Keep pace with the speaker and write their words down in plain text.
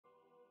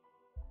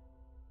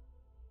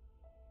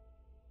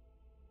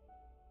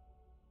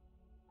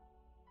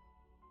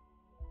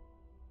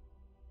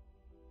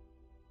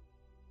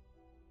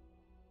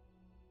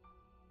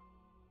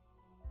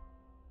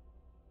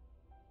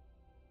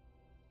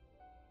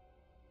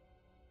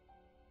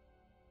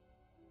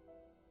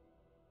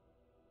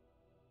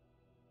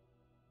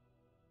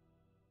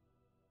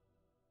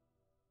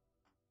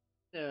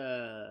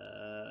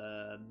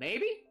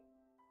Maybe?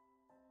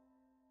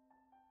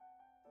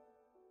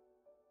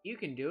 You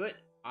can do it.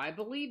 I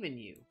believe in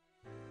you.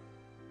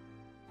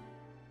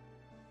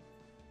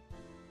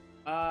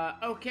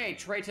 Okay,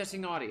 tray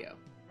testing audio.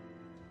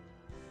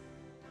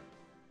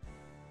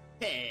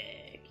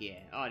 Heck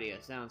yeah, audio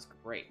sounds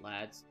great,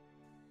 lads.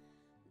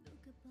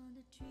 Look upon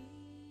the tree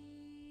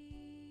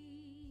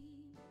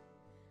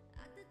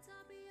at the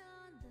top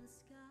beyond the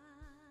sky.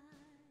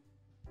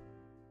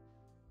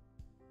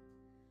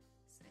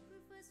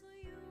 Sacrifice for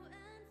you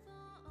and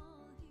for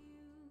all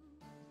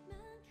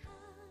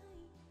humankind.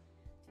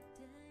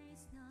 Today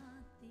is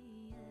not the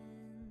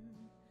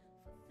end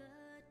for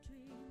the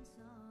dreams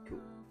of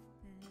them.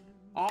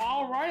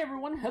 Alright,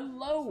 everyone,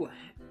 hello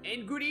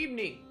and good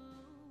evening.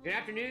 Good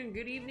afternoon,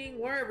 good evening,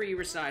 wherever you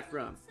reside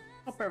from.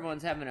 Hope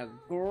everyone's having a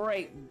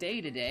great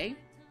day today.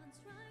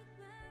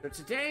 So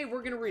today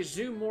we're gonna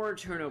resume more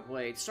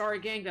AeternoBlade. Sorry,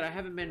 gang, that I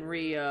haven't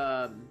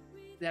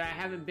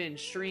been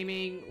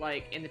streaming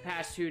like in the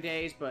past 2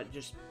 days, but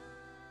just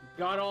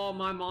got all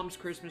my mom's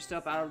Christmas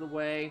stuff out of the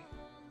way.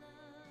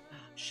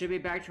 Should be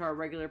back to our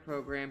regular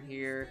program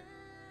here.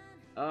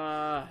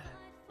 So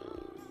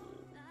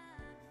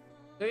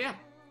yeah,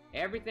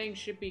 everything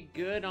should be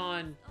good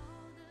on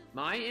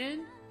my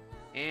end.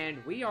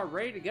 And we are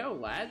ready to go,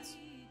 lads.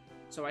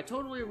 So I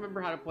totally remember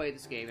how to play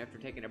this game after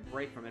taking a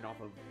break from it off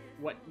of...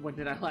 When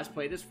did I last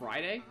play this?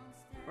 Friday?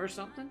 Or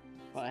something?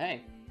 But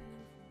hey.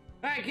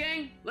 Alright,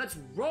 gang, let's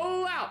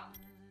roll out!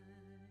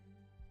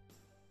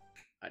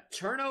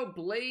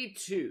 AeternoBlade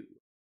 2.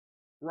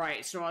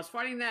 Right, so I was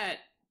fighting that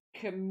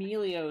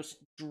Chameleos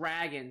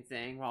dragon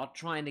thing while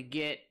trying to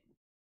get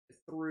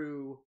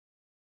through...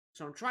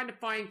 So I'm trying to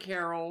find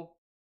Carol.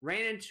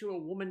 Ran into a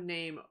woman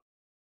named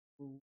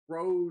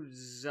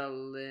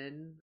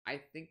Rosalind. I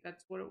think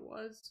that's what it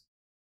was.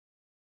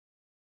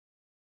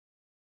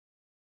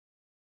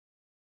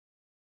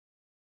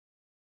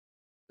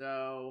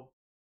 So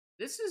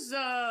this is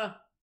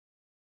gonna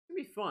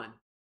be fun.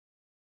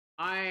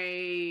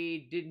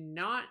 I did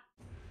not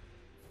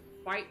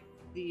fight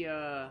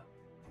the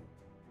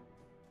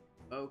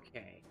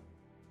okay.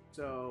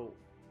 So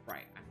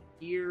right, I'm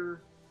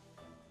here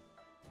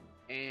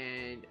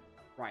and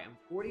right, I'm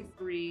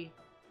 43%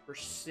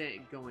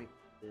 going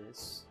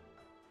this.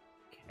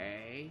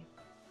 Okay.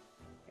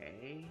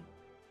 Okay.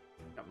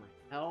 Got my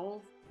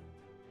health.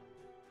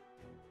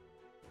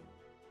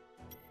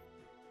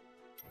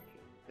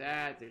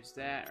 Okay, there's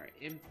that. Alright,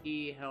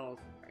 MP,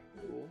 health. Alright,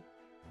 cool.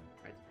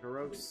 Alright, the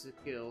heroic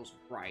skills.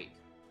 Right.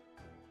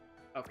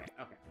 Okay,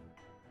 okay.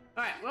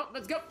 Alright, well,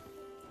 let's go!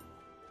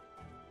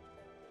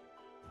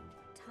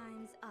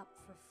 Time's up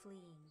for fleeing.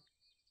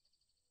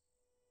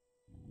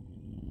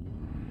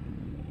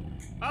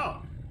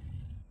 Oh!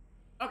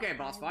 Okay,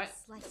 boss fight.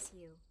 Slice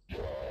you.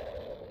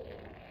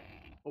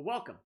 Well,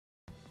 welcome.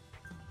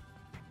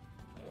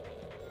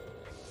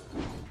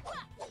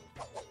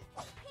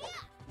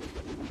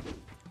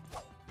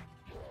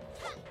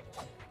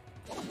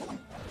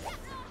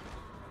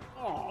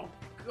 Oh,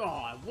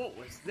 God, what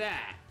was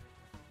that?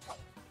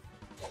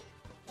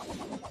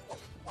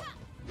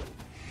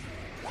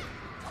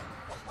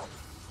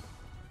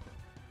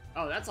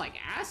 Oh, that's like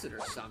acid or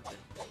something.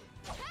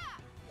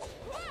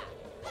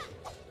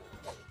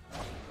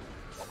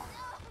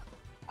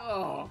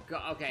 Oh,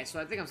 God. Okay,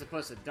 so I think I'm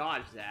supposed to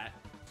dodge that.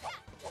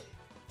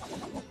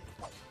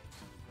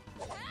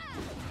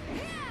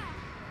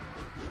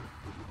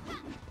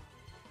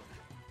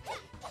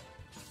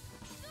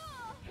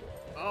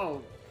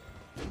 Oh,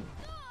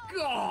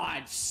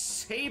 God.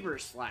 Saber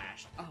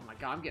slash. Oh, my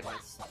God. I'm getting my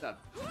stuff.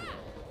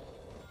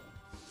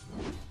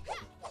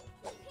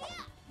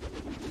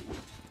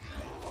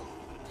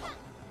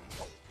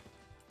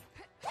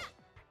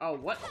 Oh,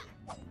 what?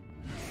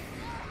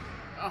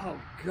 Oh,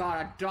 God,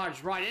 I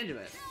dodged right into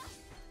it.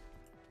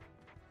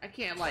 I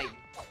can't, like,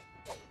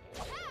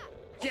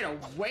 get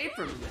away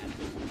from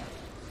that.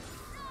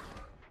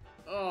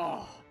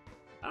 Oh,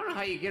 I don't know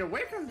how you get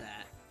away from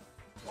that.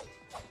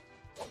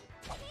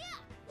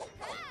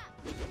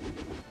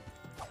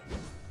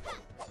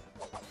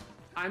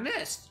 I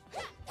missed.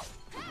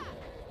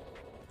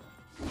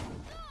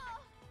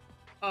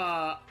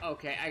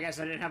 Okay, I guess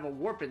I didn't have a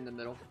warp in the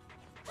middle.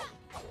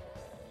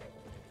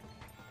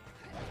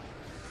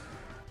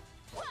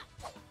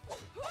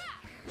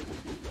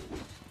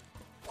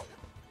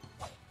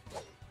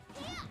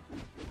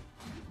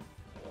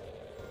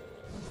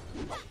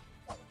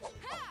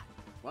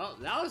 Well,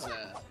 that was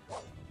a...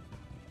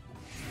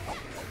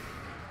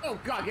 Oh,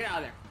 God, get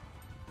out of there.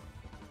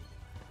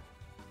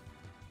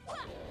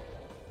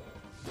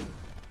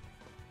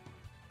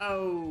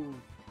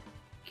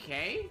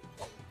 Okay.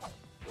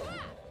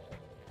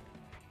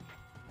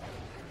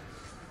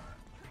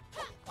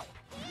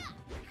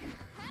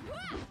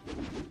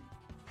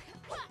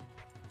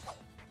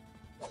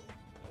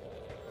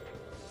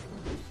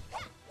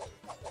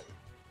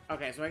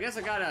 Okay, so I guess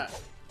I gotta...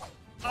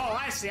 Oh,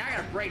 I see. I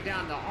gotta break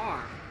down the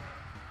arm.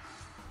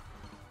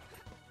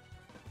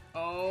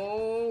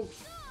 Oh...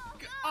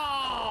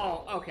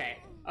 Oh! Okay.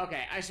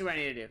 Okay, I see what I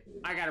need to do.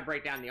 I gotta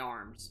break down the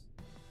arms.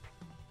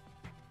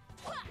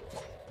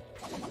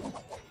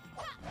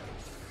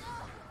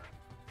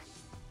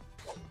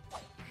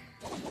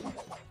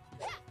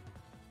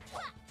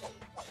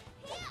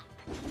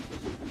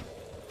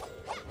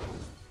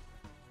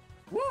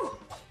 Woo!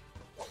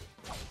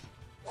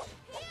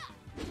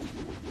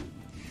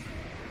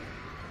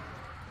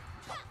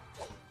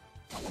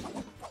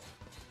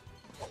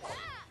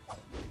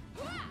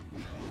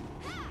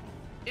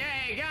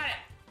 Yay, got it!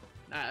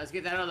 Alright, let's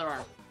get that other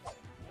arm.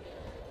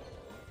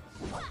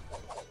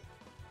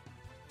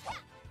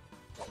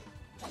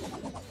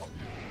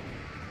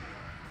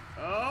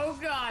 Oh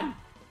god!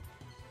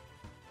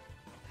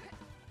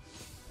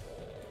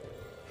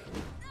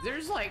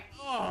 There's like,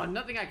 oh,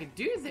 nothing I can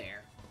do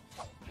there.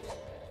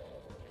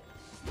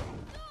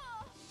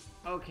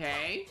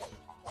 Okay.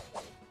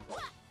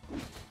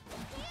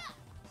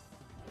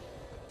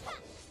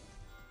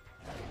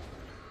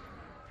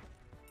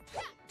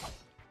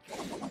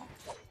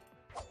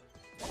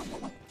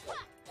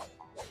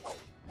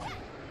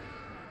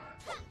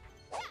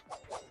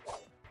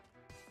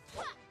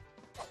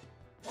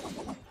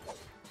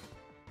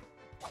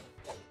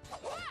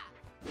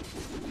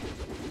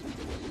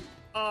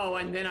 Oh,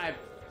 and then I...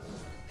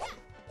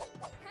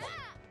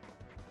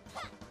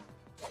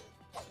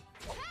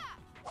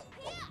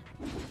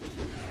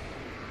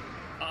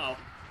 Uh-oh.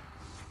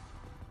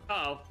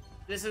 Uh-oh.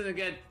 This isn't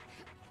good.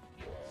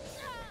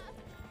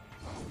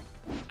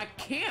 I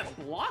can't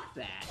block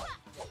that.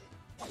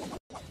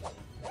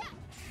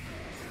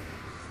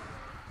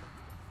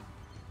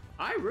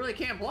 I really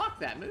can't block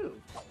that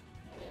move.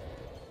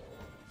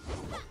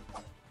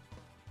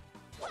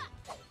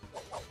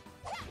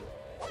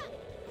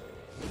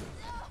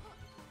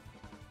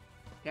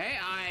 Okay,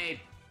 I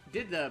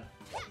did the...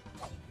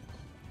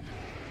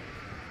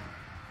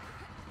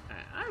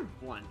 I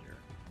wonder...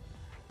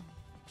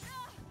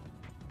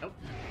 Nope.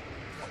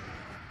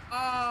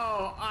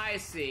 Oh, I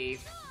see.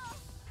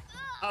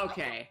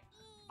 Okay.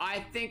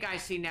 I think I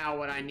see now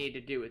what I need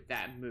to do with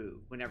that move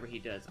whenever he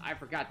does. I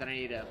forgot that I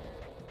need to...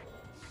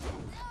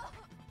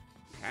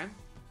 Okay.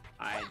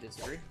 I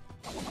disagree.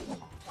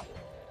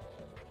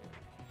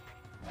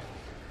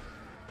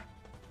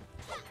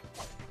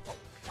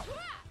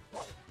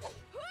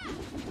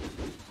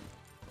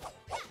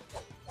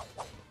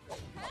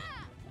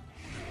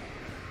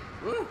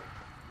 Woo!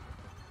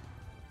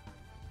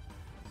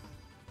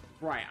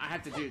 Right, I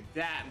have to do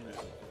that move.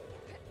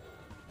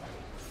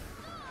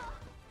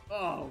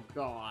 Oh,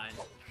 God.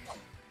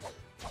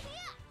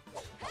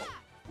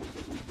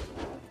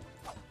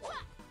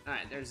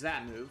 Alright, there's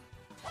that move.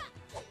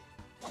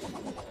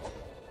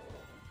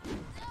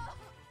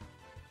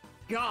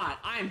 God,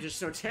 I am just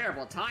so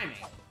terrible at timing.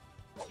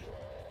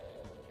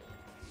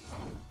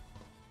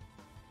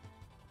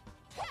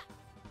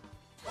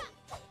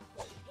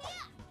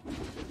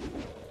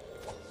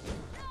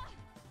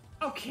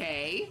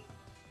 Okay.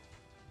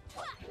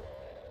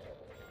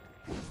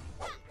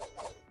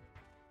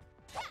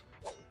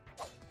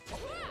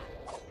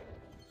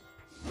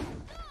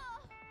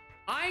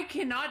 I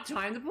cannot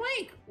time the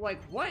blink.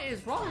 Like, what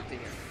is wrong with you?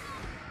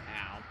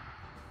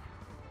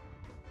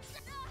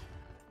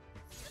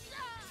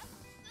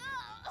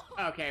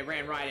 Ow. Okay,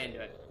 ran right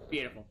into it.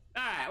 Beautiful.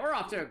 Alright, we're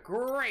off to a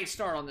great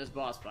start on this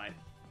boss fight.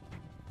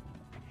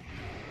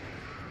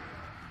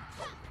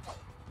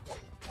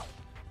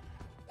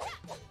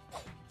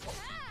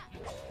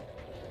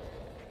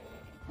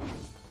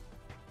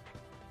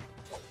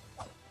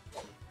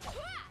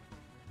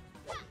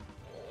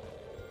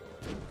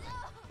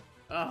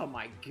 Oh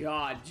my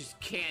god, just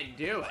can't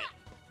do it.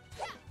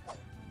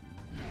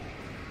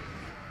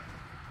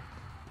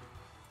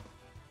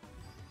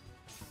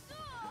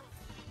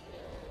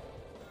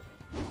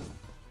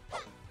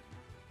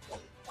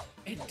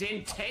 It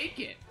didn't take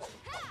it.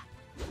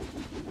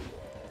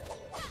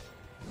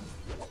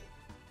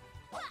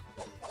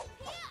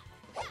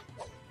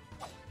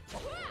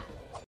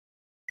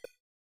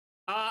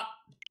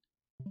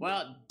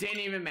 Well, didn't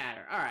even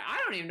matter. Alright, I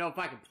don't even know if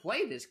I can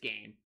play this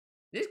game.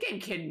 This game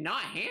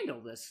cannot handle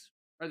this.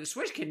 Or the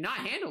Switch cannot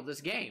handle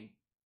this game.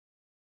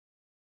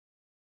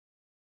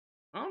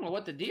 I don't know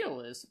what the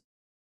deal is.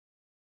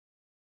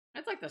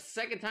 That's like the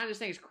second time this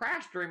thing's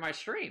crashed during my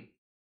stream.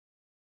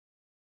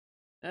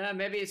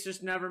 Maybe it's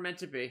just never meant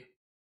to be.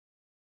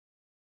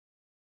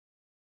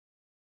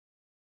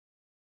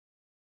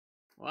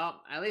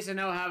 Well, at least I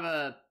know how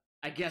to,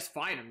 I guess,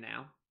 fight him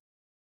now.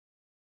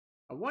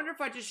 I wonder if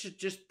I should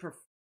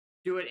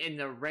do it in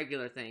the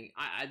regular thing.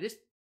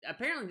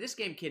 Apparently this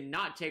game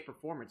cannot take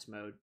performance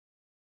mode.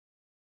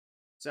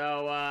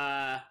 So,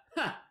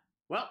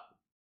 well.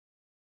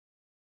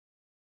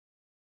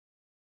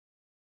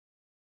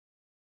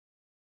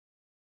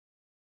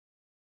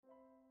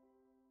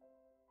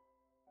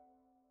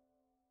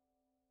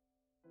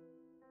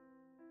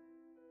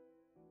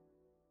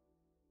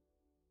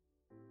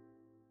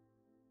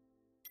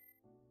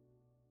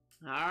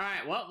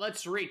 Alright, well,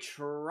 let's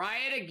retry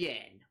it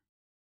again.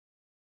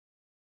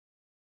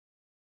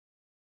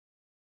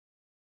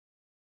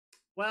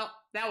 Well,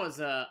 that was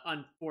a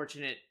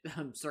unfortunate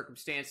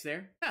circumstance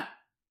there.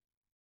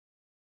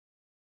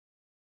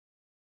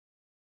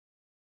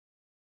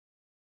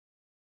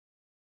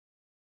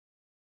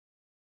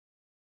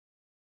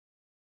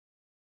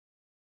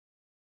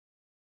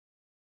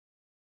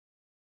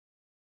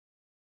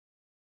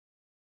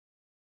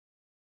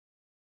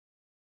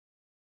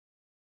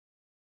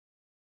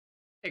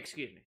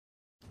 Excuse me.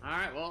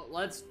 Alright, well,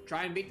 let's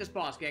try and beat this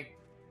boss, gang.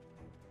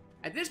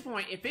 At this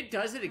point, if it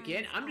does it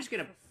again, I'm just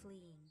gonna...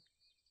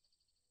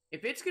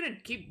 If it's gonna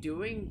keep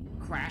doing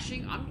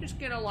crashing, I'm just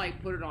gonna,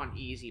 like, put it on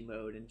easy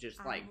mode and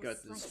just, like, go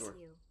through the store.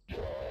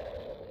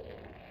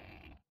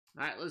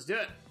 Alright, let's do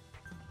it.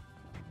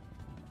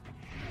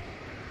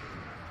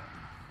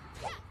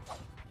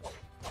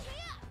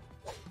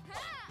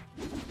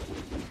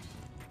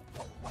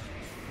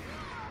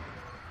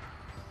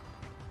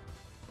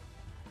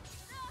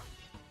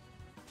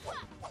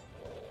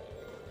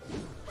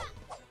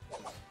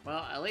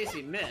 Well, at least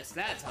he missed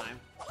that time.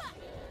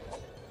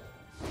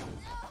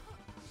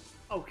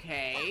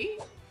 Okay.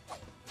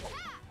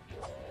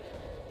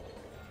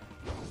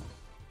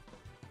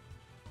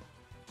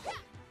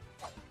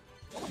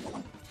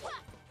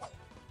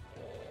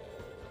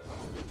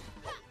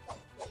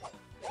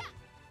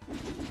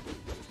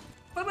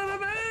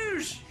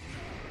 Boosh!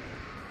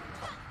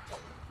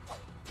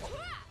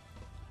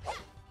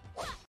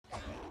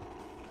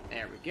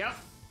 There we go.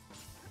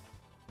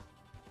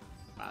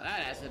 Wow,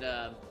 that acid,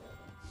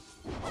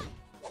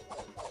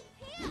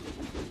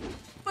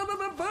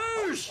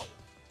 Boosh!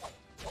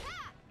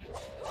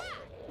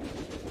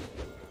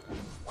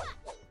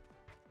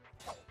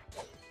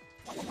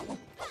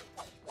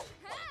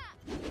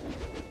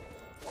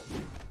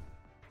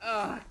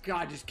 Oh,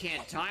 God, just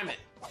can't time it.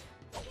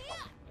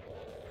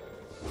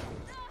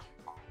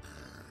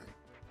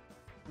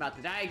 About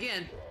to die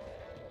again.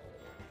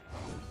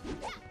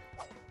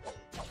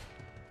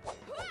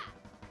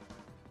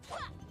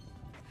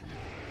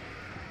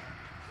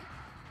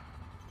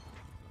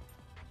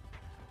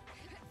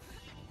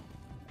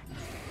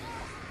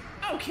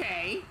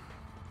 Okay.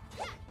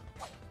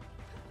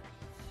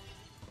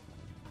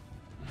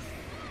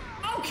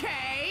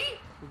 Okay.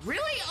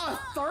 Really? A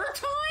third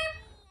time?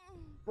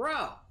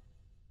 Bro.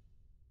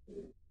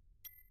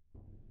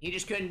 He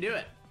just couldn't do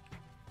it.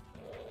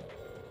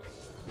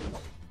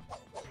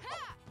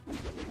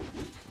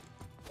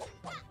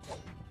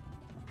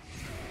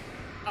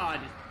 Oh, I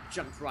just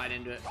jumped right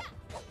into it.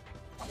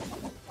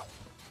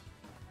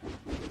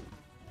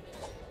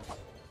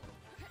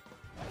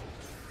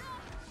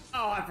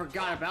 Oh, I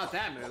forgot about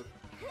that move.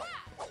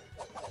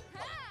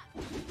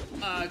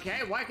 Okay,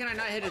 why can I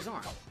not hit his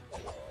arm?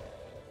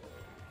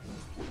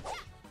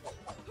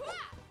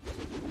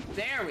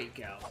 There we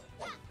go.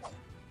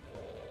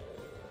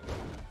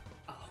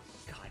 Oh,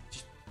 God,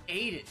 just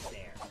ate it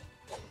there.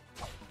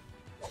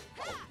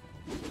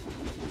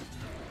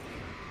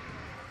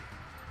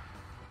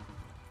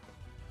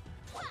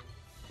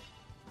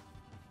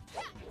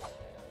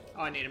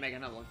 Oh, I need to make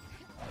another one.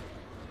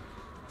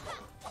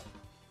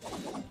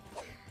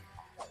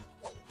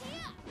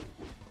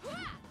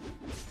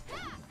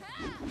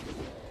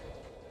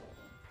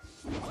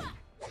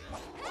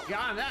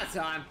 Got him that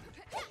time.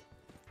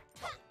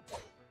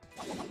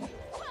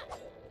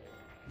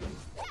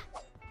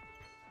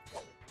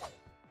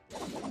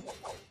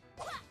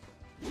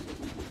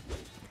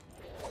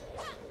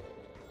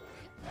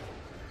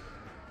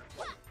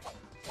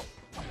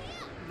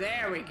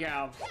 There we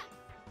go.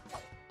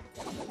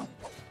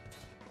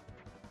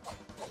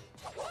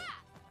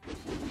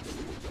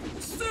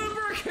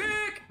 Super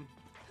kick!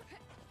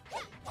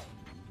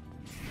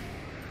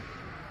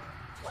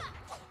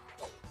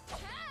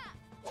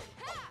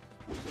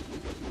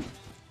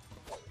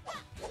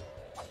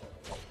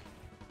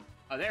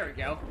 Oh, there we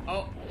go.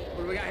 Oh,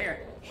 what do we got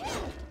here?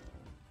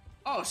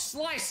 Oh,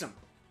 slice him!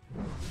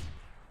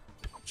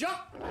 Jump!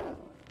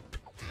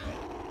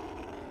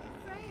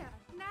 Freya,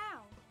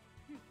 now!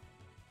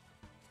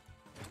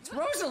 It's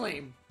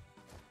Rosaline!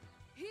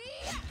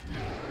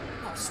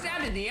 Oh,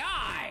 stabbed in the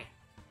eye!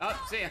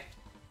 Oh, see ya.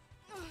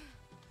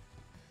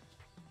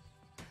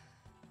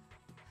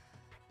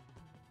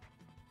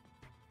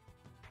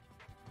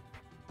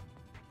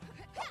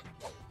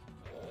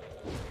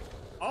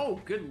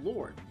 Oh, good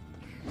lord.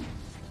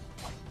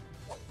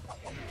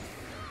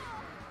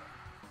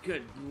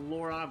 Good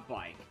lord on a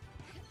bike.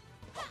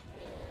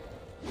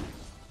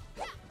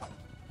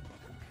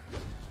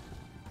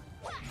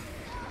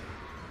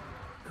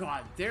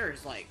 God,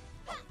 there's like...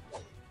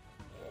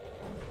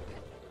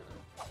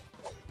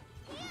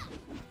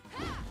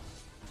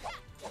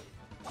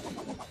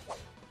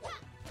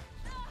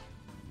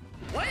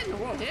 What in the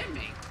world hit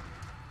me?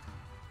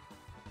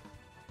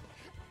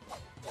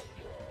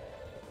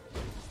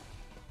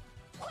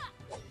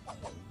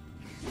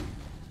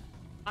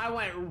 I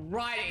went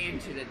right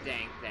into the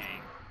dang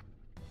thing.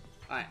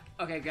 Alright,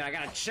 okay, good, I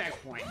got a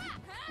checkpoint.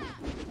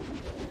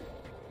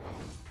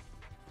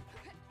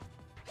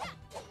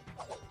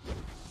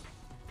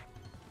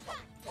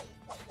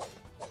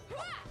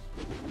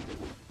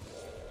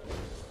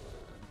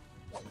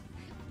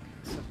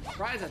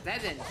 Surprised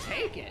that didn't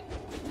take it.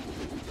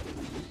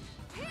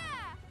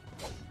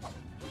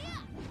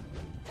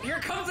 Here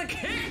comes a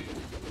kick!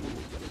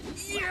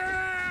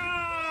 Yeah!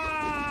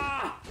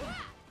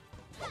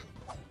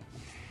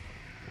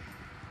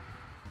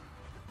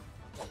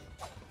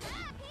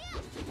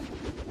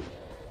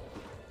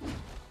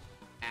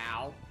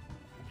 Ow.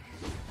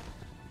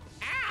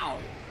 Ow!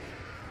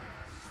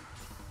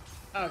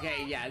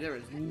 Okay, yeah, there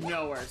was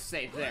nowhere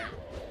safe there.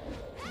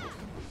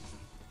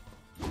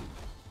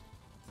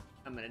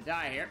 I'm gonna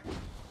die here.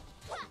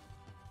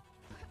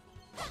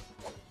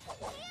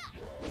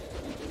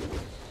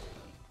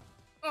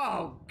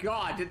 Oh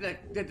god,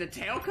 did the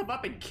tail come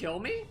up and kill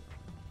me?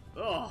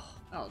 Oh,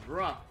 that was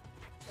rough.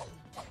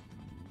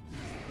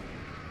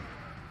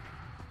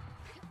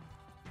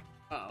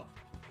 Uh-oh.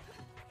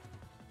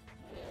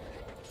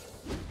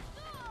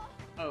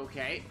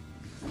 Okay.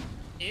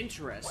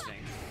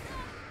 Interesting.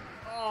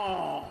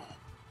 Oh.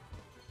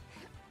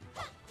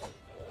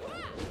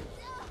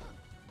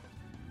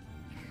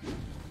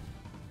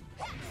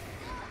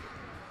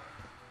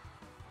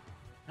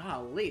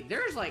 Golly,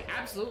 there's like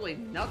absolutely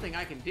nothing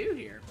I can do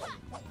here.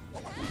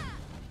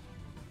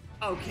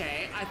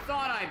 Okay, I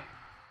thought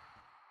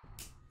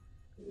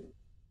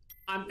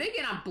I'm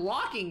thinking I'm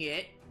blocking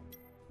it.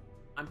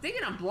 I'm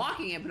thinking I'm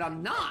blocking it, but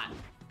I'm not.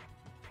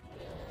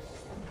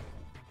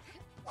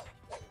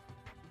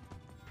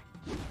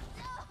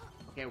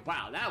 Okay,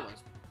 wow, that was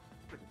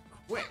pretty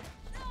quick.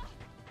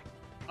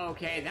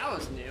 Okay, that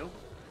was new.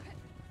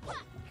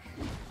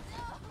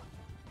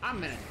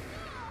 I'm gonna...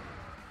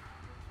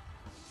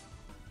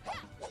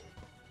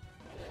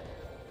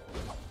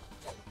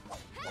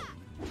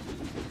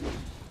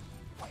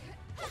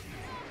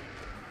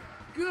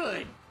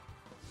 Good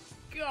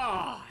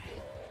God.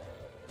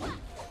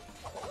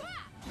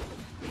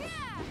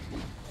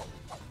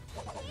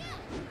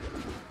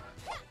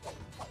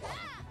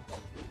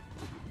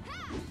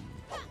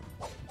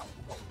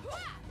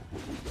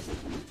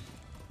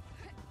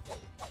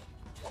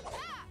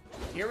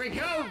 Here we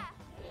go.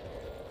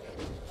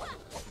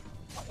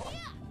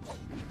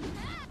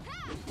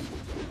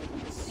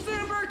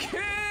 Super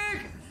kick.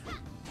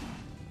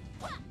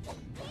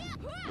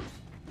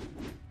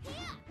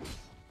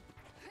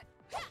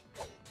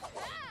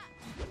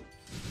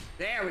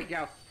 There we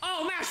go.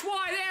 Oh, mash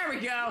Y, there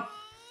we go.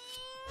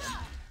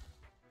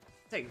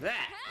 Take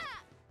that.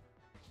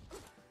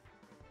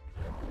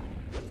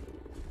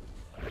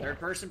 Third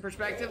person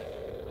perspective.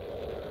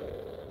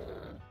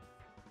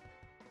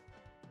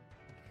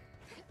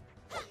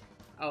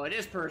 Oh, it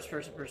is first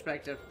person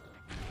perspective.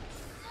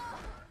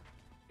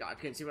 God, I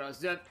couldn't see what I was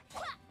doing.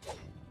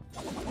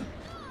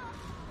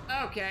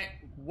 Okay,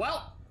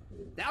 well,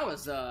 that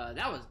was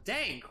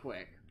dang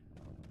quick.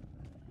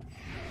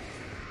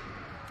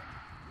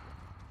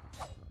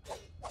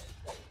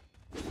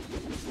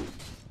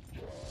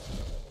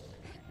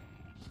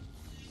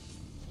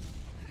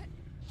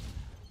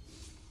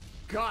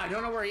 God, I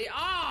don't know where he...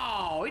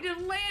 Oh, he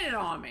just landed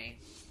on me.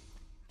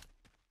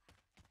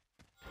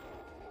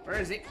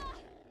 Where is he?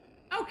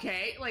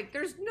 Okay, like,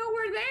 there's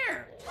nowhere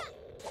there.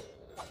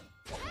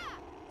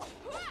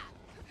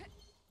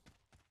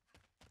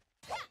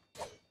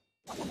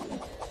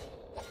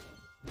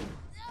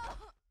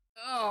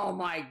 Oh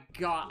my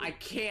God, I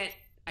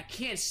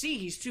can't see,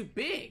 he's too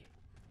big.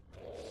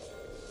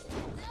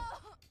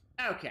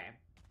 Okay.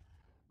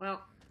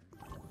 Well.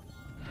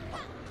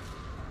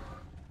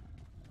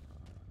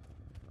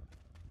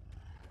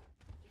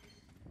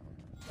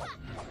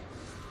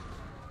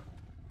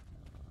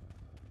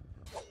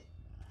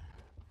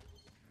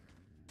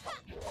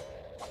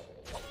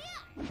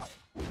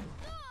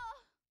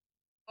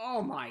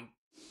 Oh my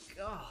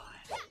God.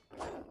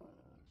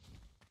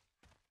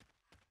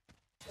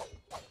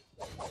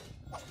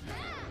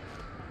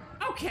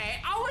 Okay,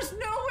 I was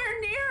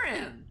nowhere near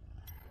him.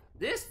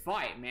 This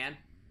fight, man.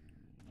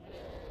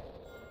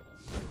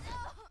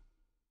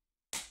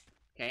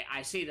 Okay,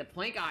 I see the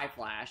blink eye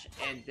flash,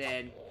 and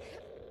then...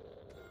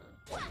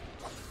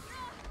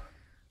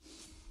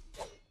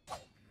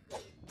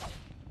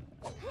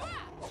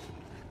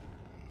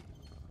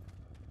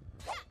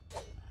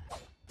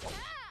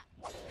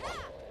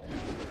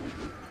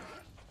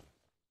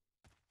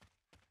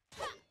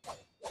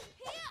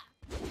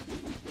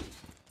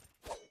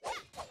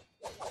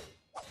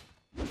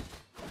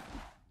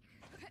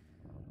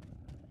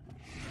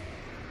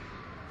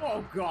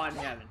 Oh God in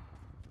heaven.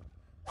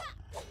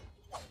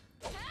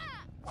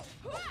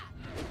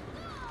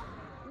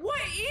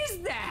 What is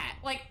that?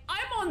 Like,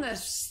 I'm on the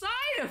side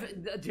of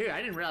it. Dude,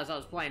 I didn't realize I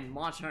was playing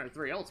Monster Hunter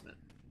 3 Ultimate.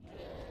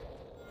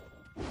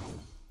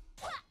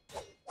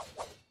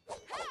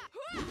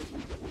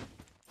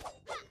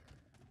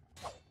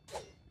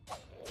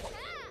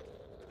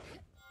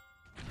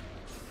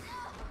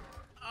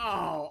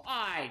 Oh,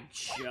 I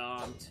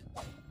jumped.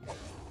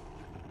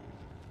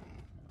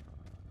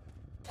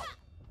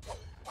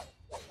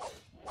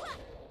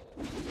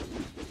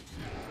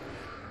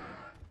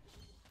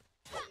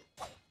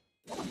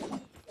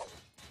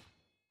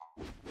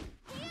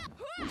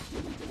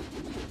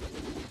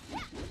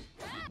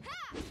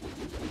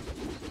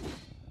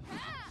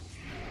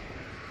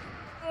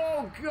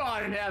 Oh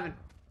God in heaven.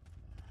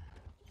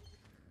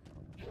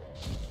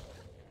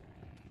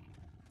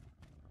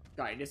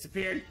 God, he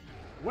disappeared.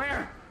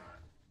 Where?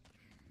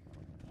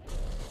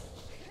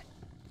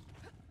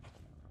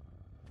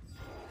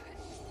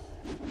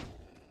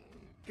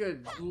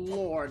 Good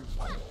Lord.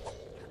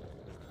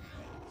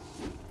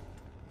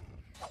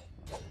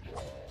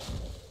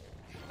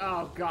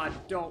 Oh god,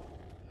 don't.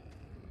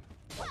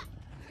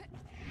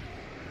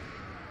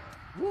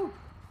 Woo.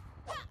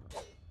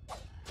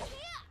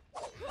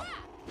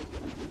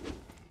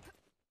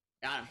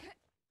 Got him.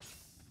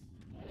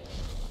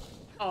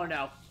 Oh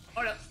no.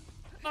 Oh no.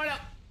 Oh no.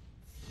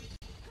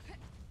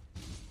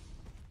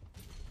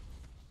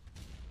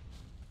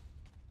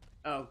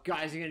 Oh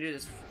god, is he gonna do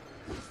this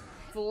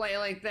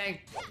flailing thing?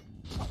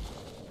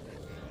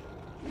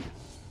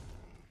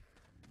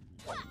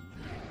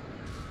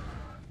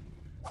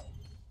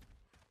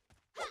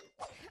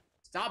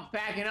 Stop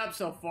backing up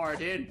so far,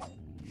 dude. Oh,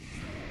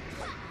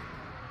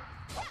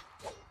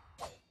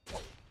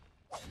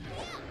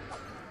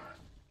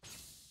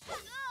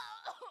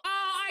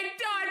 I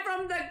died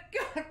from the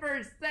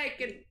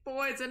godforsaken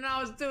poison. I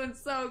was doing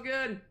so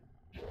good.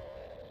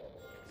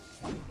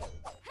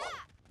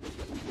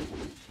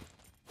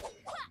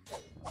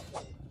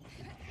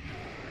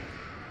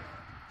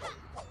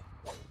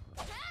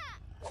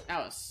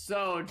 That was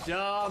so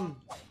dumb.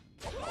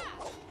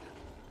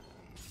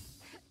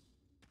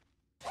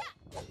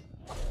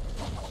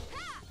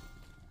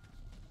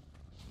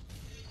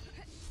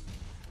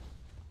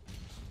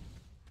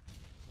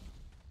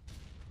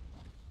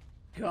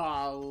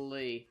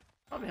 Golly.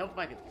 Probably help if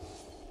I could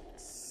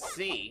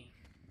see.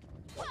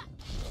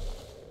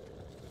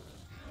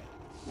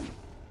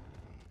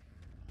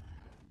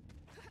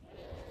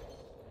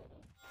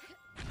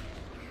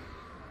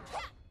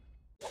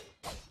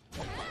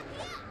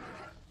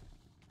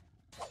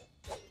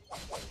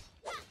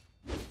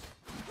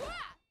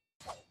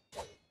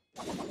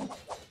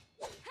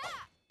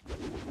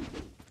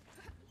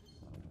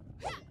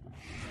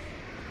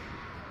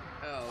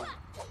 Oh,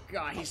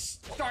 God, he's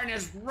starting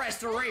his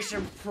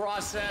restoration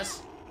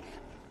process.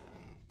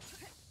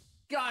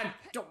 God,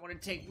 don't want to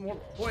take more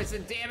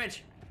poison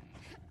damage.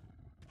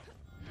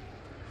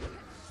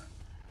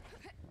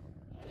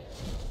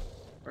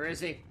 Where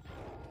is he?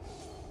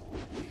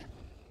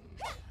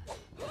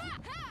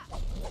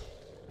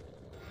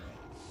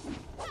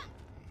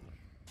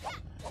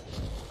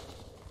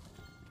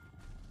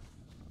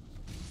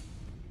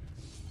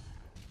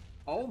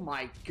 Oh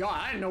my God,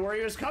 I didn't know where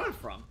he was coming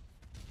from.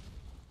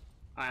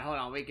 Alright, hold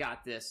on, we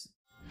got this.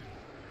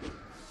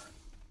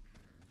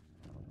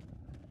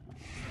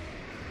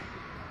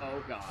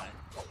 Oh God.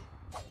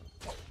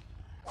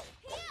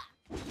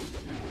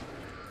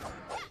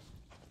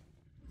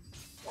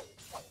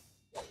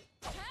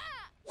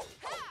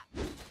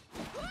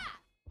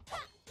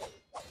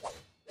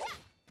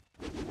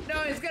 No,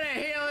 he's gonna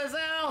heal his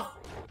health!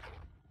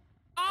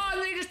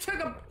 Oh, they just took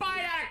a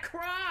bite out of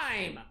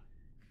crime!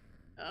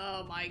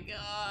 Oh my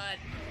God.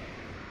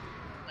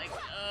 Like,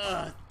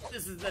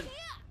 this is the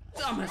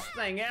dumbest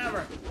thing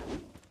ever.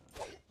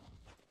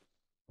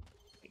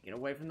 Get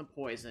away from the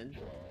poison.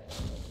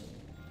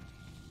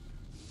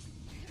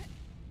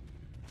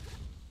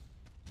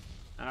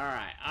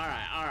 Alright,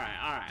 alright,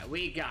 alright, alright.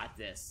 We got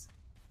this.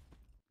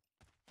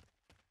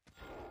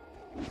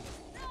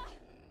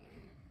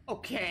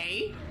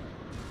 Okay.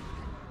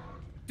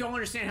 Don't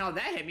understand how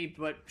that hit me,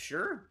 but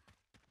sure.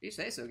 You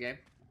say so, Gabe.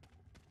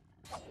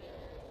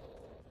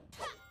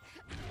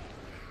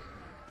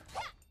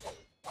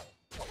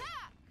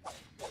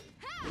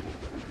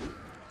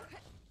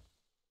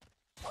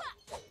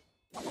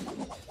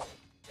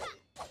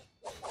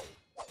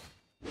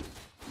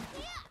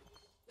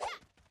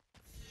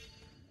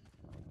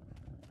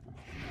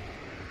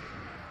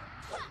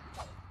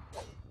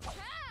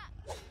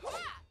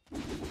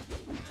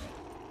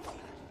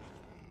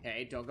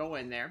 Okay, don't go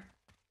in there.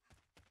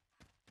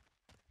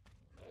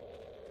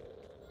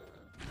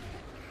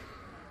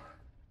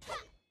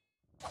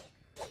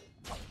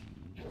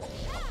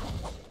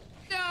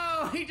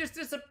 No, he just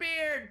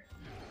disappeared.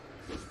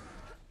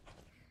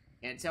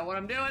 Can't tell what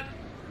I'm doing.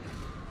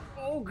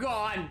 Oh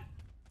God.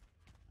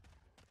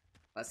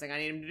 Last thing I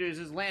need him to do is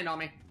just land on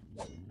me.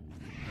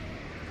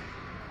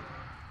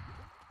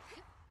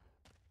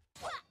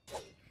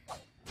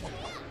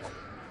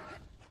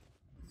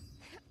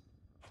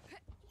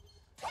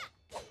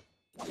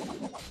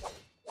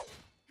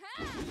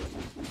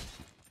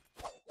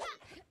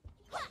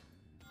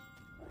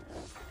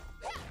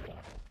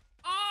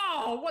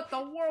 Oh, what the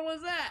world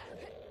was that?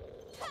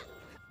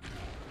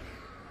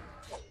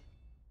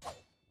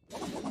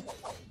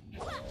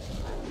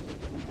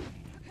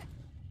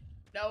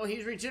 No,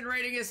 he's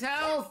regenerating his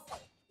health.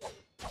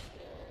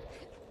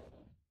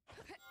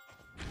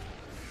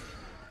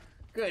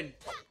 Good.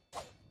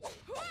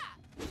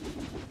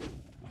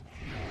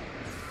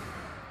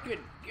 Good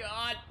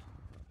God.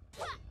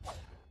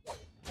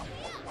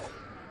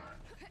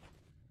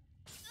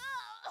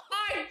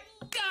 I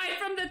died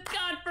from the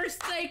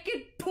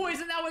godforsaken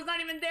poison that was not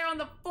even there on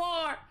the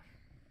floor.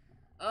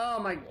 Oh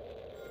my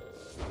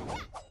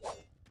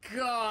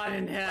God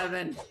in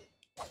heaven.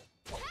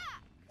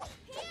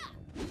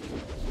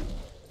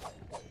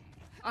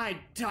 I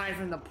died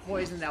from the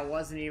poison that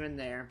wasn't even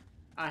there.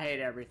 I hate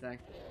everything.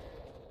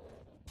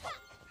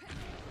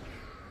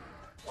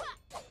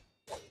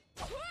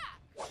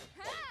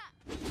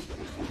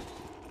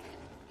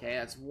 Okay,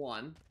 that's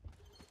one.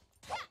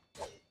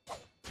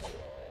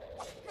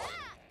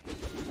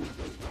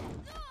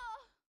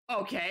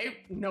 Okay,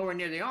 nowhere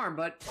near the arm,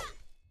 but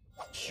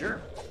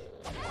sure.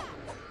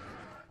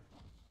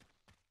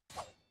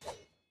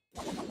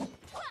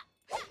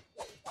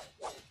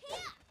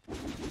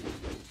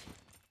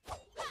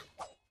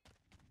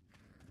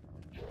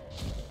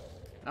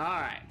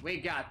 Alright, we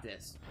got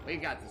this. We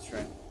got this,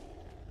 Shred.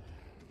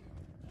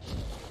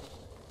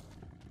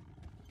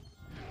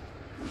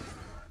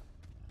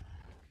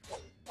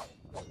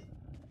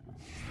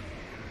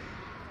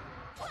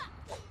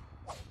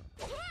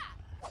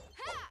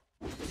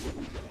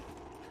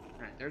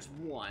 Alright, there's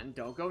one.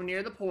 Don't go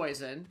near the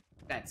poison.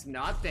 That's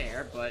not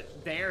there,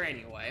 but there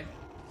anyway.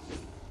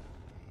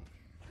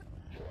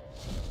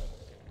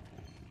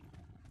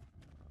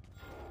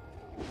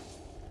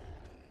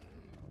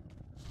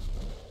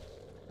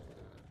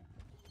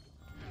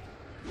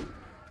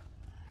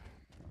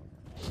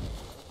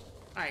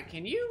 Alright,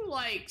 can you,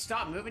 like,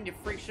 stop moving, you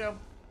freak show?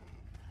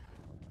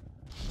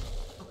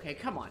 Okay,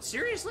 come on.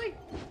 Seriously?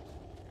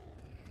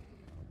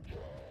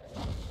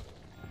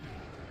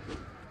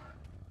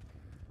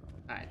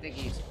 Alright, I think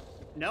he's...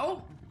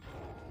 No?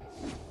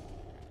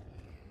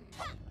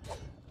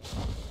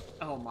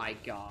 Oh my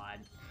god.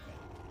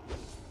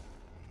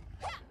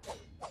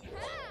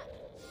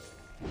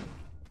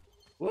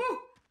 Woo!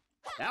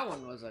 That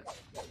one was a...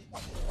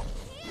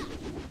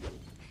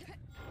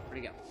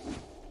 Where'd he go?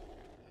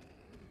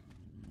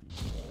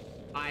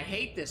 I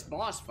hate this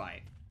boss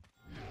fight.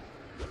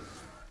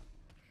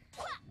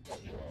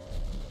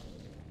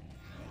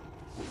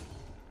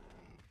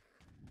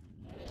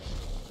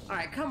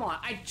 Alright, come on.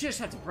 I just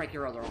have to break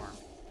your other arm.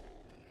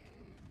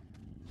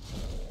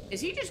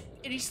 Is he just...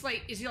 And he's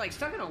like... Is he like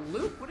stuck in a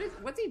loop?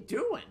 What's he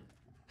doing?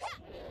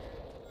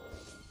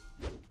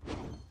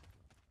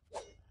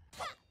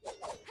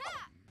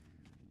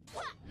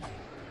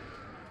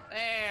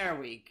 There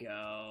we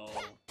go.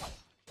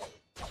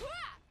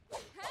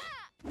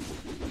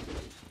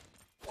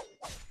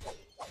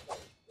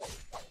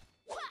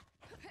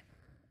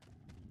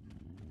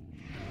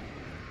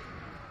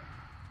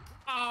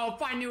 Oh,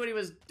 if I knew what he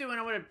was doing,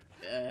 I would've...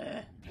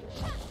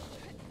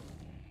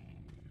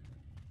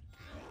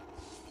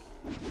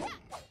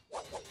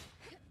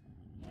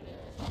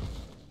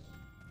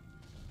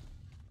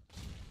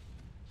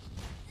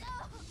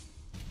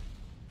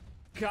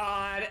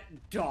 God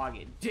dog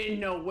it. Didn't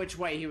know which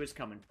way he was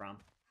coming from.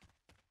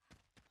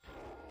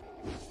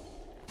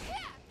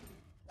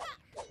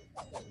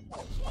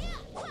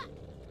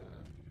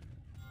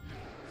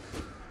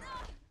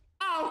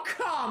 Oh,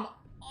 come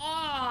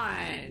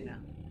on!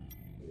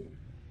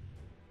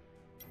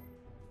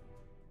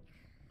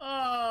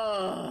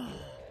 Oh.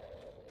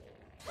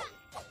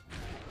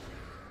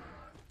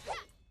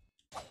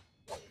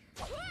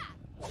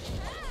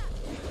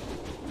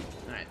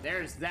 Alright,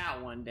 there's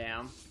that one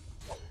down.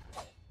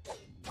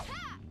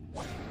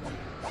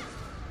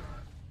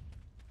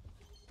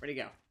 Where'd he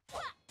go?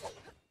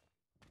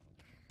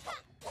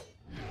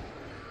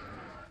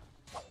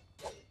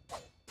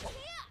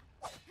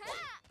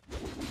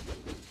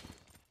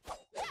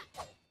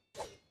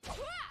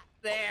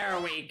 There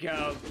we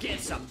go.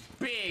 Get some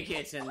big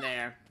hits in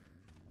there.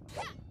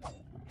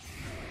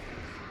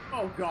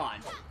 Oh god.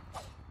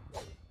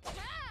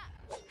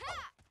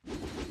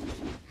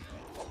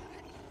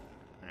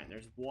 Alright,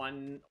 there's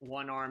one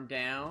arm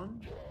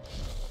down.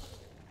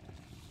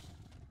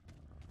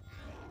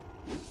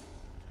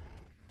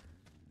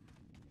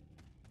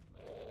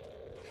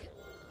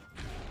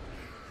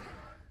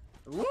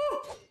 Woo!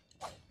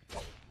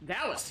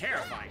 That was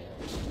terrifying.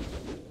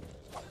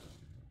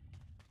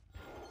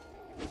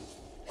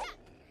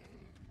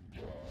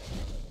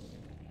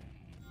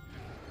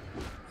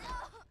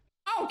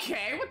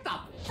 Okay, what the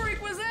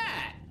freak was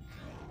that?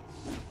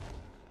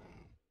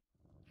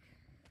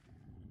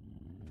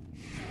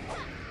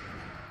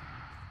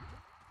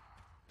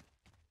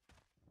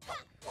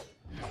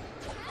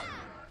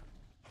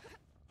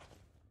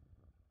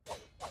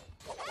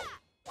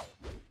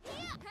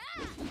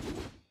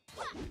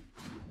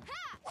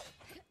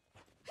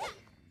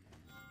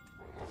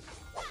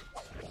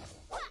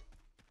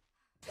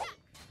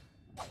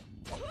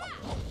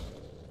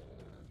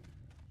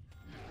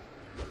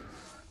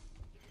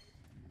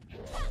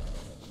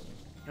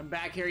 Come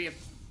back here, you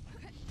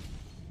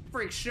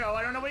freak show.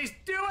 I don't know what he's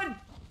doing.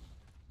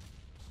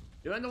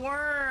 Doing the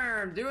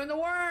worm. Doing the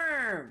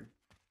worm.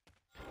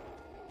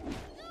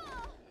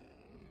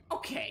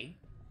 Okay.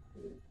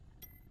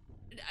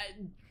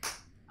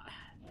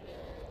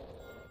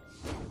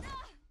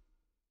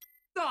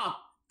 The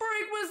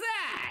freak was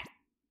that?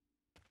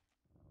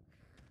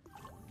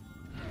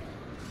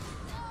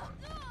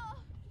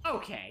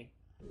 Okay.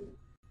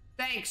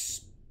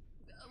 Thanks.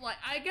 Like,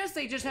 I guess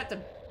they just have to...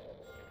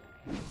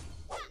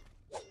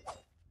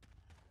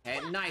 Hey,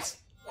 nice.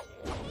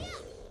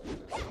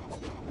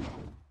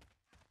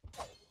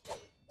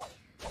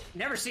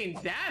 Never seen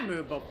that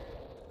move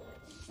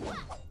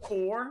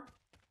before.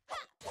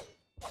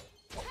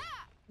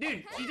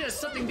 Dude, he does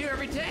something new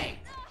every day.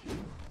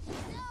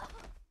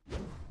 The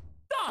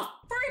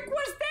freak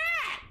was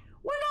that?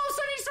 When all of a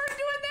sudden he started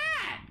doing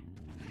that?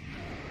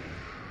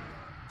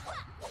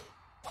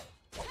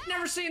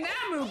 seen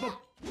that move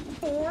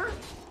before.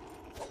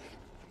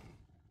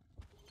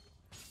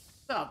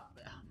 Oh,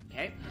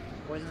 okay.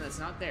 Poison that's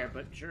not there,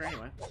 but sure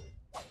anyway.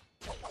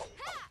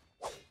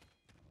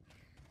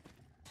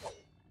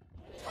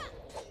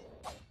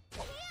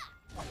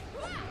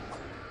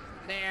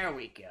 There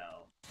we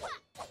go.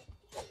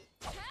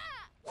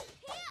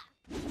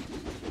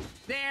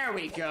 There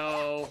we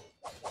go.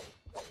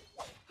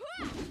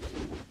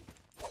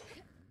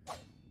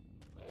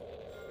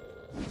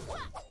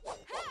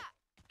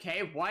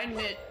 Okay, why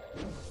didn't it...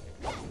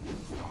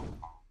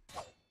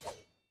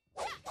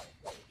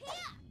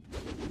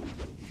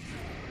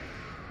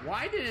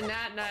 Why did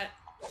that not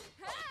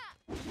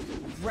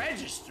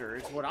register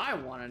is what I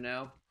want to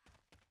know.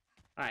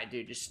 Alright,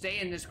 dude, just stay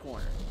in this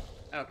corner.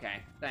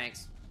 Okay,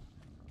 thanks.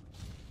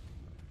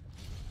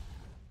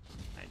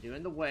 Alright,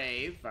 doing the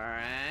wave,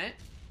 alright.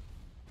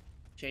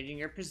 Changing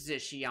your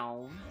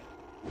position.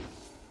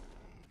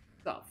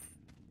 Stuff.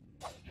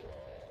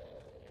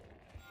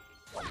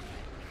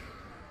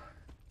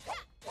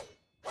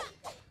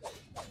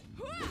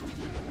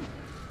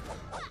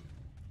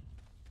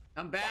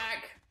 Come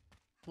back,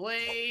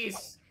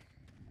 please.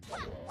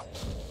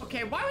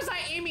 Okay, why was I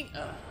aiming?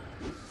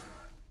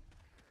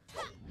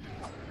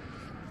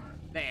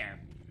 There.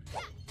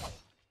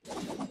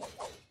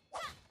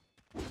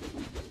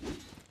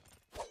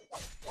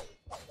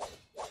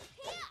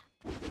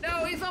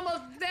 No, he's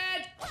almost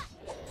dead.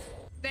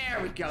 There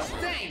we go.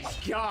 Thank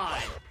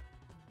God.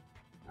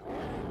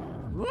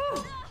 Woo.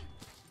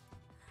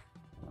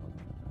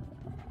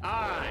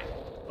 All right,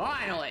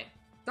 finally.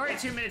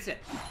 32 minutes in.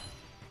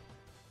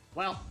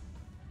 Well,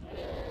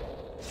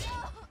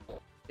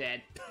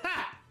 dead.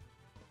 Ha!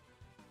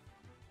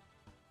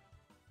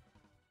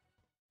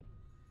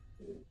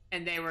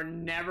 And they were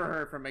never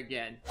heard from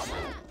again.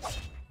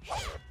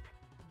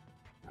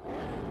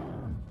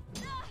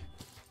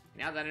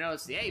 Now that I know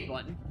it's the A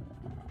button.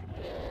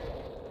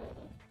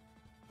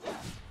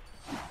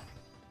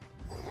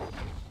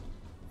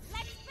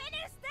 Let's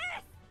finish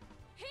this!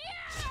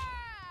 Here!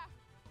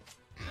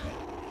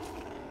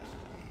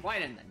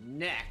 Right in the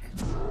neck.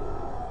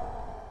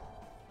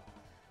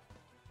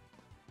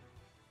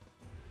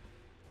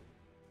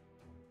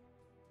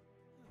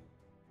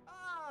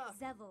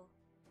 Zevel,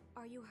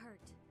 are you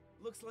hurt?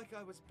 Looks like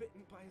I was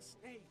bitten by a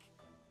snake.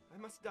 I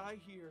must die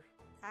here.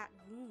 That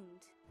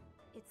wound.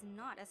 It's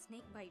not a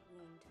snakebite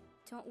wound.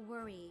 Don't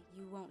worry,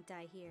 you won't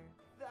die here.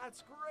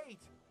 That's great!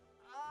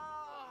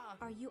 Ah!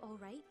 Are you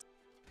alright?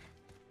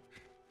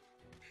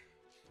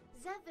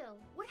 Zevel,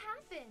 what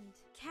happened?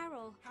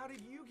 Carol, How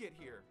did you get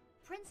here?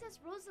 Princess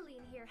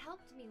Rosaline here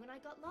helped me when I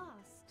got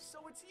lost. So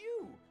it's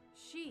you!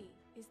 She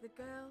is the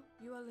girl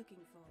you are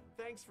looking for.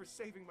 Thanks for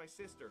saving my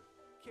sister.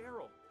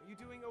 Carol, are you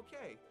doing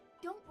okay?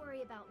 Don't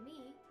worry about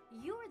me.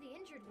 You're the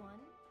injured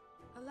one.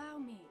 Allow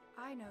me,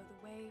 I know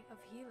the way of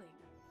healing.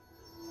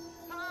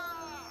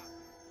 Ah!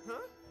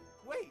 Huh?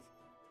 Wait!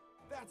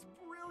 That's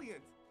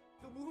brilliant!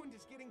 The wound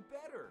is getting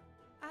better!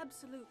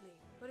 Absolutely,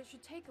 but it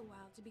should take a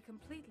while to be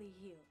completely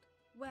healed.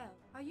 Well,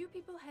 are you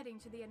people heading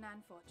to the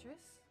Anan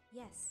Fortress?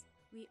 yes,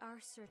 we are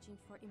searching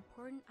for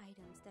important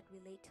items that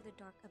relate to the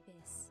Dark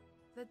Abyss.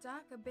 The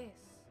Dark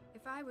Abyss.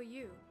 If I were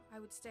you, I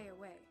would stay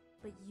away.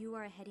 But you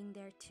are heading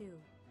there too.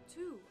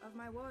 2 of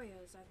my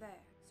warriors are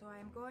there, so I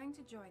am going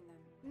to join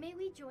them. May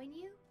we join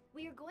you?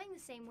 We are going the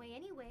same way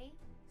anyway.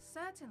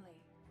 Certainly,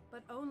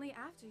 but only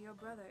after your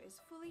brother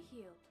is fully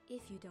healed.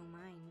 If you don't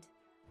mind,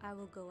 I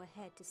will go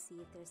ahead to see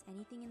if there's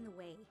anything in the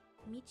way.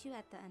 Meet you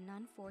at the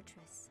Anan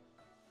Fortress.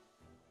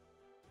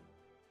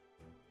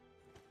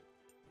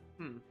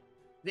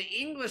 The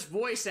English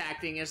voice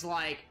acting is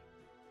like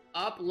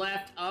up,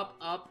 left, up,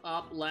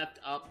 left,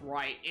 up,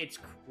 right. It's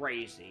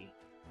crazy.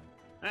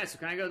 Alright, so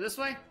can I go this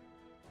way?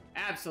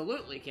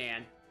 Absolutely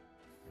can.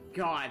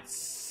 God,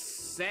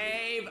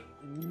 save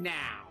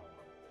now.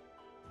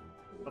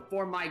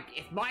 Before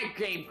if my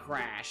game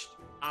crashed,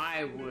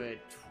 I would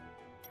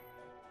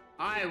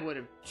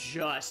have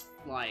just,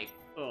 like,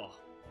 ugh.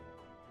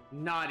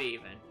 Not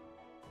even.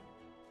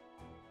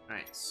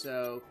 Alright,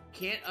 so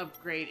can't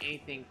upgrade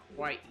anything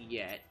quite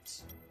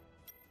yet.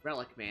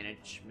 Relic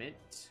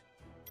management.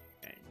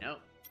 Okay, nope.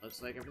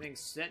 Looks like everything's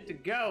set to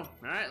go.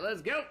 Alright,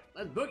 let's go.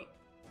 Let's boogie.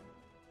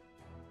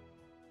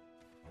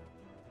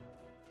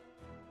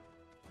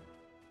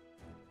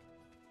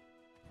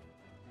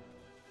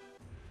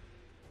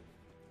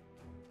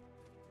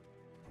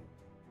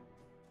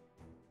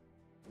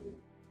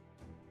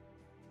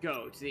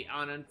 Go to the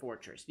Anan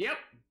Fortress. Yep.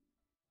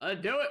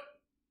 Let's do it.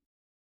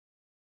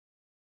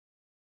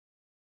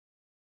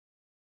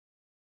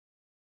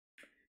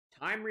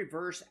 Time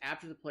reverse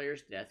after the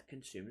player's death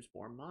consumes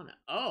more mana.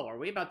 Oh, are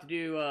we about to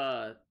do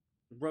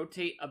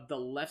rotate of the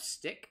left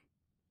stick?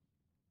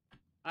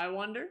 I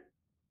wonder.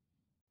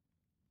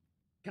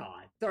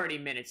 God, 30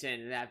 minutes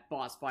in and that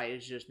boss fight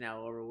is just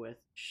now over with.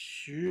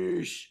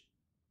 Sheesh.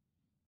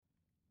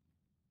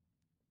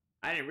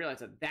 I didn't realize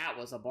that that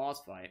was a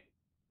boss fight.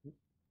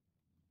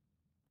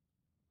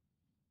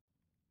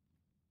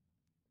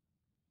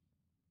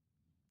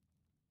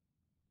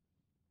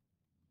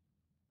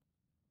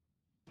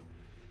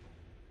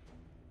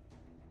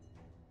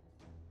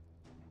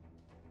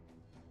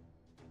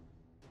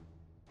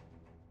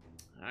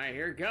 Alright,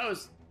 here it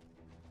goes.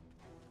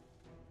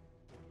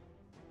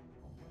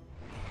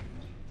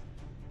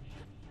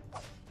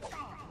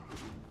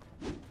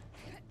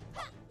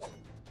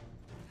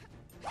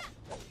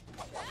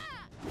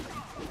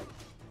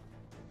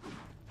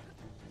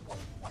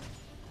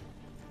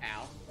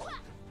 Ow.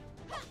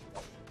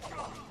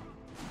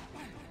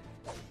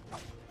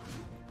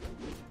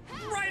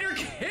 Rider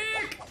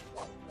kick!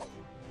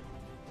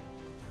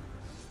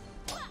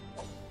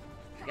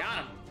 Got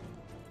him.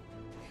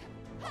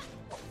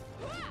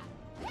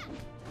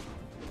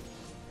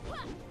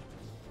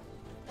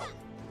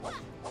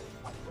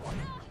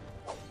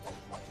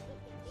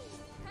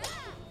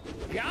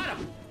 Got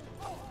him.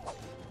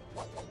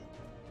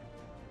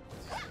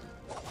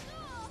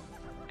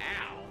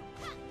 Ow.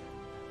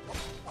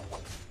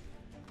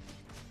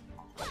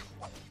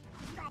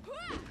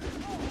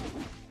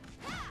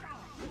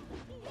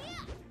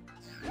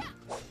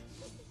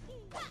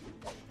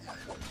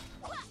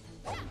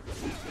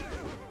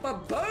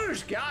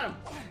 Baboosh, got him.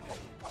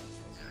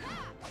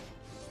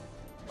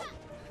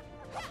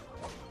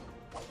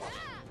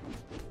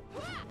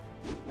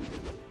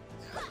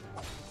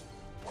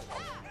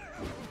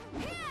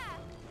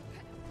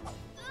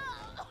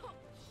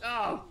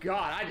 Oh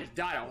god, I just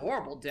died a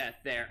horrible death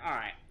there.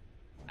 Alright.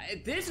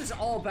 This is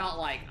all about,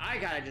 like, I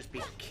gotta just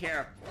be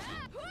careful.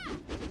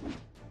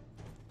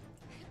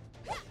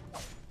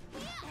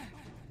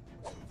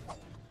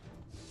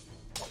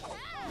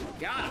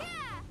 Got him.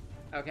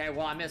 Okay,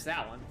 well, I missed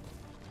that one.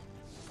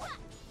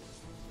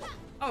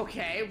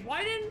 Okay,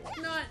 why didn't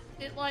not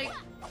it, like...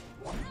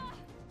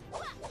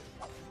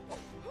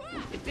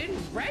 It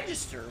didn't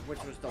register,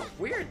 which was the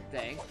weird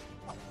thing.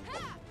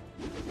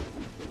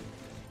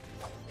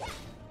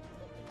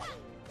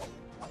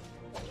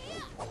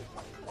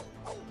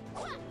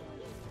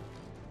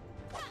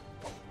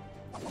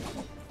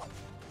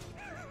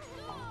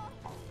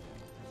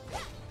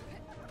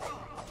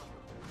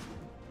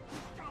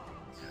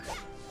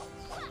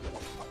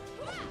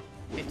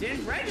 It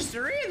didn't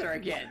register either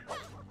again.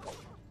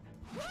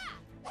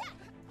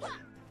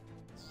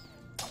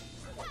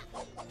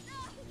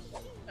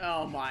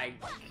 Oh my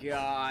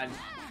god.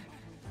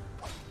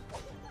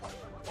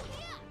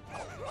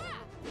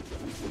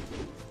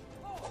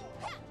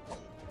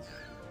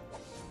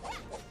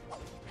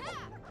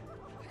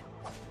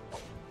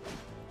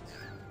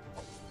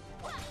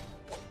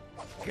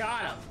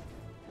 Got him.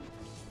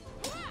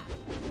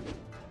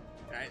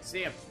 Alright,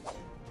 see him.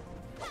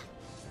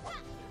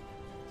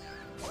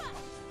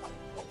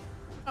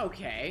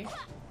 Okay.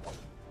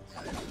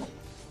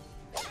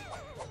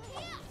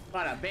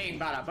 Bada bing,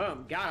 bada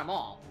boom. Got them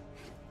all.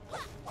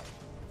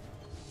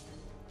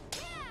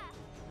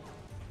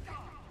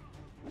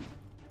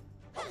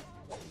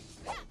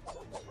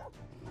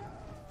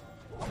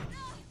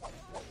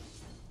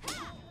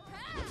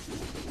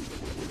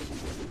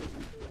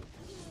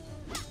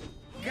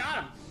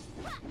 Got him.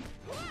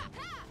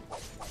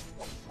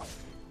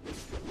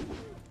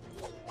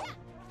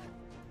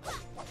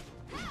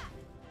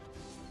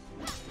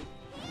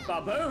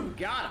 Ba-boom,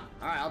 got him.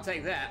 All right, I'll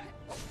take that.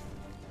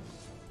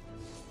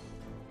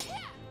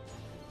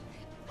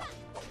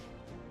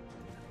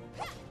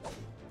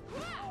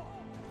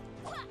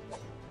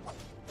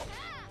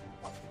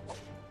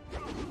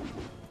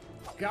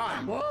 Got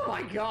him. Oh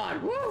my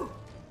god, woo!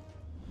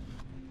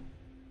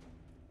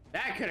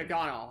 That could have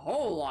gone a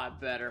whole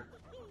lot better.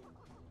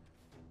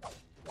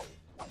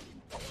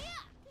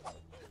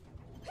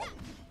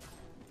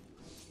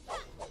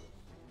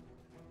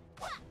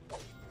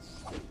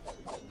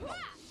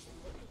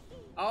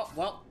 Oh,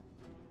 well.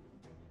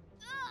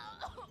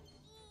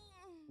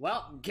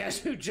 Well, guess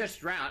who just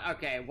drowned?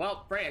 Okay,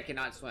 well, Freya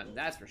cannot swim,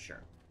 that's for sure.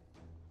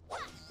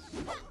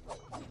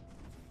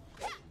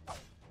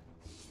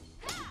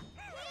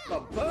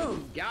 But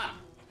boom, got him.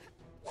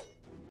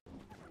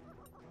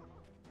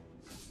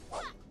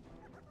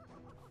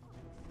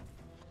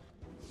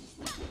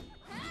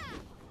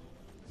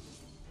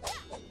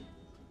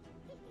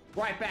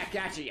 Right back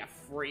at you, you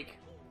freak.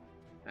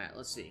 Alright,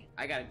 let's see.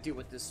 I gotta deal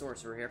with this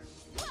sorcerer here.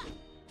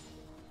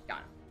 Got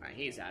him. Alright,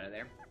 he's out of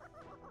there.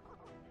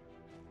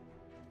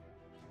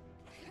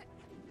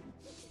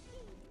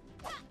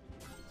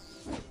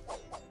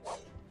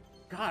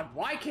 God,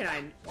 why can't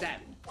I...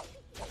 That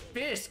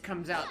fist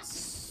comes out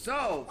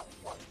so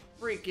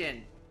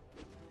freaking...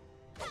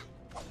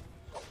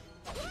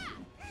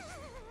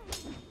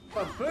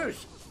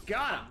 Baboosh!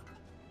 Got him!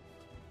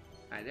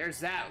 Alright, there's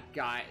that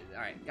guy.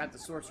 Alright, got the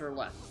sorcerer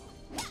left.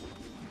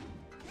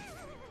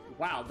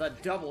 Wow, the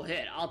double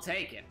hit. I'll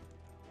take it.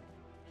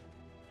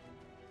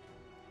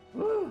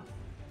 Woo!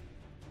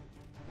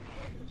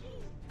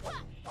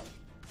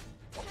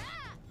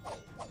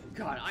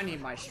 God, I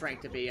need my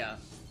strength to be a...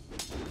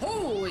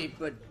 Holy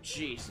but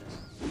Jesus.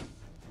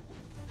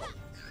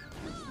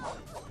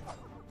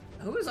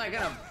 Who is I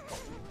gonna...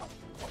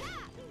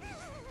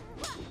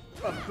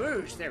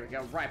 Baboosh! There we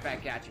go, right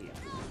back at you.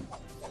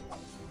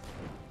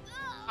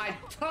 I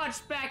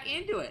touched back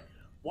into it.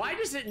 Why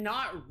does it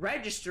not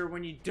register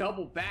when you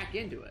double back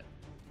into it?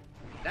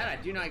 That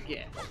I do not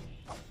get.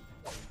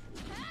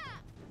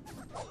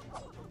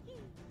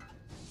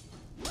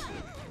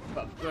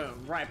 But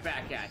boom, right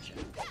back at you.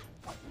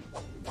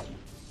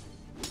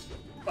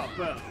 But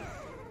boom.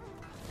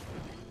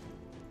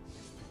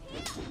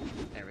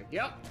 There we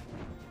go.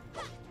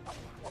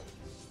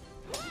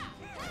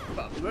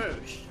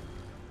 Baboosh.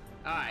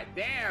 Alright,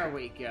 there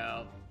we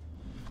go.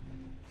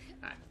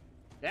 Alright,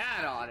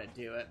 that ought to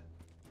do it.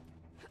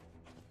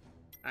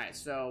 Alright,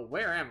 so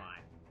where am I?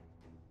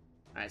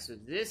 Alright, so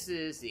this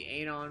is the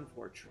Anon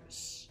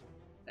Fortress.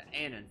 The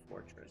Anon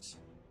Fortress.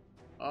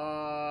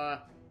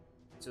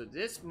 So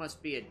this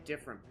must be a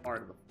different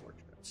part of the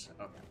fortress.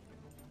 Okay.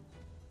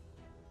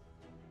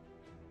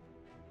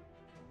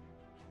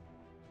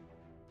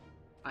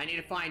 I need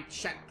to find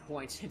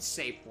checkpoints and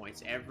save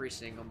points every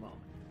single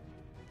moment.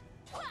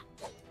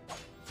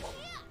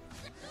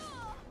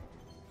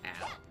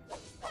 Ow.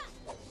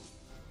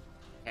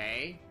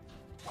 Okay.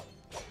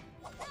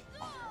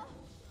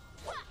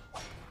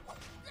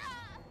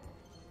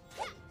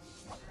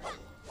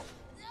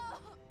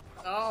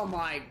 Oh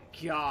my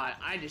god,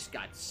 I just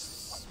got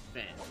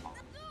spent.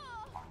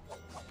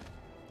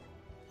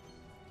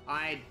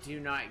 I do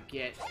not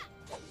get...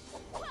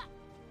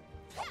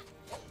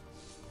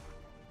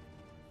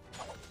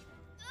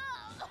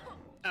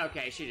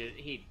 Okay,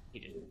 he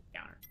didn't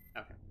counter.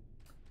 Okay.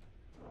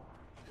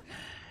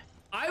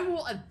 I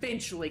will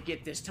eventually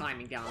get this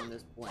timing down on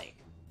this blade.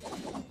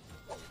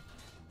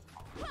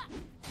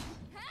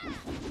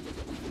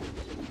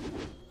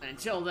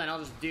 Until then, I'll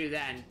just do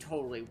that and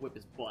totally whip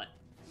his butt.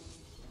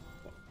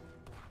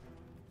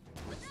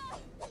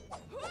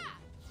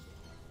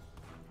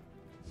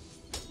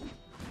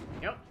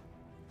 Yep.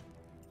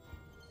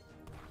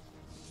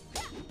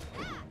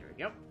 There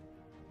we go.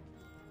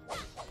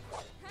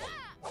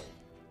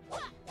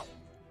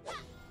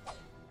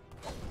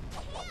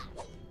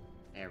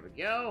 There we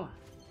go.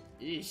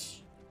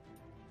 Eesh.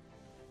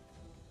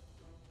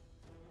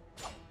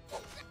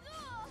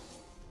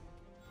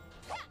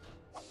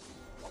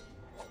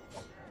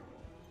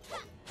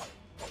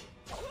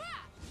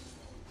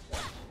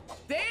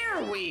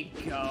 There we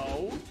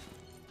go.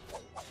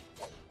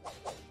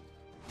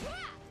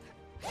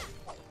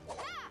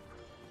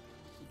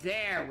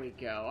 There we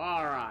go.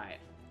 All right.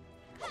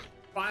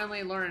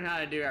 Finally learning how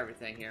to do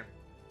everything here.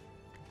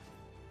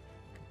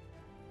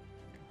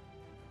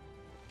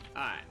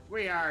 All right,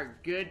 we are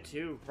good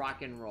to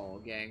rock and roll,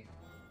 gang.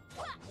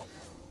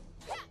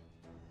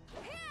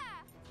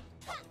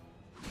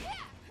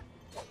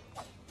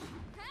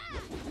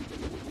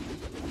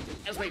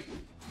 As we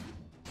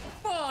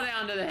fall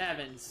down to the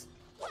heavens.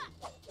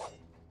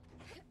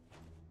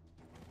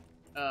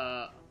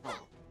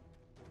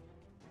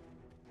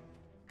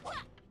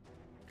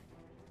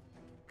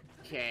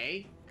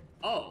 Okay.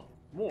 Oh,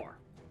 more.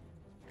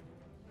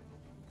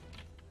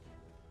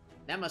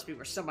 That must be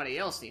where somebody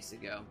else needs to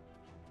go.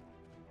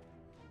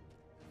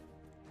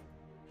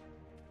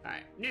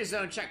 Alright, new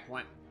zone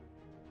checkpoint.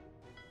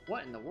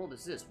 What in the world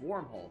is this?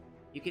 Wormhole.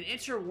 You can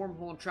enter a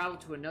wormhole and travel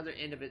to another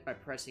end of it by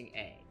pressing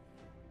A.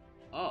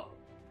 Oh.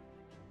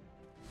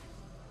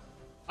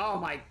 Oh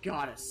my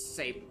god, a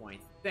save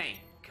point. Thank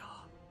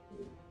god.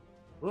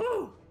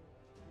 Woo!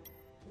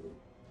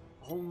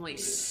 Only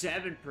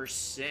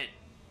 7%.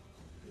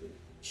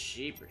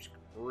 Jeepers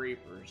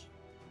creepers.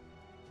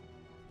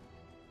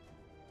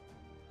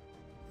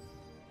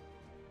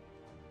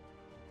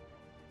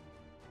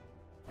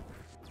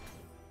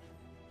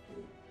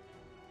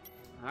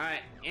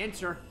 Alright,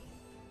 enter.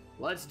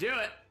 Let's do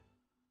it.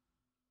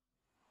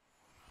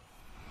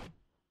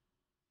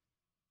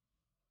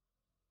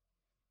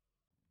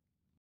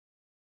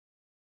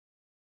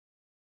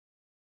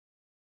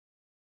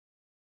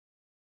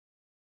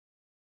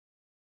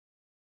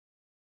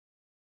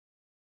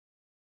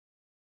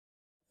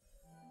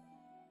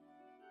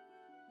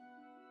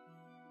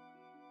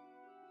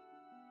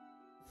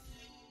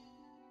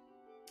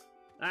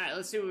 Alright,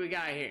 let's see what we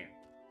got here.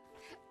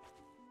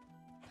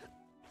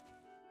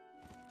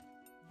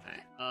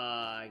 Alright,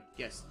 I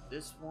guess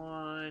this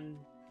one.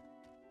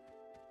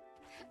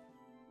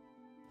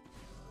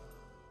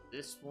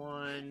 This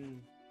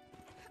one.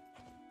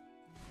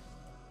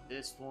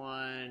 This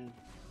one.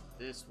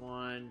 This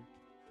one.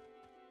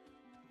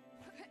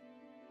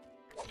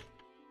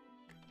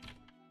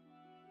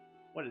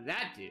 What did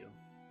that do?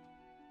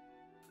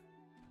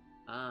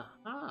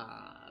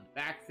 Uh-huh.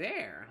 Back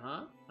there,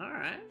 huh?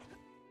 Alright.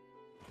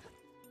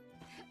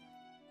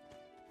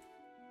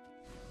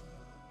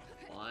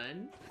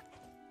 1,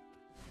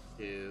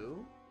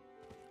 2,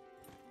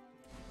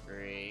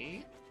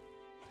 3.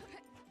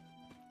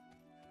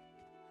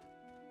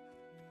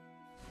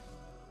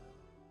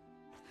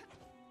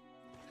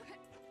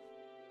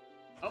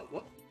 Oh,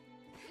 whoop.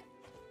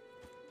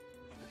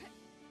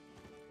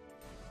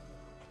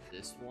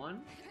 This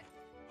one.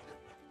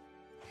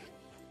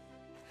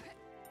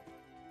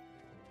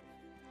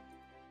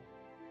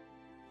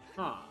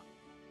 Huh.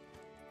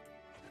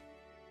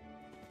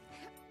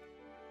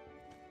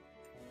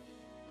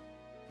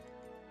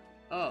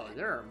 Oh,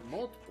 there are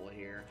multiple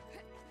here.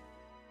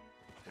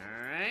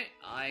 Alright,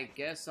 I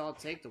guess I'll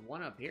take the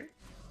one up here.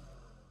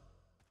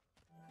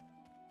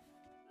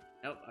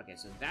 Nope. Nope. Okay,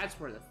 so that's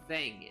where the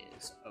thing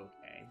is.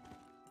 Okay.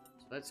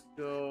 So let's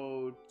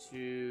go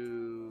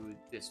to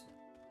this one.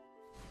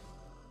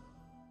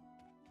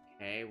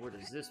 Okay, where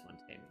does this one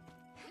take me?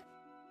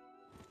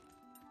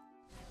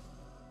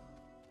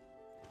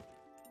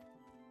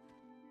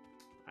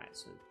 Alright,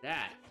 so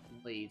that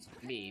leads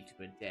me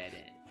to a dead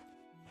end.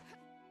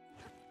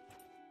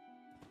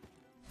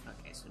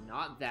 Okay, so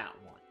not that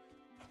one.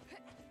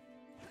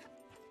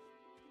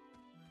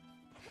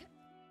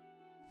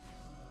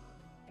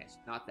 Okay, so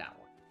not that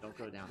one. Don't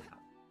go down that one.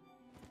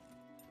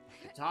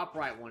 The top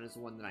right one is the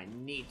one that I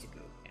need to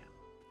go down.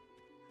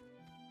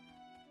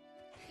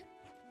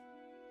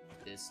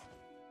 This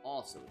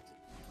also is.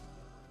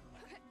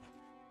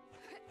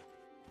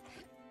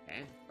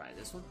 Okay, try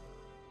this one.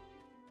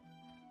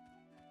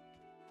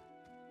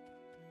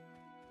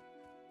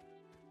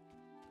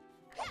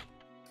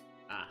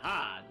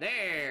 Aha!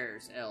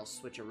 There's El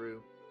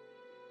Switcheroo.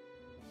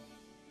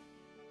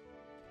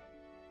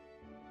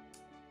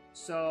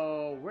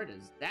 So, where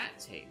does that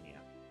take me up?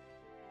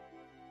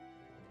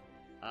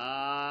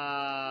 Oh.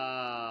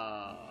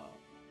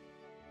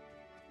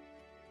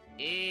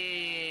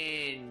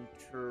 Interesting.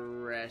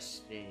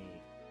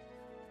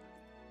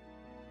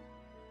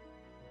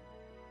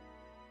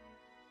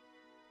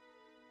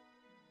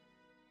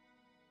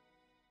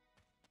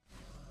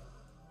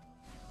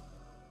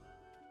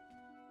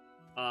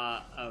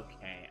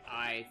 Okay,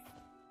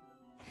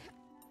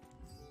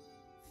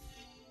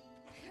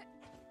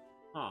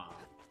 Huh.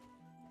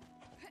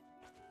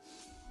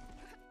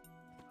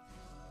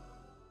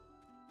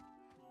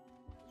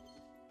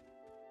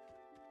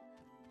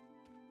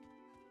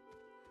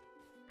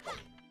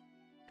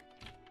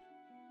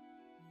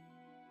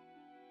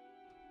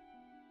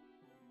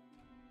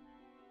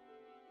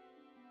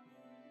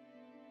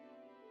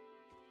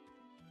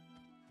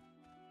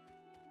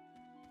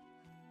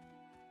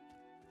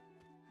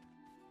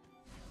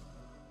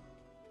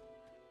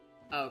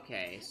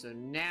 Okay, so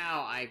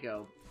now I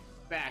go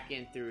back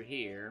in through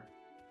here,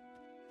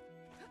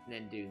 and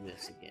then do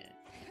this again.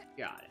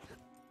 Got it.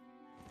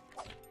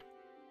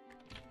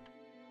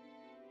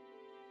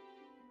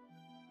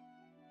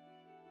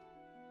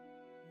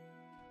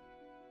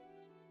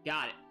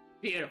 Got it.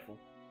 Beautiful.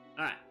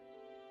 Alright.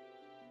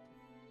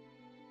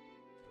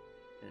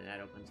 And that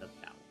opens up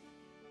that one.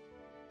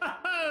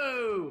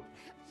 Oh-ho!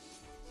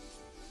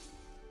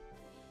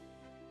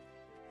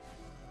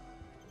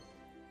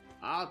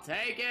 I'll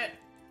take it.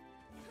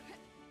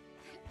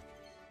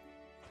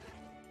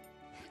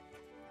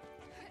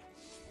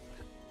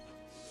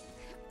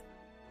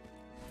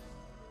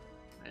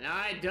 And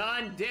I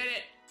done did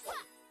it.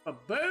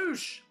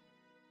 Baboosh.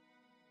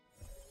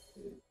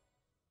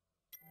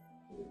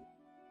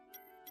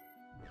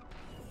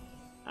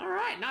 All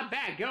right, not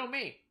bad. Go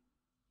me.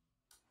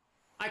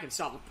 I can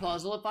solve a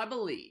puzzle if I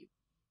believe.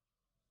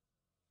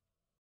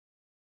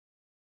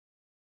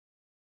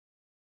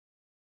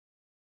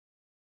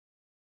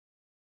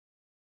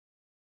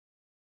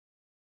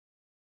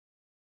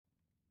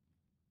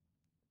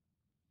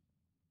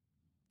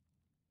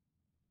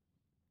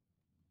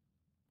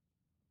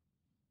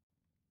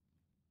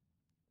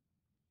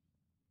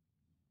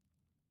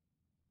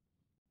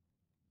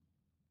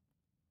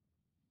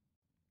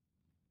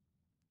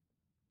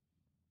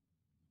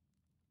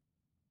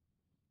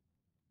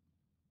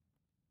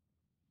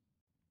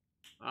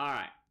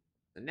 Alright.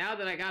 So now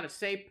that I got a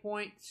save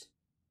point,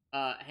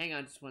 hang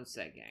on just one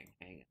sec, gang.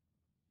 Hang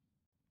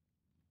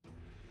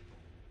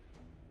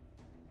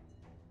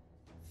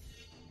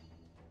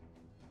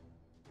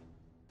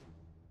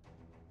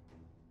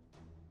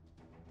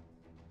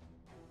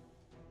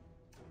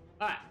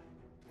on. Alright.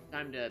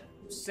 Time to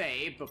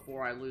save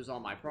before I lose all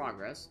my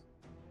progress.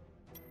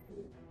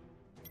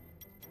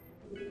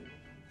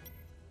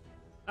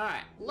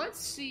 Alright, let's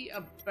see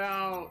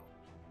about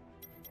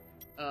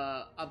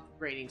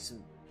upgrading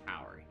some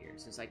power here.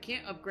 Since I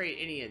can't upgrade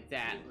any of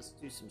that, let's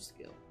do some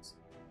skills.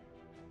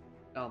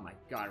 Oh my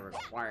god, it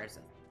requires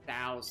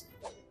 1,000.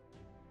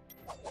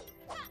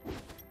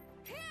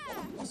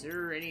 Is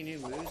there any new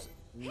moves?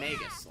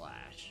 Mega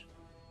Slash.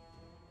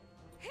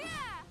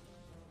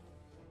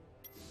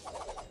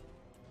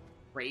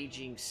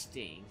 Raging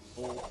Sting.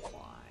 Bullfly.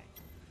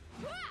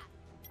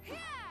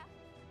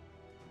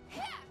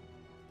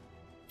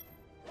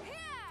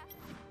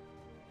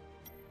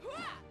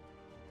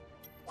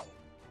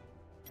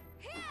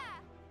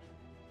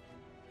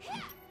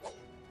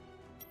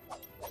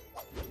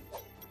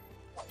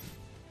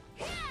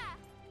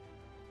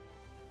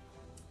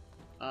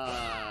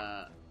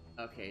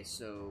 Okay,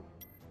 so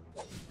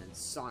then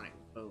Sonic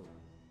Boom.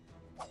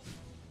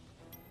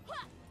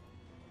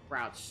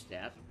 Crouch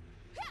Step.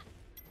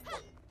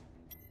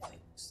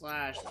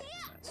 Slash,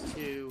 that's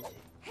 2.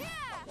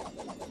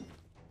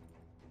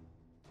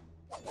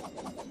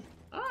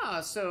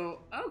 Ah,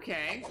 so,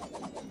 okay.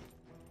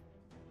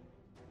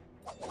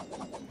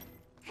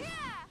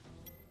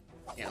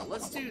 Yeah,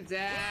 let's do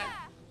that.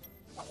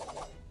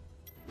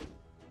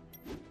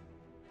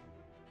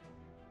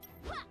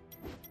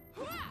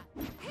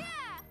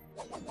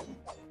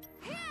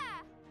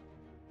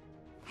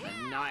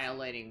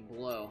 annihilating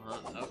blow,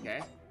 huh?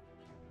 Okay.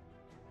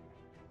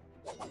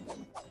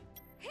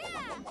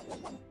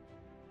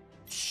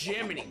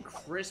 Jiminy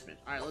Christmas.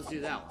 Alright, let's do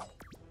that one.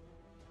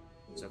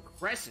 So,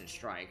 Crescent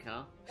Strike,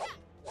 huh?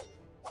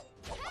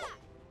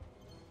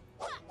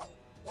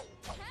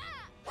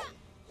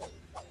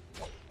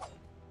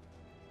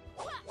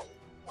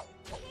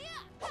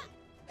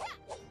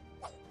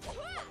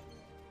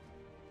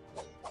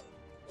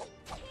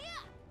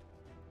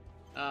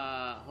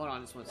 Hold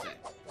on just one sec.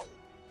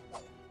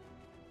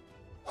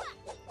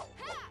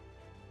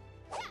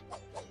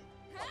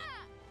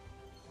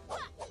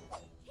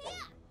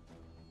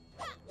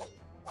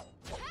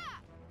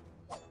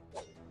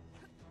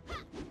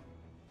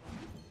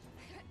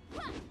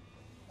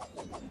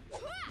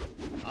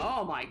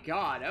 Oh my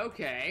god,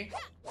 okay.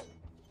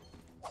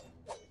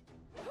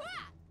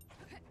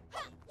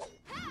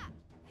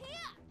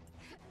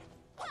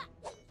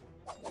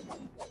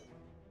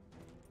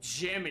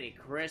 Jiminy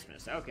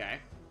Christmas, okay.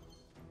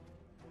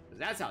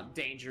 That's how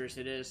dangerous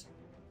it is.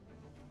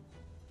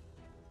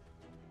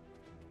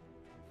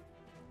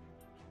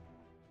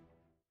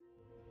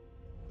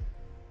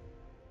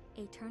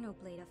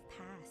 AeternoBlade of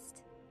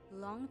past.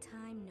 Long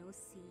time no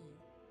see.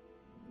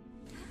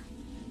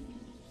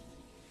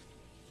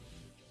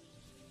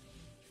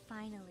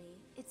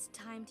 Finally, it's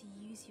time to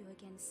use you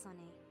again,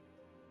 Sonny.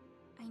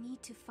 I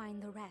need to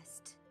find the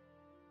rest.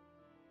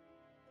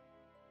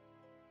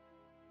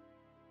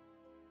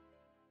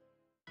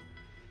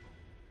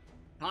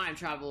 Time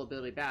travel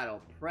ability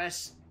battle.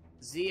 Press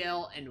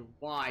ZL and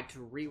Y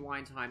to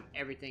rewind time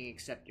everything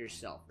except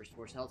yourself.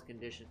 Restores health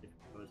conditions if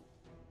proposed.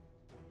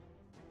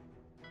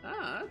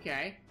 Oh,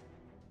 okay.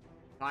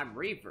 Time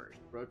reverse.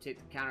 Rotate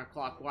the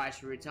counterclockwise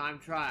for your time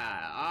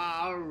trial.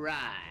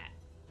 Alright.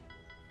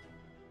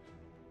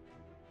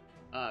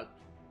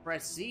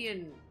 Press Z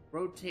and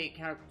rotate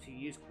counter to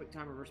use quick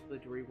time reverse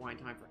ability to rewind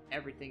time for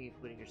everything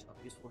including yourself.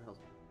 Useful health.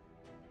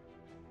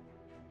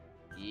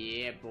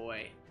 Yeah,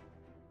 boy.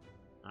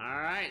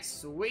 Alright,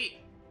 sweet.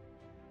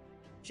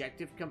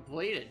 Objective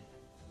completed.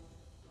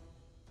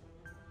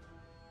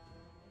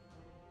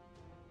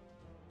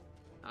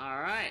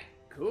 Alright,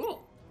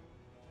 cool.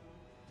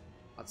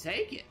 I'll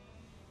take it.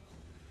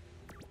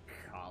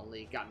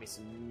 Golly, got me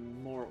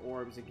some more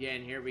orbs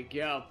again. Here we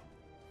go.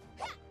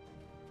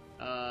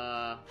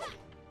 Aha,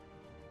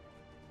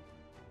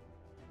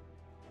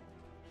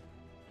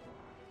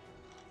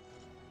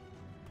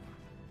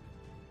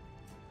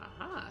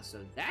 so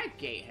that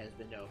gate has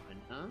been opened,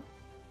 huh?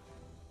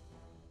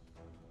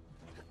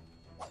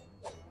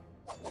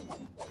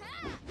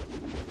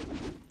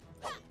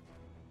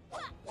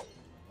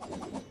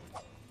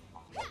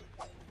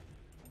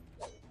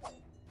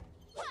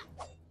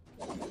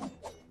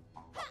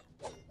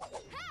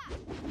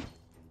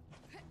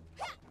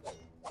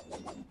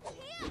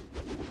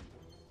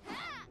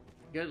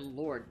 Good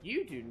lord,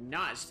 you do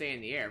not stay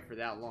in the air for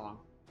that long.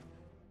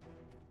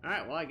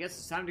 Alright, well, I guess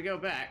it's time to go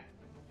back.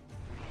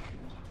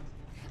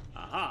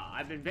 Aha,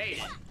 I've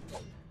invaded.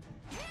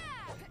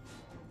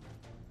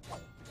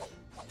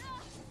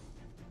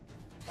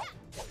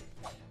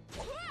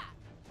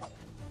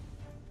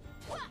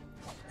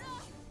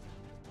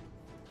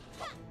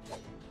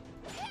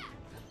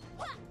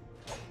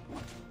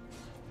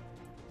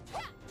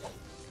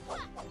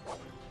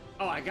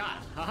 Oh, I got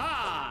it.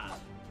 Haha!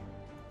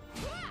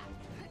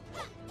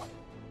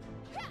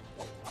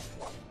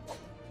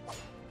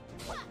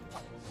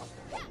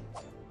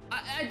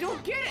 I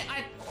don't get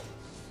it.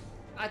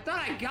 I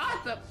thought I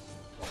got the...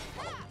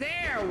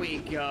 There we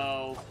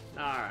go.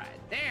 Alright,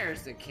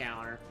 there's the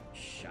counter.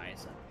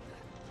 Scheisse.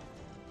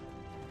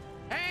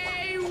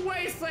 Hey,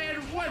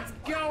 Wasteland, what's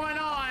going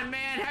on,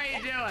 man? How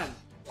you doing?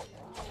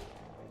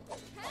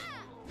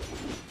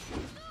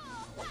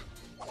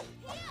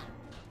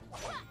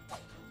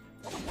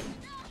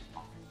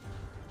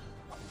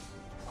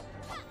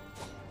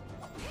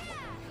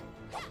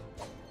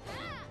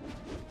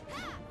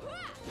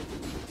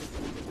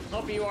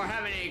 Hope you are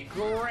having a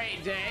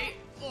great day.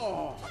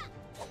 Oh.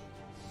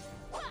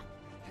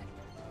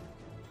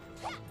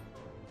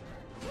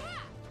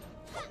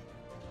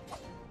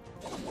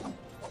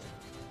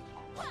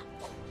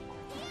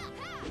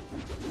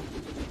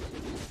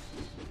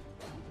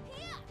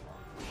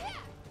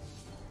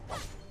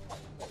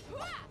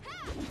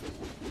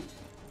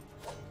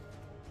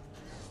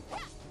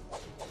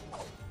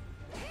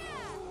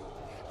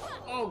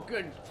 Oh,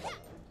 good.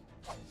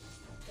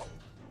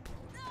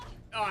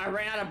 Oh, I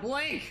ran out of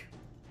blink.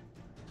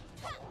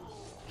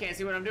 Can't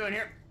see what I'm doing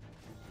here.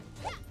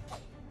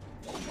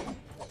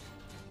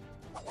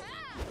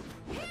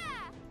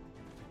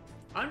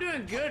 I'm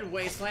doing good,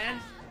 Wasteland.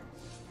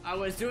 I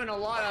was doing a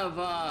lot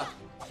of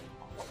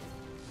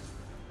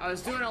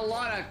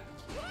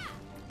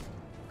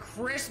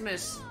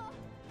Christmas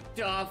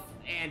stuff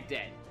and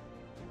dead.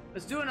 I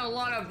was doing a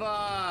lot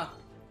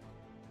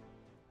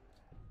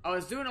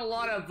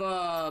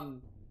of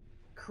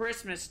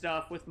Christmas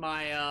stuff with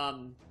my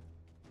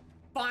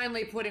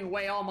finally putting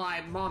away all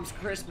my mom's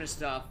Christmas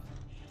stuff.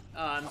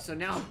 So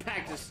now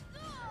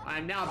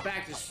I'm now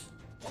back to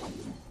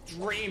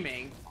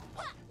streaming.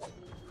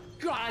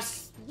 God, I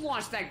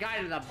launched that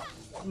guy to the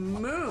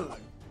moon.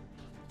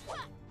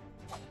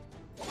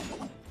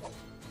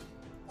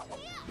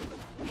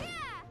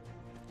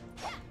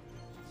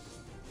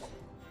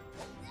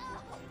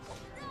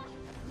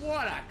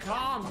 What a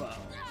combo.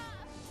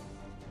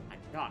 My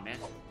God, man.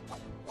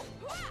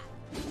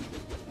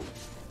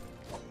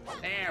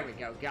 There we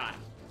go, got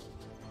him.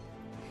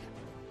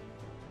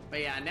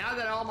 But yeah, now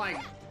that all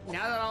my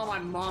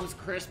mom's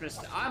Christmas,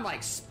 I'm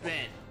like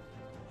spent.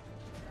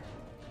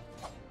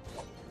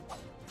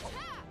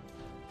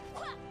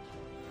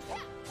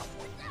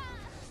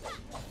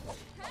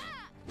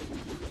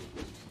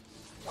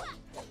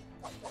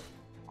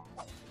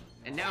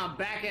 And now I'm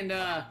back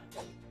into...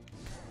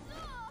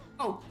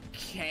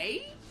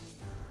 Okay?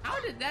 How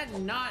did that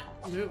not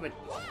move it?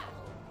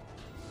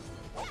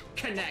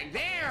 Connect.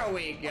 There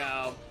we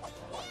go.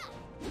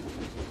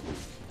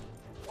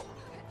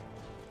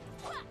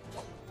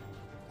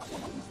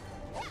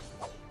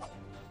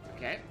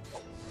 Okay.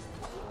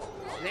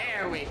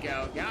 There we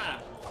go. Got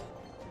him.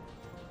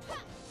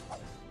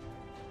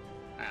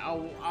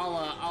 Alright,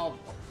 I'll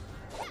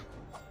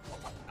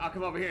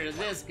come over here to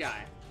this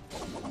guy.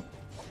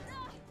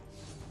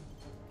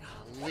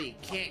 Golly,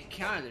 can't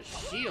counter the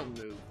shield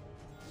move.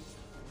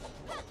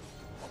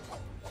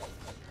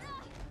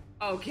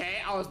 Okay,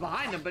 I was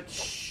behind him, but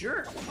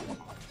sure.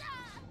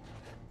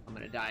 I'm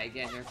gonna die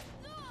again here.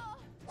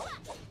 God,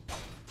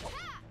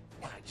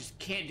 I just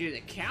can't do the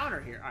counter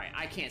here. Alright,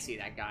 I can't see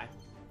that guy.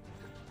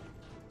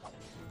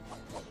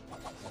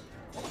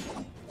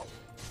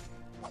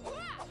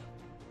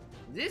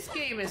 This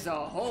game is a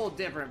whole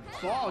different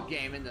ball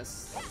game in the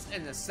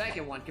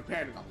second one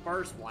compared to the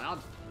first one.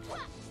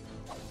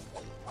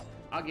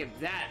 I'll give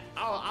that.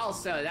 I'll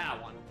sell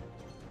that one.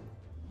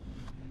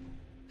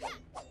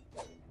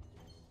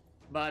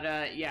 But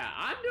yeah,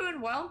 I'm doing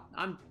well.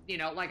 You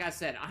know, like I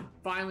said, I'm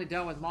finally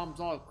done with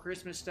Mom's all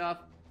Christmas stuff,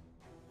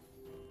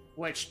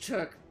 which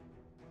took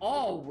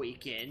all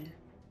weekend.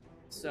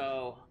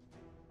 So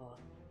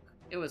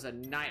it was a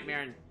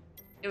nightmare, and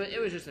it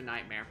was just a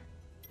nightmare.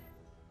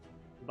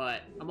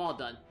 But I'm all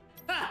done.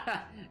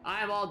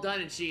 I'm all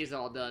done, and she's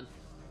all done.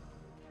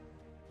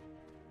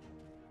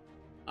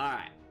 All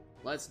right,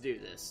 let's do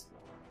this.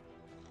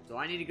 So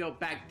I need to go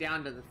back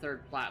down to the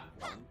third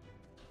platform.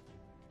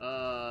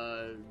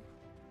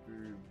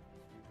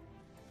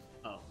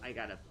 Oh, I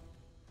gotta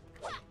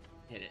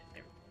hit it.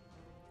 There.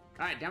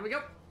 Alright, down we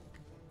go.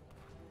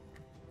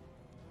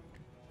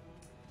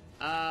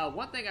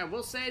 One thing I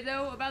will say,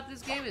 though, about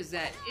this game is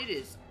that it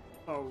is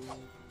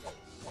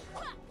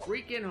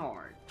freaking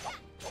hard.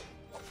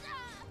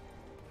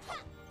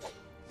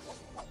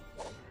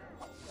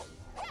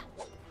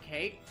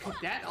 Okay, could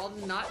that all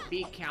not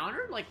be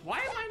countered? Like, why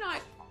am I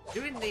not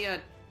doing the,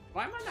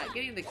 why am I not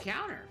getting the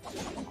counter?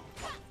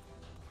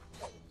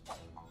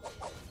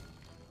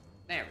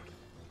 There we go.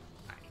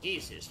 Alright,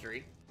 he's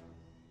history.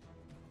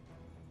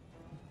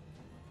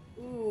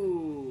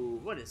 Ooh,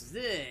 what is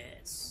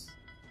this?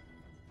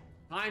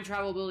 Time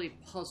travel ability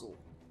puzzle.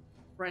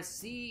 Press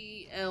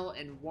C, L,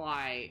 and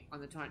Y on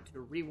the time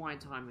to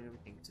rewind time and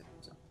everything. So,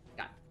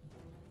 got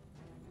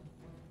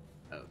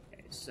it.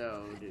 Okay,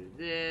 so do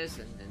this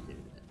and then do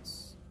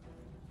this.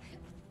 There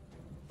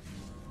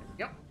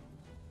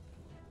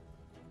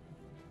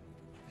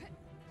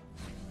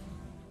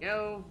we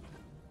go.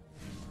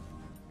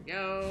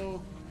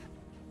 Go.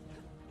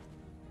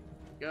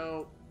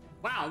 Go.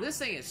 Wow, this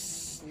thing is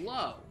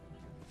slow.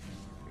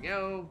 There we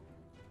go.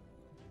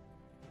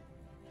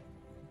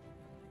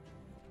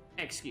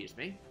 Excuse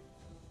me.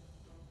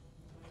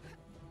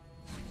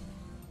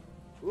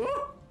 Woo!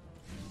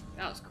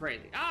 That was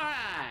crazy.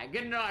 Alright,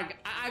 good enough.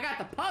 I got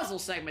the puzzle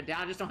segment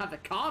down, I just don't have the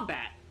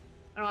combat.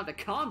 I don't have the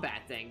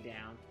combat thing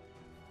down.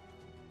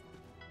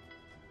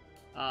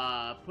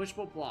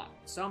 Pushable block.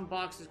 Some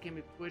boxes can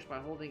be pushed by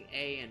holding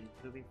A and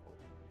moving forward.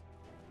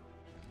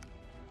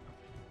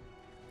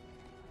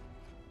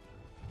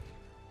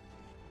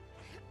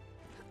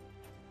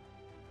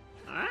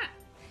 Alright.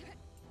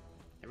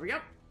 Here we go.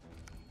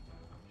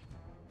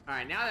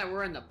 Alright, now that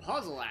we're in the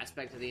puzzle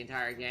aspect of the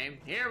entire game,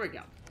 here we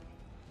go.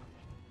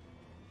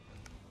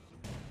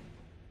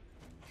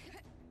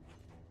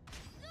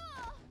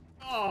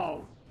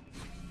 Oh!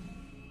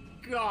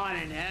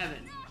 God in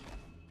heaven.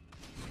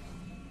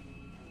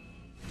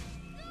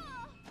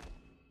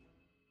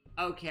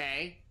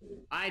 Okay.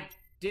 I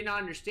did not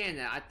understand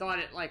that. I thought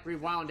it, like,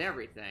 rewound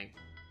everything.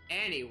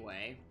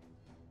 Anyway.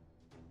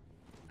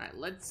 Alright,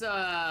 let's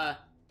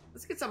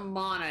get some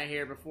mana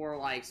here before,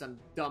 like, some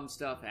dumb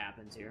stuff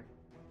happens here.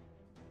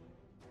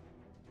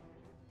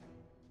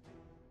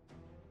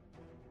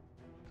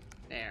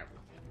 There.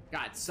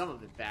 Got some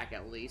of it back,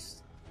 at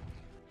least.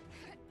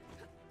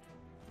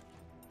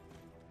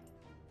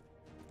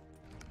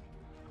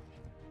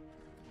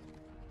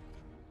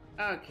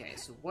 Okay,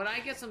 so what I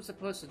guess I'm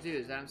supposed to do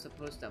is that I'm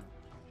supposed to...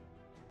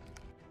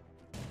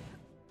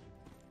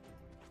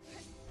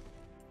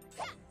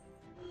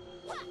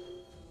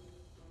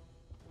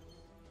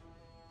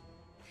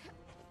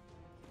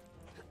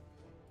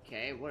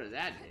 Okay, what did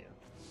that do?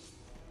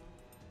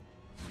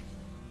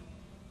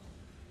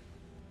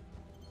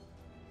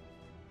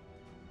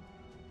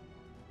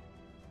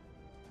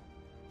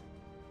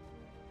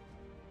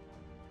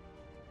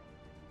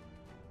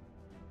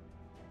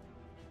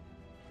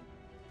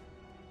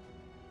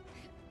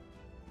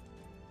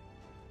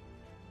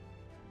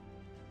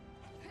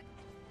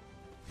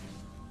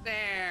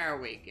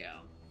 we go.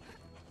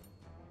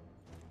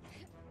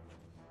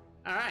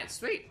 Alright,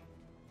 sweet.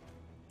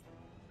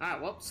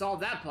 Alright, well, solve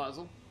that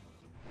puzzle.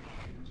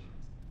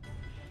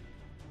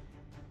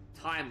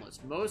 Timeless.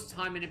 Most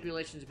time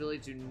manipulation's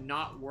abilities do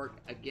not work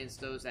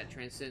against those that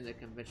transcend the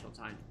conventional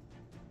time.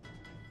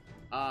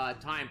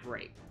 Time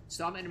break.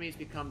 Some enemies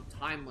become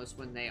timeless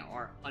when they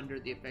are under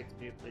the effect of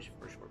manipulation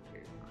for a short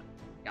period of time.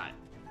 Got it.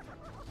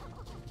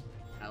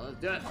 Now let's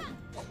do it.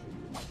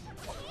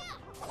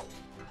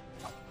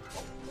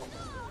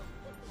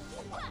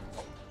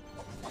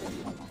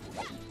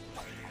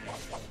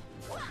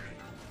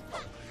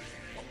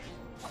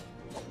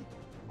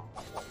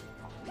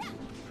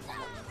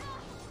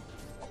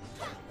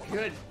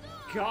 Good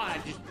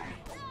God, just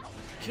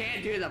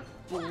can't do the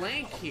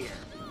blink here.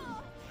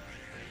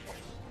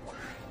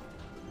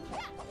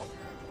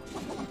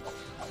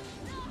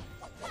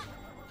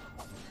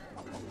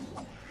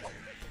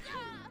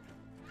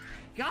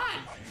 God,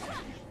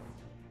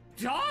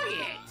 dog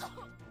it.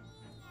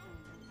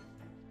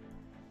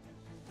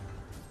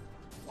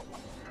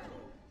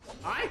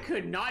 I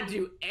could not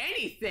do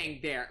anything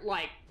there.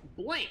 Like,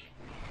 blink,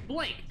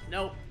 blink,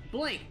 nope,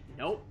 blink,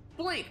 nope,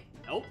 blink,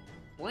 nope,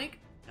 blink.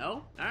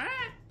 No? Alright.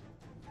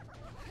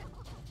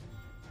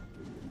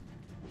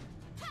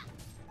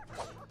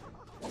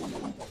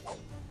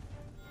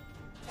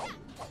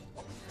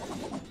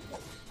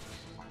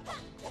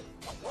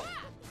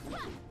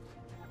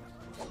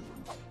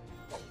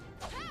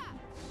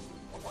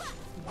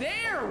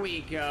 There we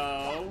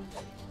go.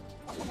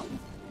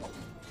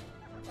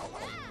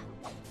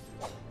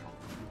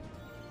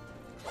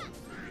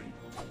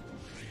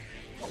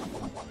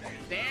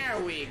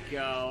 There we go.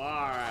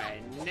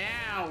 Alright.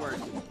 Now we're...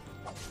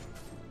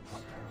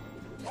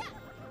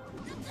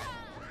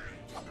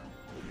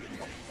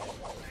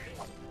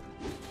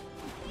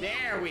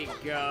 There we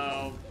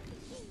go.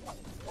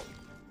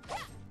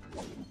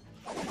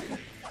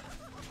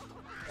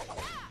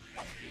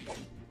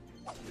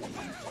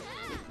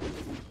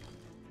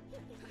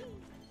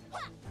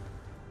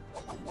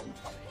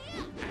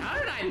 How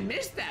did I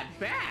miss that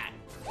bat?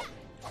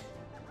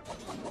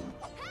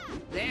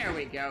 There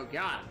we go,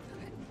 got him.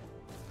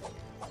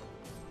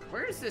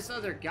 Where's this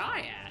other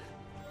guy at?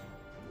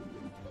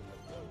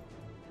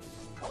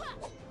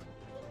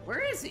 Where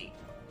is he?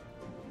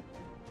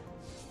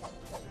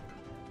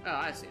 Oh,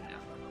 I see him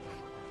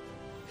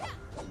now.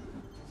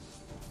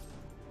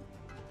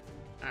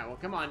 Alright, well,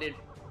 come on, dude.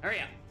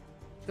 Hurry up.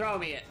 Throw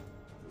me it.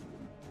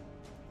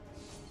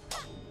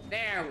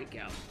 There we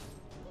go.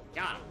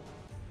 Got him.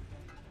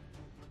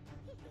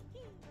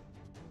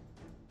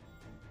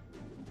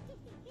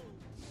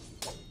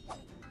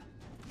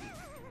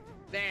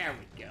 There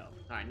we go.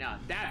 Alright, now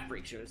that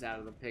freak show is out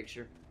of the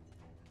picture.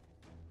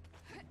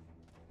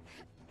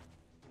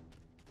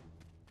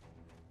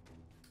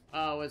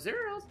 Oh, is there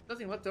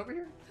nothing left over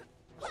here?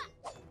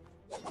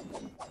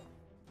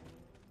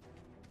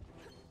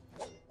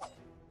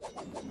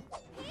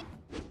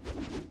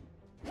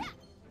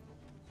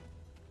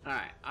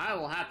 Alright, I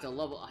will have to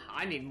level...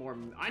 I need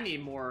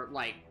more,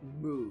 like,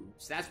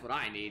 moves. That's what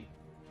I need.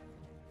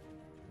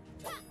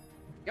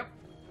 Yep.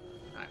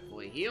 Alright,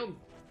 fully healed.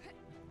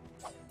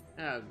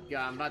 Oh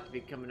god, I'm about to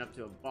be coming up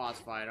to a boss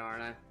fight,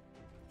 aren't I?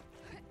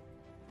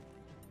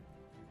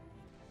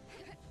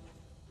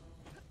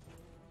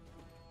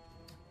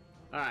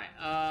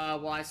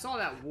 Alright, well, I saw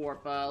that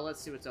warp.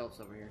 Let's see what's else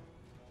over here.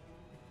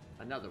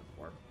 Another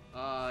warp.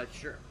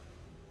 Sure.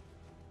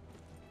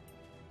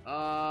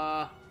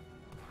 Ow.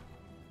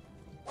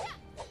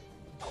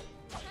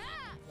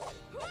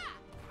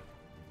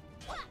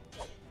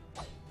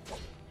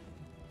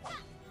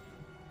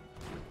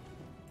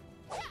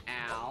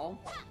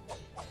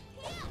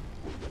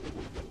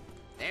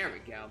 There we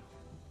go.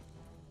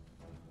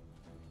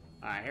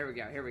 Alright, here we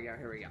go, here we go,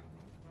 here we go.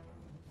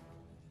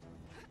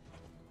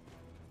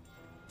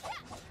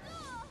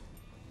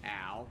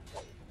 Ow.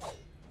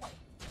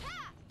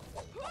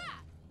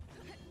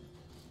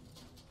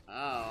 Oh,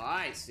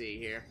 I see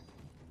here.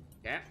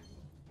 Okay.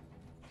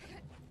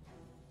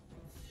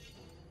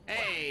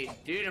 Hey,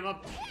 dude, I'm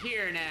up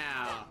here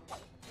now.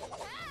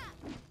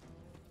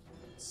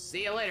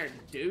 See you later,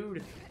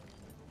 dude.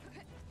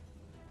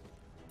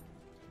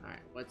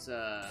 Alright, what's,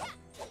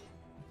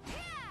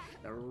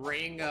 the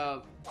ring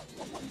of...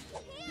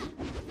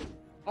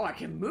 Oh, I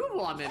can move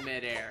while I'm in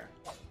midair.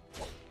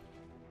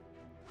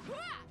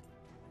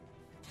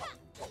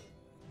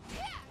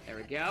 There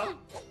we go.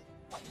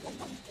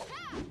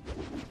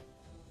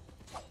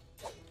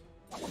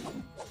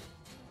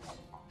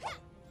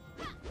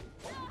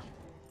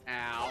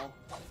 Ow.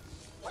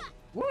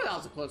 Woo, that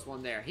was a close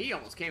one there. He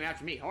almost came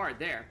after me hard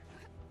there.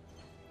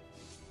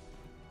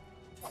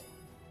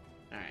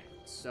 Alright,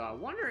 so I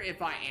wonder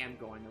if I am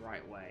going the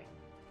right way.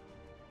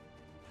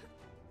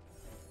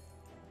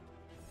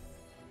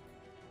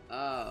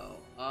 Oh,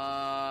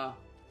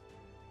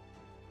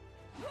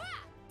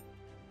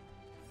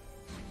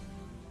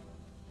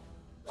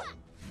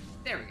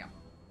 there we go.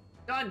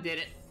 Done did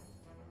it.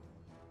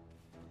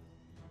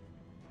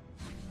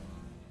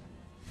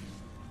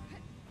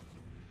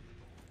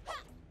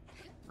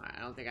 Alright,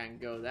 I don't don't think I can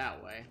go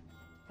that way.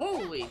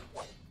 Holy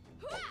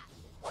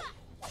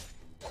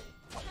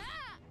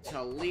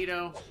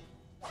Toledo.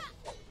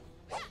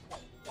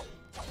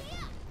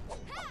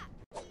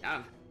 Got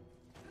him.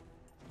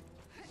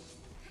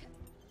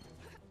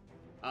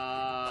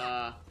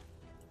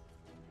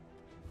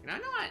 Can I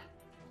not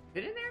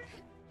fit in there?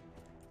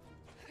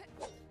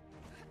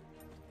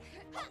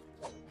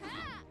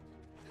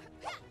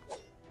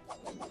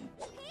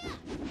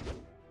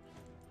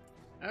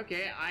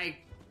 Okay, I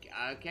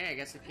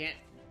guess I can't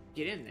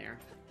get in there.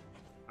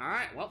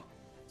 Alright, well,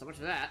 so much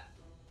for that.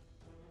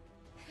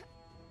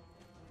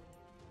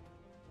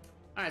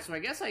 Alright, so I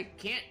guess I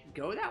can't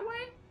go that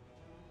way?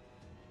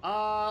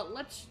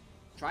 Let's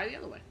try the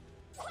other way.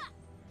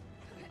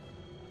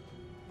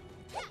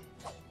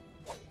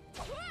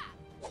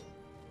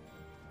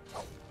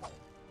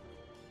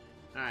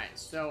 Alright,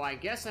 so I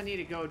guess I need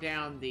to go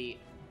down the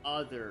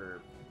other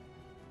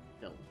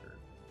filter.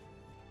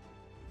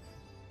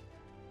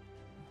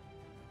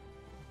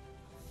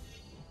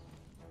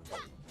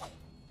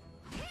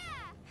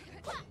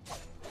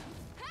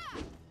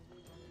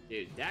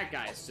 Dude, that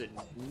guy stood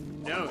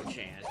no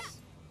chance.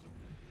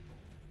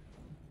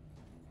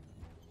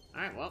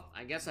 Alright, well,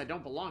 I guess I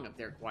don't belong up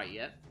there quite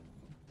yet.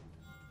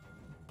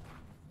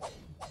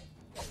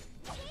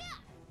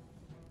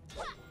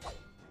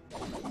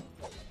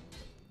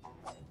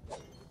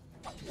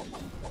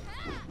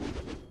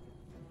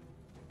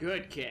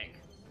 Good kick.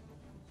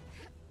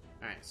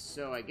 Alright,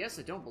 so I guess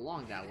I don't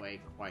belong that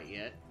way quite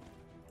yet.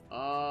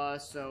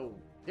 So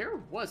there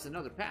was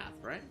another path,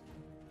 right?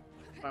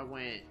 If I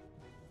went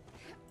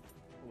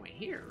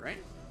here,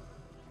 right?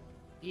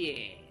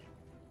 Yeah.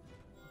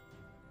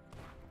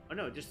 Oh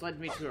no, it just led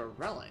me to a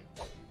relic.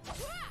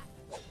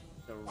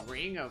 The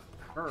Ring of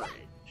Courage.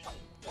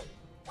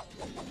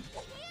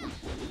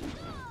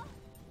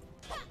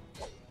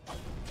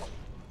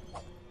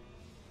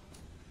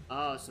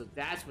 Oh, so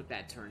that's what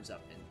that turns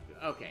up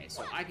into. Okay,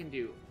 so I can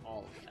do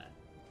all of that.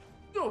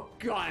 Oh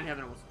god in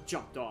heaven, I almost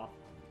jumped off.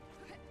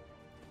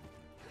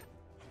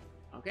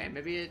 Okay,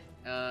 maybe it,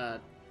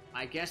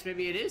 I guess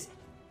maybe it is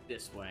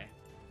this way.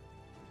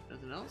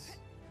 Nothing else?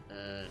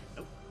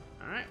 Nope.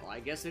 Alright, well I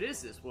guess it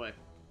is this way.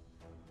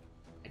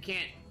 I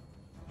can't...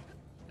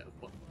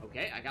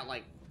 Okay, I got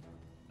like,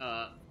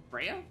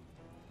 Freya?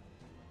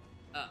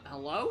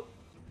 Hello?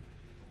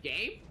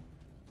 Game?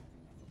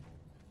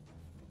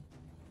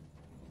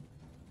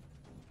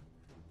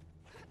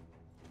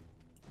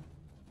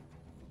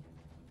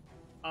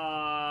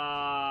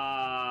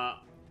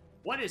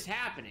 What is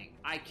happening?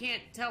 I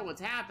can't tell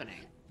what's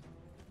happening.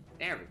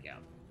 There we go.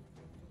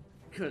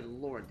 Good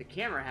lord, the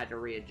camera had to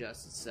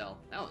readjust itself.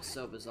 That was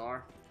so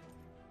bizarre.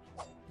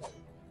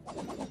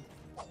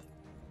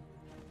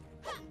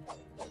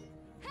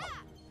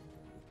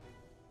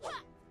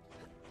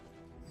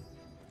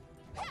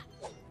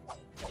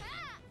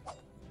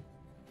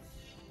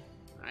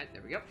 Alright,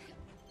 there we go.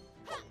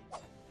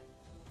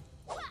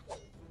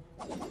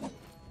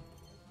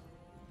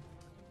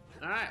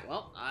 Alright,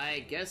 well,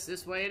 I guess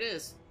this way it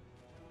is.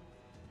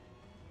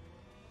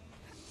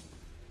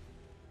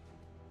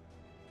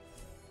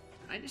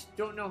 I just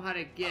don't know how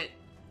to get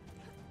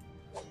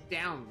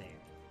down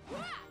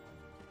there.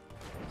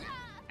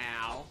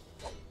 Ow.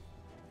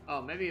 Oh,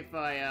 maybe if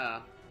I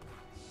I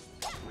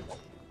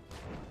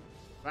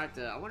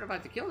wonder if I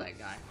have to kill that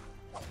guy.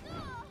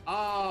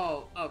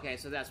 Oh, okay,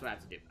 so that's what I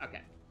have to do.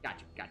 Okay,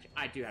 gotcha.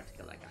 I do have to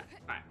kill that guy.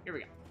 Alright, here we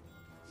go.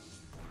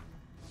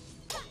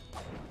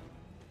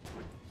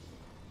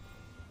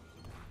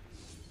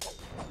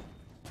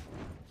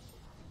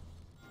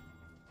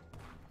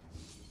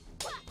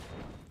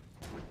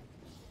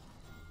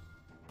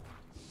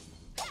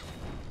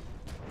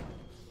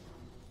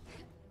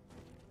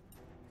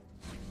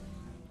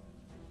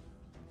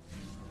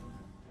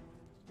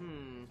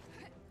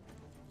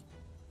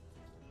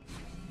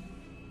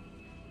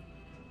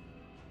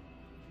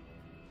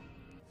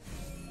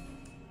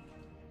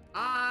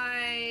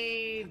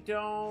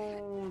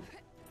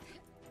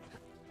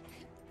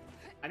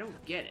 I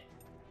don't get it.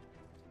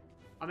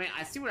 I mean,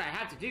 I see what I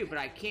have to do, but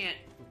I can't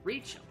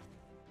reach them.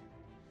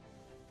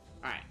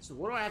 Alright, so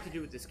what do I have to do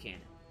with this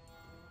cannon?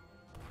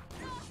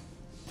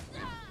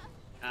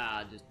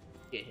 Just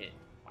get hit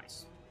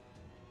twice.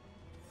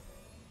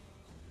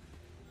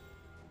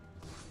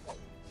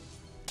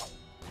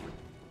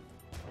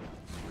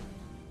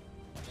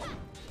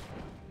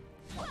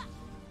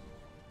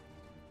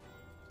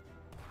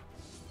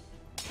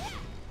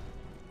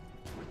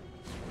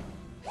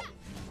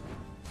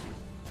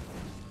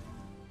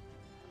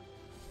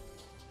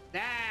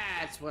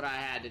 That's what I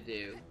had to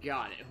do.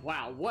 Got it.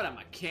 Wow, what a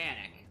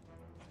mechanic.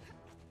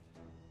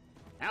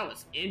 That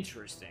was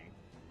interesting.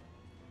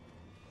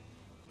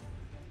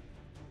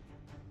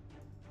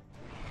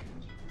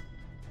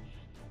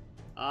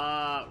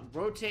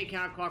 Rotate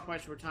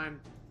counterclockwise for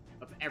time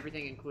of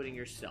everything, including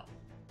yourself.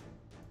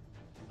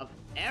 Of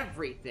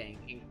everything,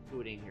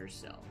 including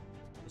yourself.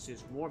 This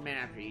is more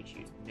mana after each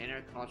use.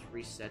 Mana cost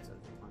resets of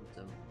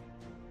quantum.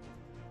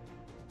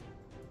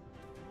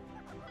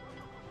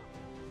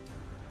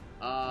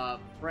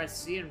 Press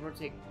C and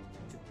rotate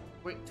to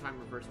quick time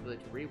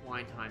reversibility to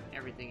rewind time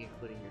everything,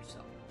 including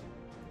yourself.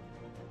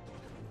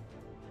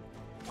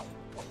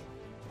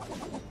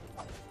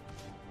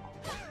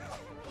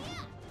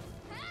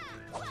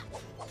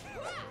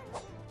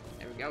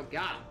 There we go,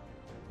 got him.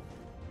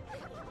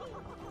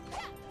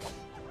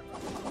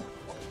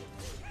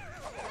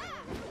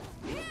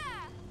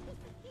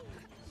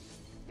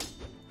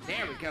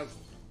 There we go.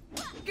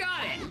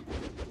 Got it!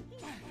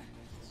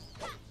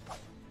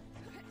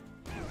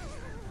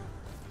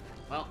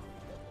 Well.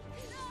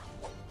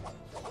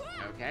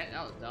 Okay,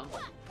 that was dumb.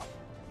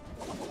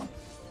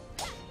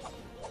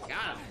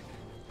 Got him.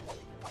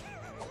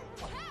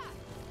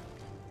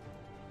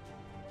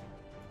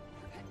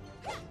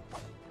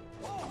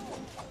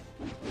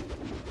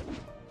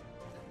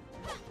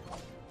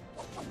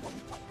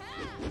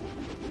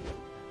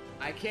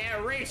 I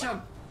can't reach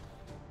him.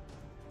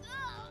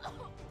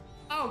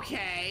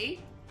 Okay.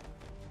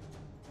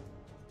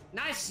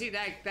 Nice to see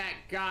that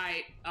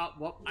guy. Oh,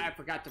 well, I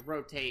forgot to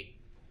rotate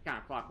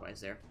counterclockwise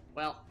there.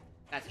 Well,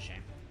 that's a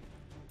shame.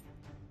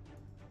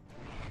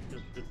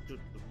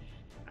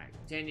 Alright,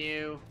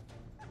 continue.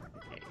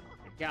 Okay,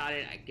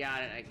 I got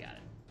it.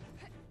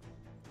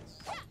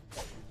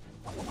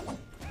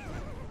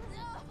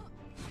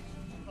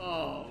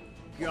 Oh,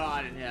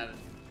 God in heaven.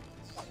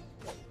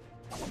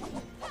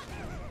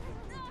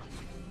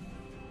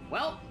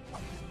 Well,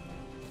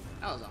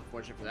 that was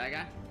unfortunate for that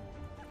guy.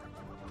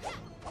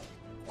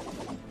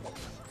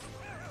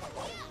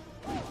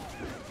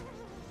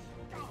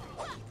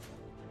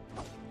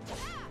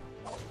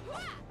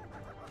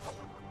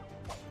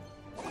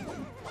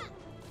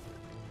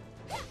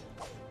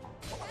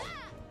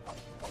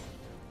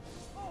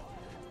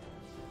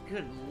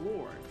 Good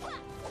lord.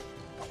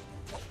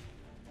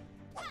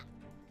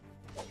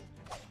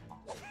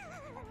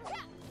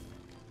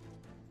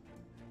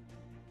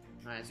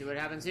 Alright, see what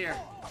happens here.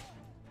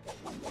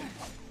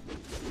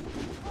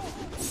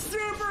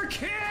 Super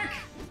kick!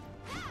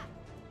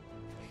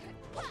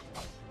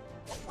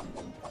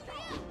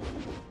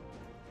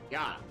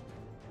 Got him.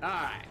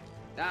 Alright.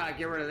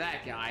 Get rid of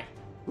that guy.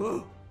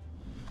 Woo!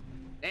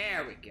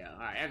 There we go.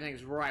 Alright,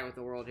 everything's right with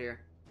the world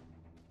here.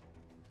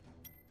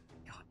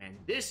 God, man,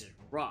 this is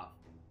rough.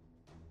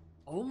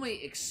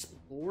 Only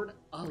explored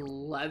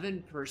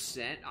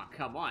 11%? Oh,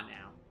 come on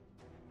now.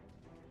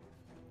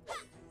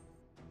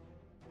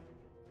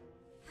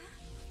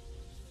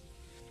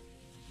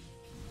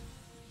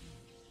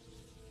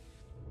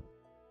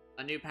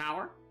 A new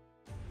power?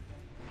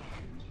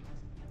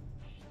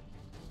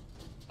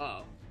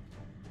 Uh-oh.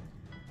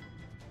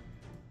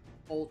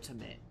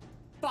 Ultimate.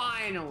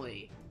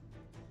 Finally!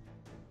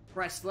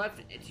 Press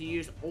left to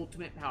use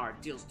ultimate power.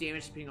 Deals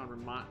damage depending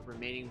on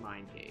remaining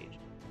mind gauge.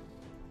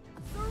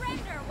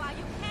 Surrender while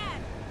you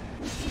can!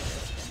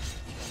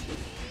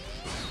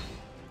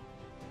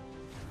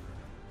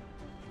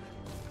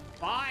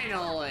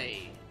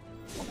 Finally!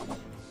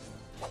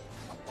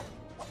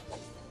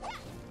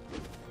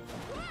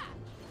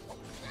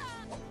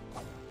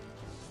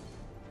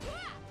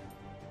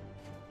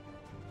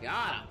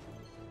 Got him.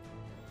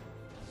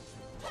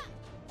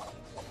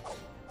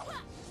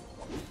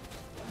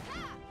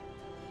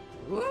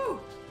 Woo!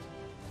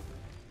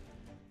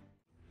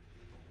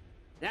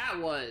 That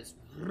was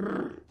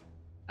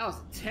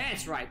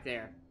intense right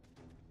there.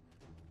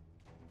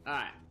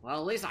 Alright, well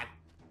at least I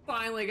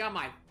finally got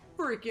my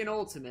freaking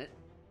ultimate.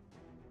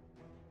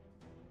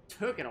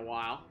 Took it a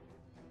while.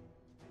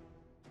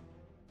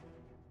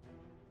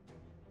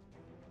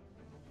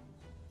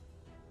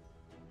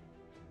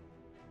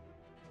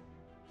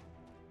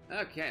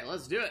 Okay,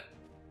 let's do it.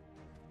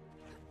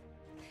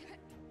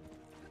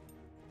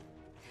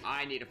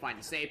 I need to find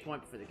a save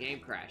point before the game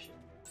crashes.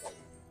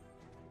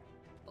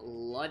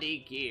 Bloody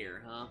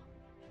gear, huh?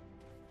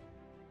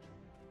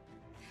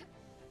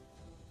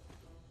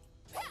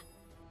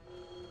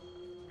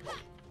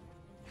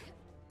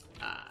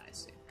 Ah, I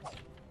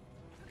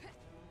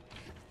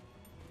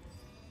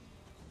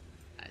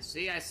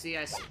see. I see.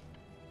 There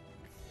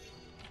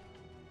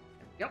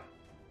we go.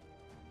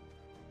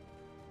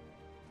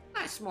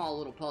 Nice small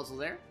little puzzle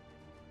there.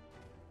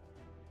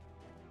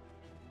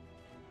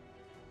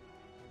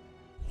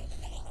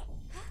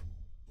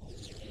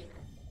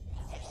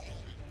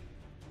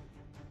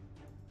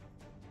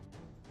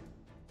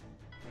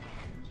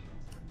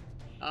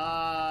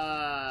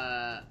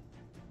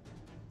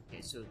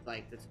 Okay, so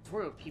like the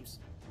tutorial keeps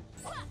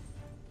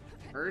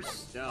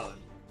first stone.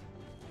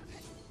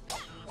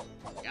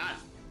 Got it.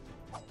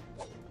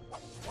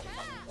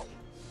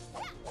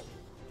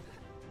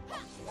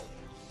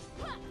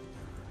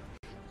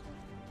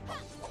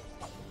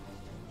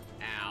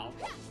 Ow.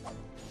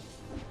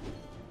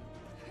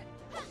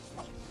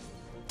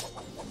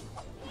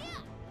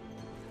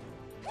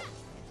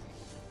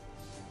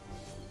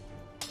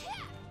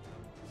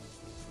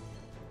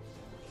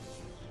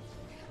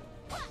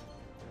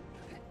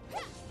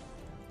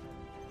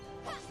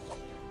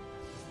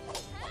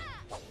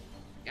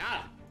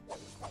 Got him.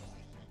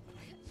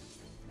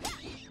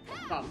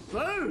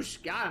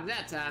 Boosh! Got him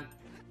that time.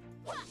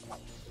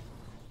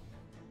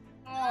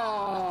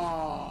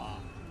 Oh!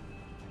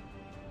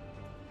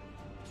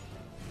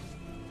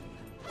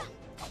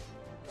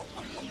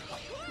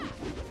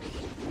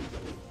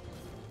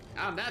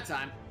 That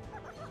time.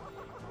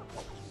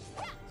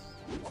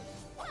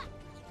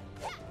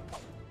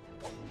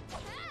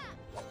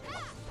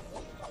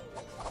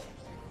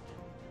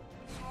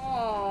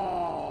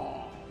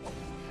 Oh!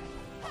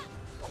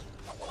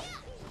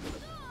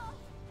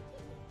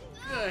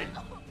 Good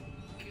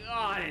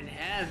God in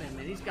heaven,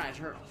 man. These guys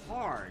hurt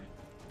hard.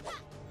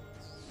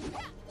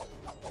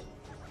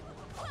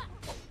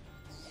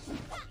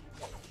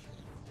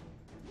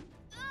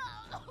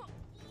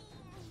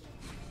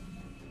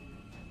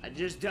 I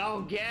just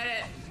don't get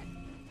it.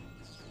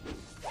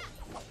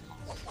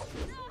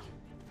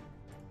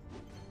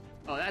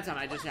 Oh, that time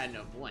I just had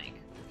no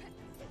blink.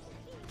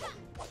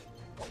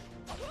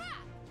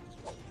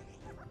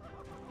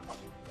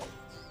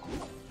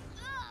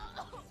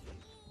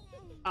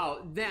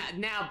 Oh, that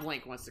now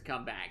Blink wants to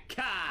come back.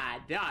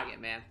 God dog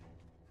it, man.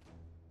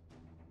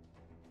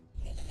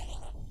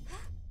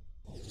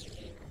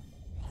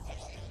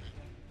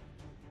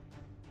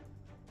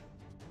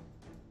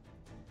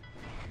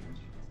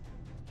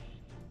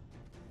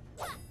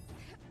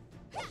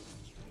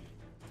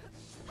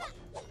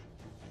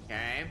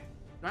 Okay.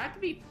 Do I have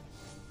to be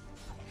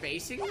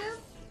facing them?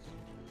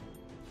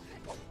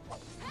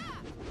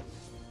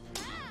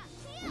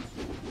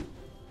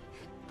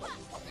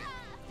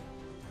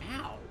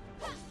 Ow.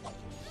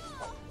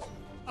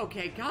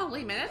 Okay,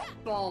 golly, man,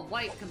 that ball of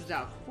light comes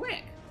out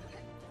quick.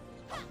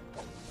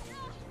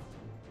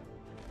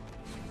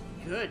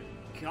 Good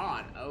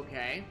God,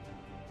 okay.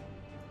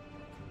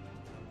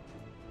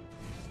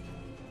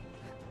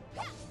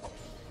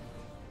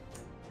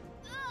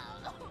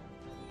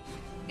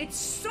 It's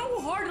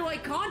so hard to,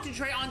 like,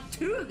 concentrate on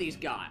two of these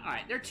guys.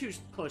 Alright, they're too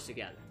close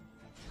together.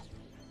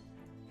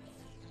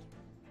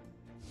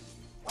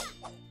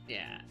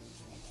 Yeah.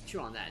 Chew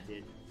on that,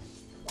 dude.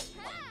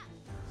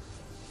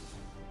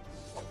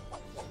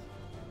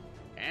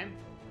 Okay.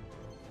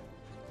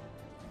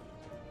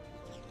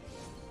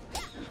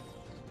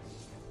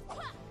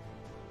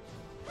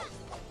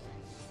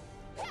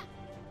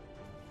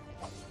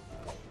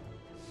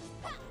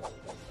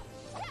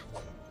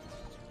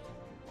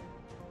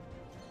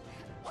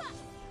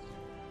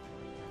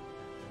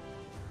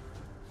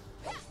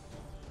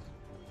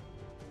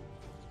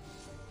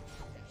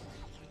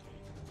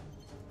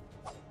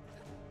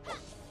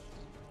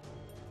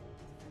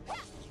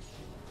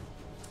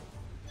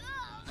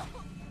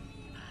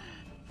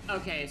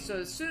 Okay, so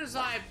as soon as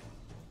I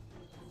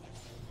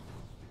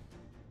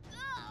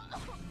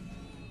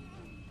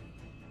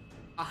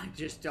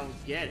just don't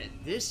get it.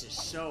 This is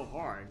so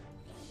hard.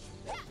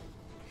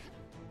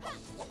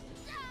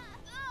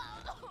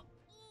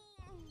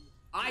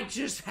 I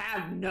just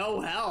have no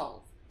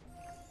health.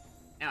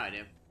 Now I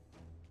do.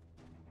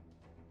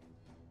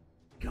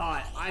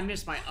 God, I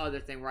missed my other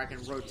thing where I can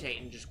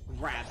rotate and just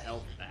grab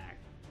health back.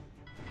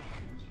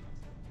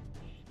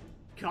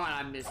 God,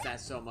 I missed that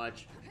so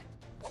much.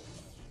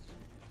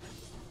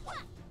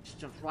 Just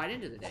jumped right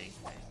into the dang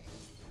thing.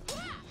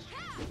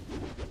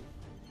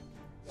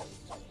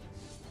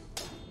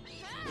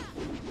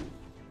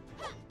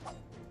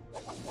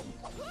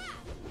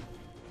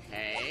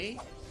 Okay.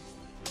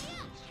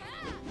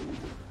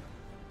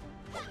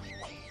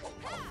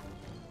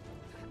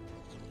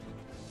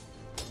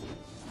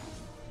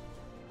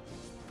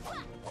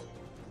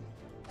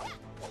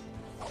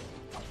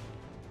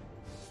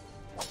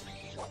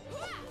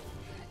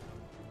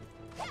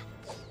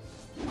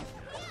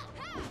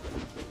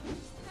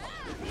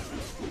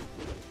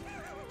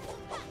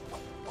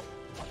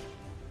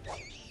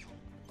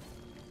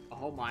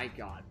 Oh my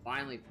God,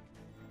 finally.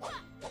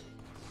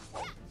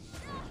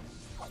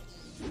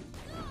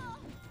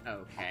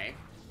 Okay.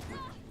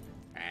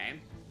 Okay.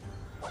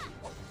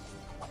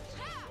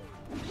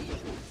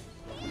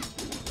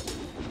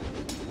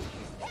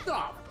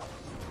 The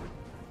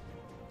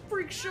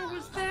freak show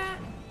was that?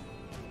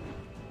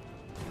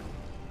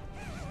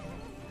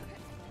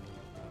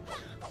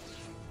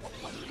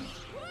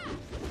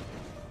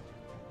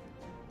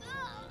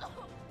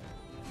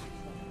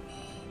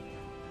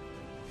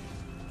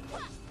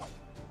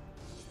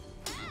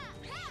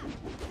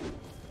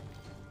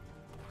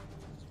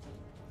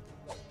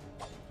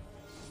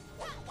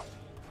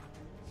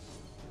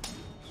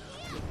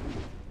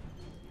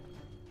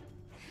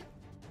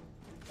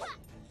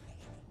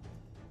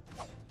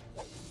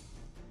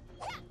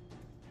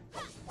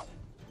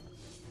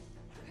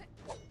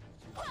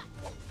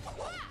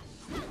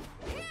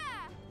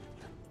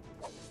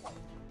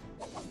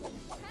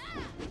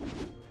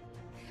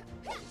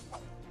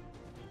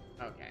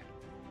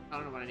 I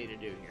don't know what I need to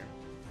do here.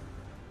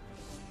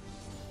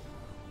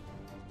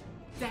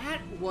 That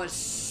was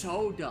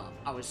so dumb.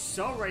 I was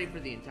so ready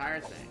for the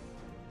entire thing.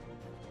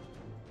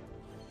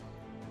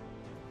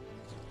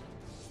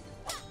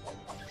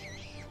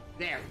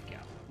 There we go.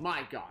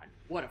 My God,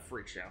 what a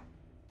freak show.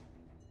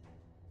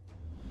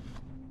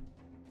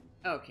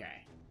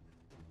 Okay.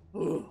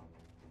 Ooh,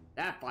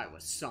 that fight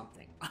was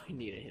something. I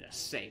need to hit a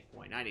save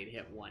point. I need to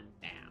hit one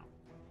now.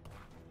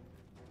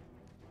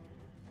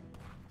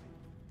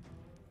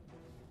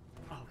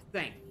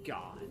 Thank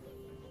God.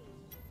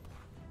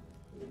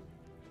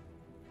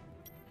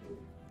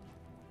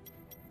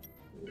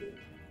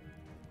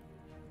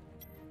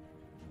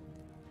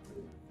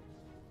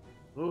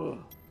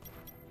 Ooh.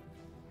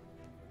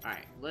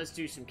 Alright, let's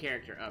do some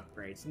character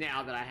upgrades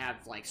now that I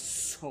have, like,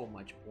 so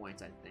much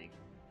points, I think.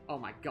 Oh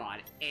my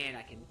god, and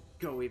I can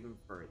go even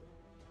further.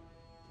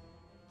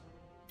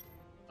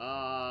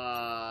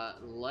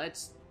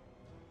 Let's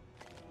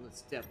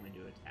definitely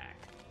do attack.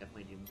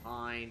 Definitely do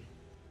mind.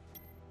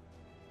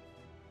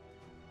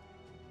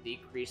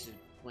 Decreases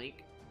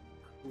blink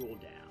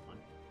cooldown.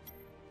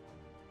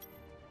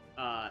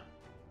 Yeah,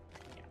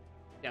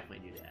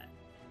 definitely do that.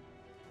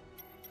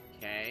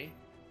 Okay.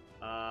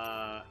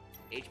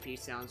 HP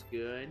sounds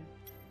good.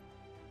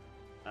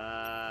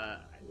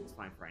 It's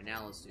fine for right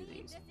now. Let's do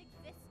these.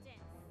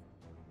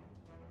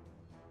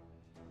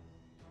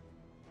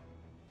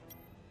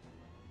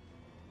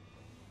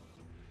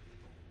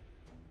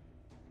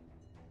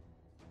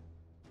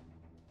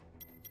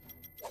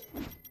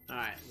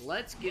 Alright,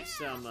 let's get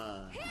some,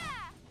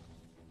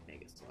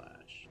 Mega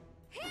Slash.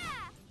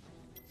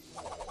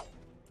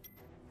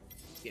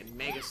 Let's get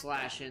Mega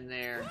Slash in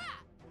there.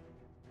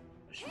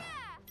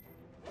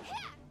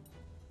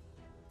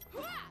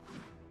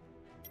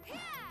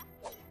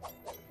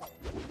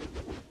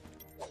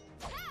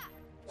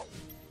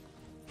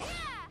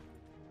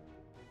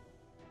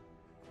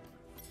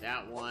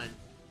 That one.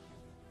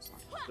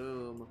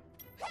 Boom.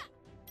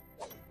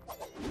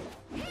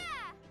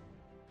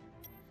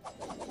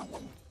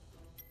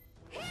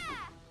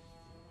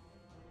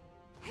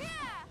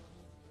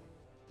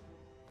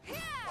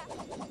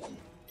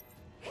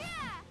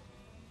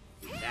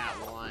 That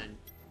one.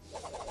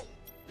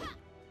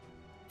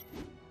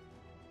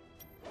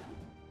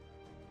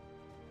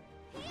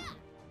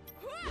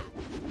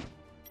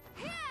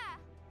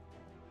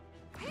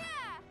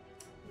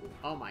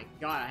 Oh my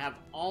god, I have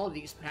all of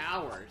these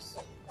powers.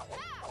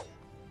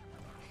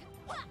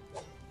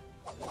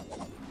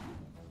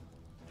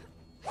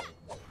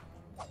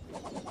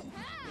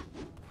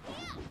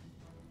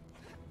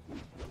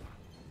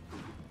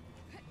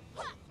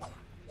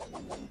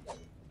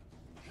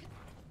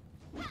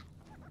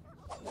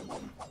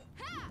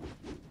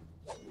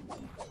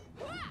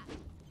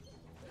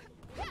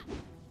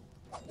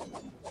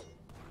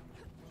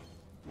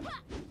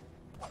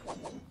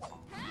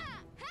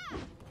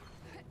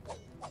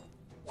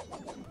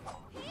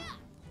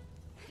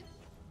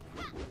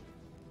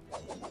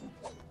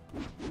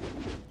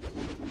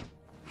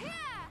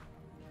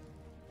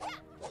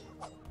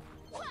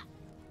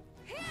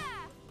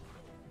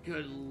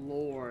 Good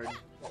lord.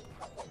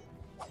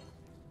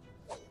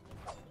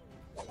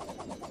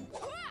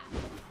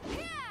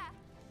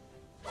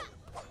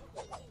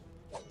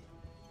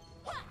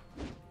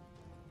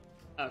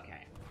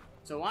 Okay,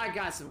 so I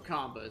got some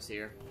combos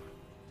here.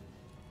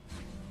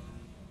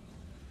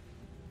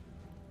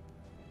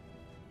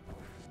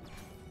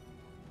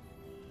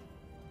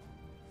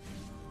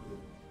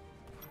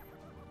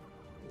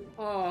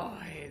 Oh,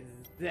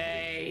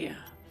 they...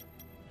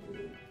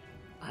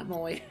 I'm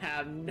only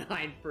have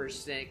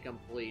 9%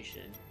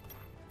 completion.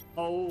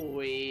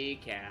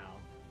 Holy cow.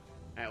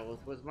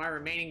 Alright, with my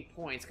remaining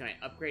points, can I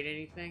upgrade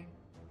anything?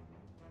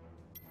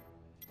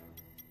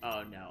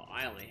 Oh no,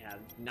 I only have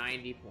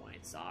 90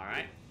 points,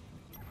 alright.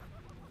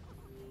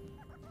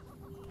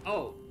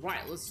 Oh,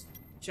 right, let's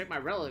check my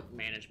relic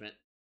management.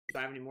 Do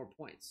I have any more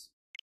points?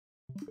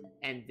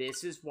 And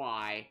this is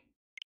why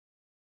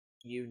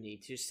you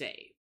need to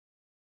save.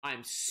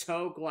 I'm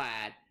so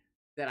glad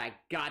that I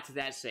got to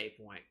that save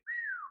point.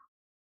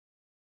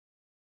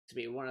 To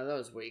be one of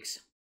those weeks.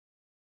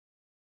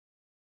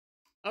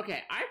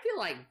 Okay, I feel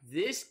like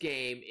this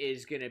game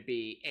is gonna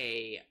be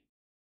a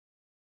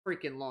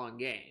freaking long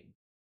game.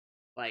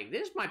 Like,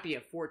 this might be a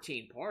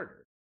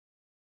 14-parter.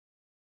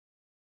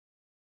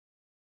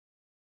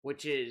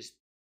 Which is...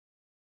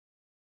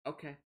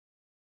 okay.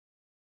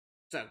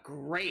 It's a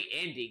great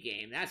indie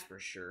game, that's for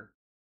sure.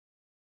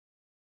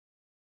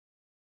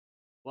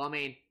 Well, I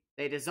mean,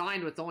 they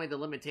designed with only the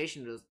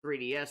limitation of the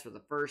 3DS for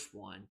the first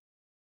one.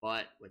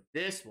 But with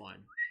this one...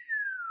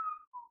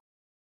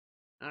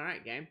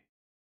 alright, game.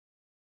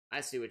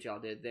 I see what y'all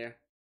did there.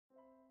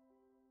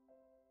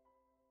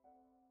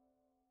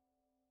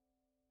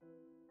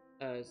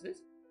 Is this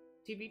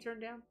TV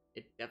turned down?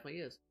 It definitely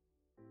is.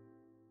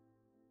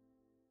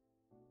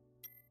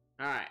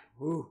 Alright,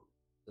 whew.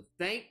 So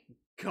thank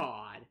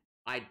God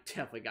I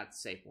definitely got the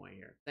save point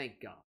here.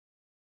 Thank God.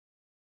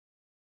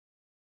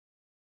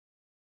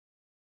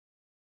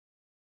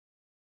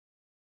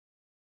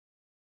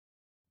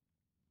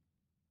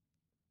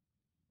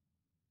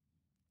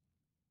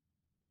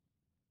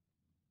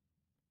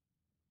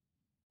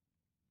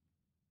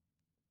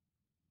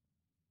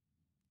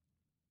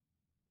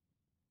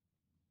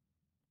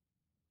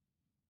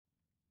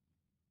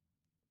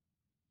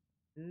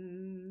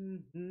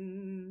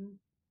 Mm-hmm.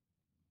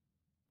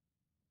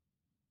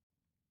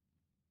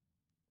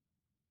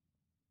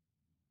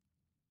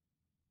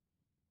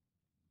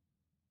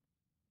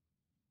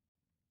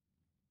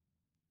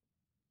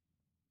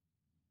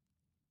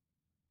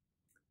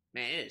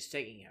 Man, it is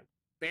taking a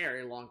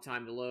very long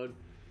time to load.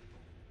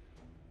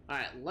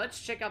 Alright, let's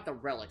check out the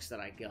relics that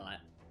I got.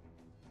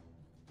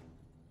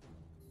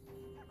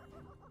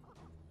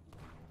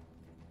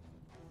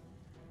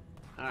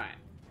 Alright.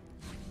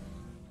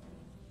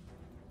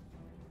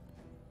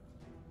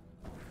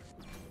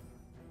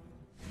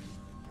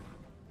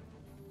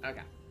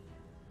 Okay.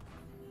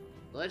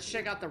 Let's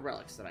check out the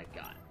relics that I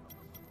got.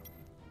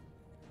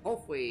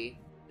 Hopefully,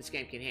 this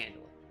game can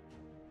handle it.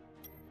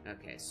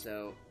 Okay,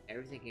 so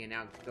everything can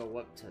now go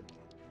up to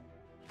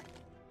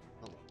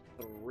level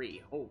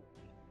 3. Holy.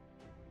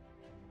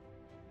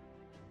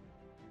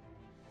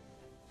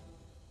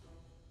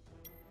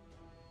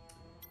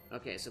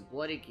 Okay, so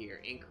Bloody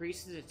Gear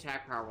increases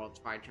attack power while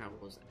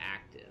Tri-Travel is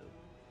active.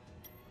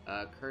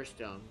 Curse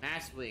Stone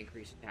massively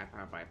increases attack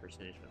power by a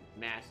percentage, but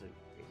massively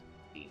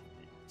increases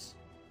defense.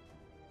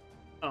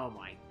 Oh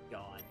my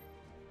god.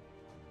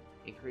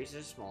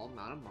 Increases a small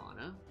amount of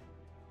mana.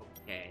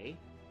 Okay.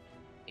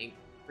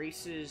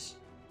 Increases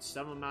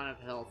some amount of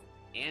health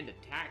and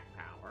attack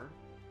power.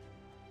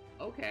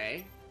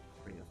 Okay.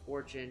 Ring of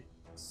Fortune.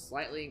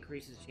 Slightly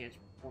increases the chance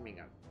of performing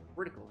a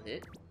critical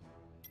hit.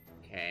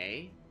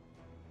 Okay.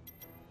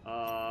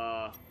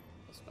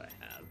 What's what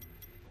I have?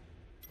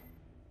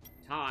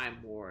 Time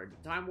Ward.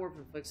 Time Ward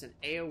inflicts an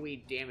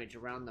AoE damage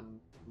around the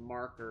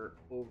marker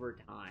over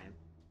time.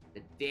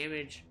 The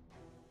damage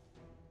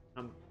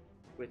comes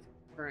with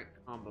current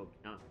combo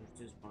count,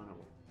 which is mono.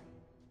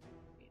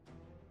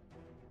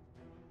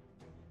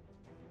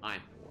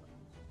 Time Ward.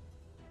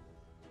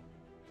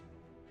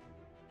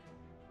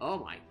 Oh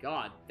my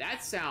god,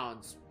 that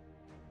sounds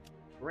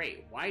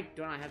great. Why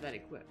don't I have that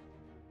equipped?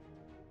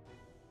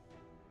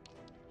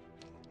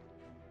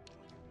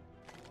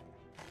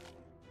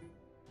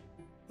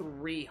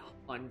 $300.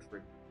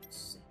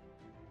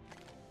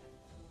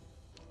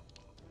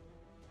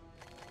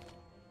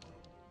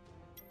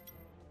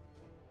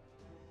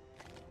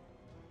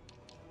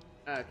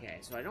 Okay,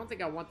 so I don't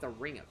think I want the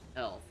Ring of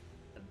Health.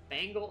 The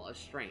Bangle of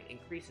Strength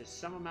increases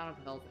some amount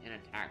of health and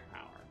attack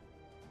power.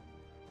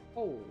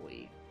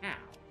 Holy cow.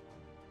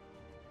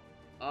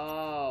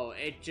 Oh,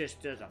 it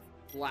just does a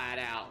flat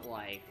out,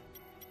 like,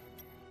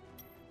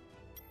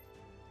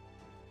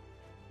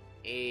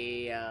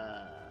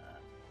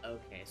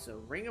 okay, so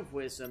Ring of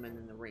Wisdom and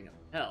then the Ring of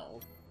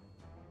Health.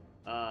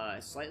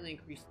 Slightly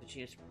increases the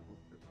chance to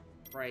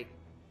strike.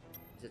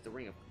 Is it the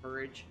Ring of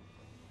Courage?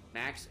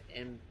 Max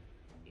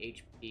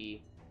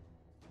HP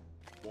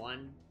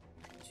 1,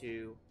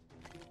 2,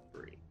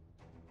 3.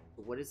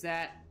 So what is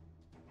that?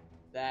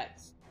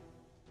 That's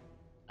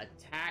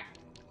attack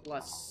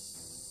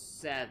plus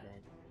 7.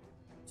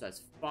 So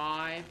that's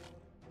 5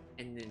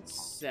 and then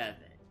 7.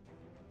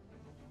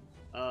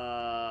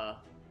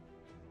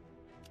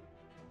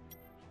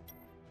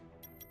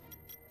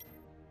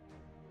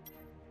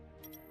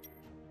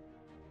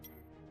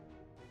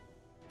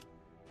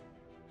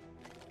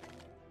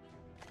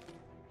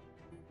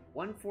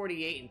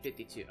 148 and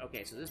 52.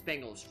 Okay, so this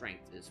Bangle of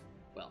Strength is,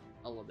 well,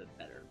 a little bit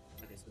better.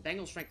 Okay, so the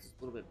Bangle of Strength is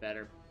a little bit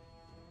better.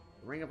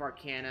 The Ring of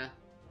Arcana.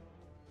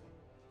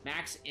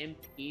 Max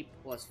MP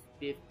plus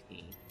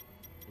 15.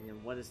 And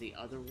then what is the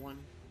other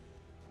one?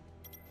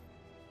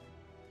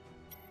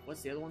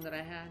 What's the other one that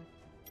I had?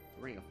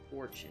 The Ring of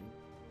Fortune.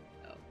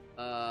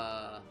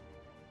 Oh.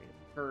 Ring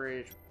of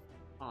Courage.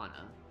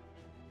 Arcana.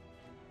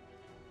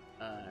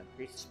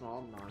 Increase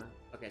small mana.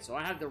 Okay, so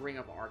I have the Ring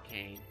of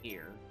Arcane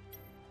here.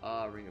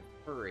 Ring of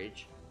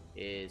Courage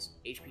is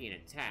HP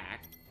and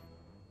attack.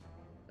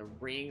 The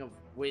Ring of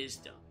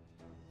Wisdom.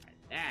 Right,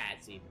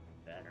 that's even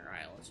better.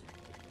 Alright, let's just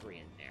put 3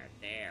 in there.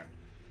 There.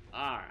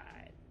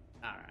 Alright.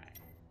 Alright.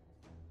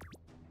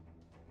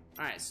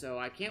 Alright, so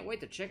I can't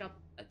wait to check out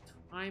a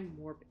Time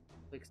Warp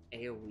Inflicts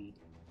AoE.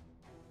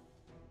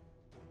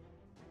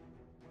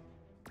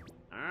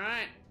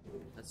 Alright.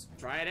 Let's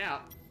try it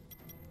out.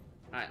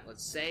 Alright,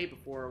 let's save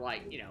before,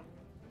 like, you know,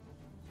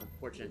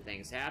 unfortunate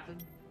things happen.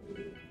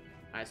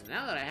 Alright, so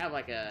now that I have,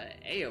 like, a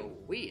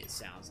AoE, it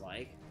sounds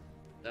like.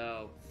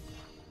 So...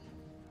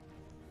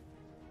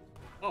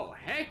 Oh,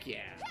 heck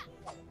yeah!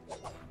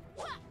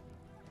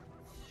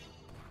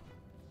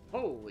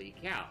 Holy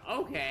cow.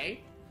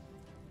 Okay.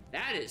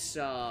 That is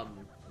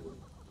some...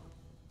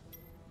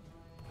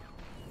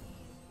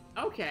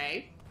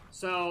 Okay.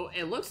 So,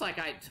 it looks like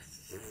I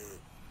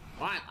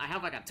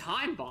have, like, a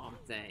time bomb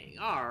thing.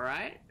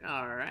 Alright,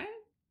 alright.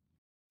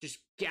 Just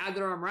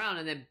gather them around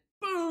and then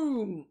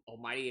boom!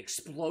 Almighty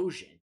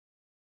explosion.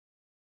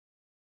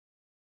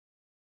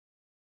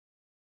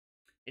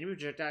 Enemy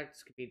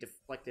projectiles can be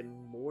deflected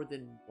more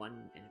than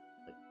one.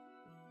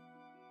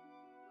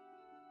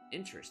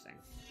 Interesting.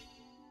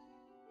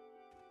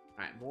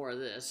 Alright, more of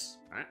this.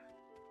 Alright.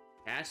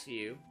 Pass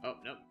you. Oh,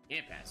 nope.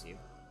 Can't pass you.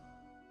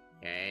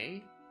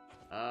 Okay.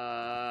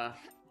 I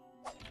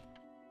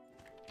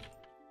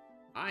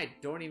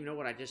don't even know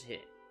what I just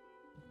hit.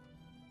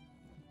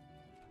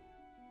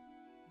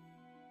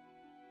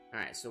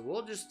 Alright, so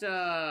we'll just,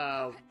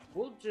 uh-oh.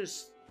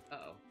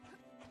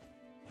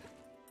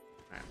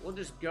 Alright, we'll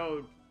just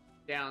go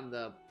down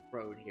the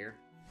road here.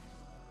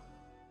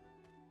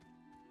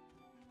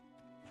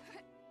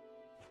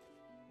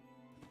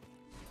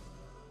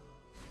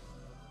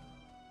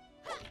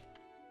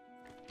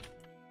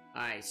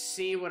 I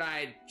see what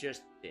I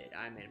just did.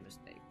 I made a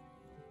mistake.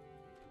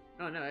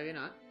 Oh, no, maybe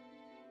not.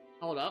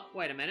 Hold up.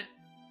 Wait a minute.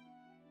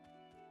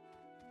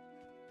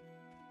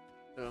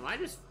 So am I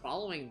just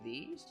following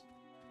these?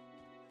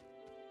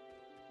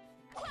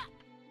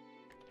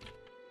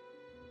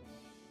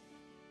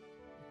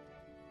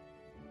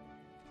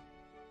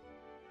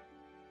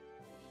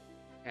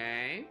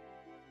 Okay.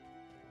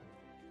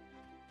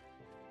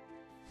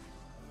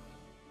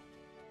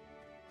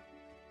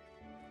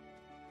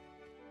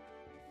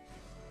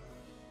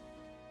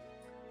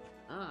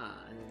 Ah,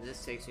 and then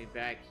this takes me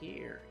back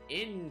here.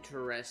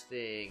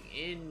 Interesting.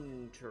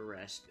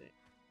 Interesting.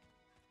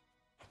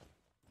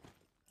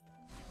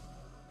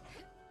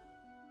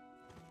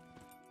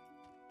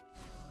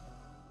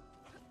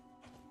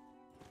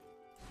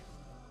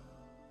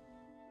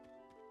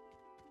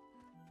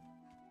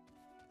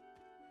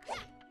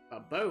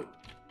 Boom.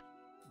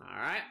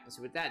 Alright, let's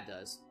see what that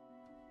does.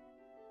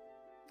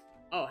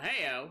 Oh,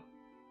 heyo.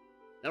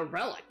 The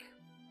relic.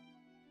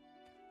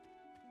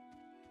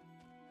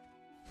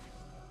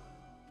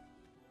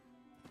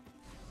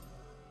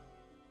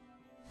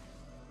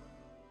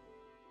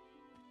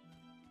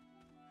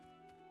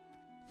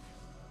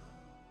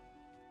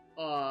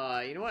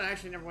 You know what? I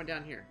actually never went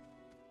down here.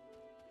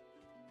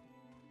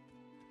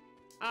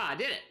 Ah, I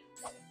did it.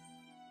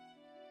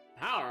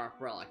 Power-up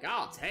relic.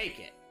 I'll take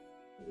it.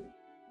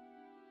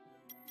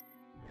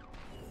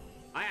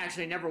 I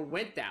actually never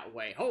went that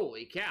way.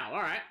 Holy cow.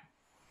 Alright.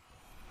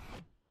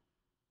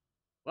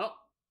 Well,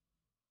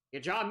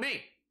 good job,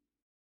 me.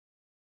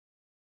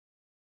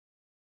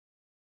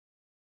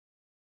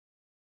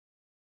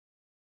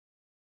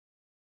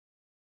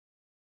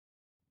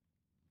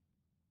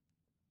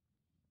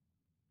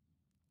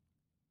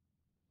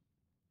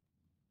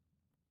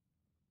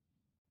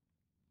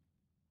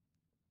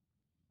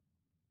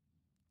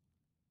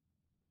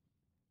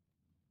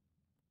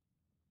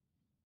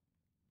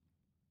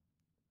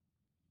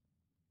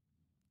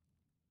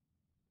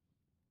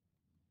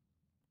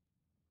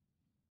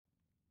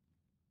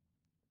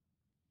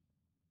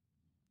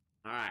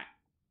 Alright.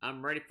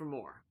 I'm ready for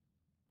more.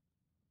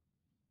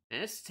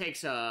 And this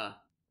takes a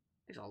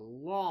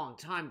long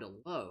time to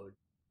load.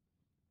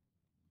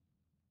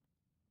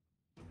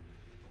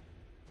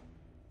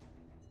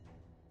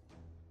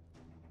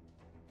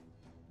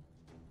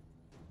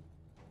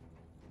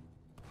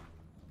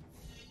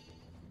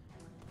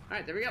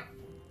 Alright, there we go.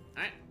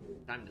 Alright,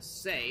 time to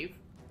save.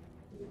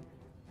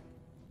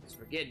 Let's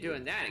forget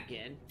doing that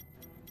again.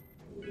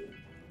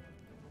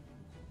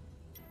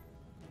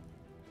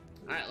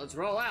 Alright, let's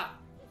roll out.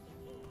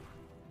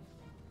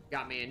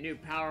 Got me a new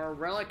power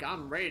relic.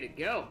 I'm ready to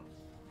go.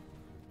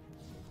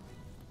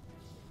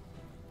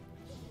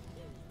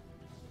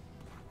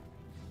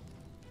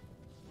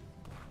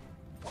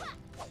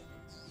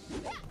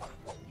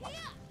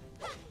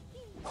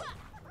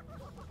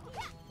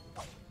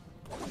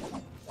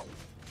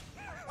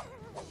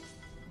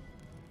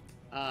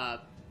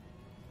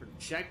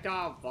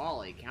 Projectile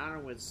volley. Counter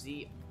with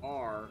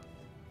ZR.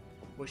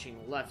 Pushing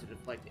left to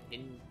deflect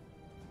in.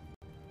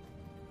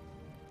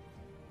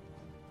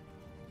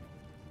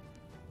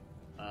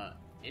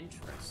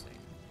 Interesting.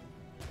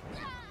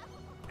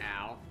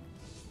 Ow.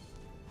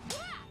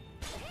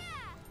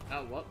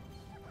 Oh, what?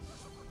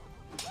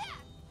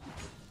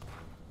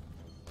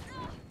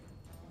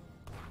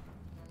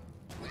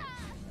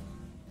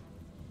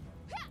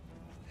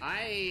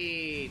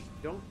 I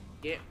don't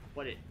get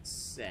what it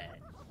said.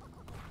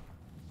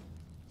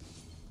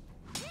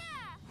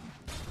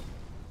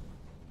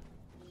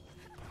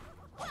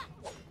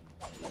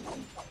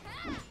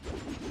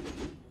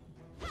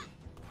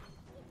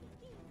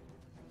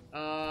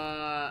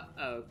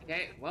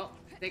 Okay, well,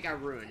 I think I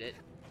ruined it.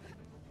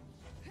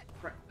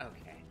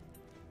 Okay.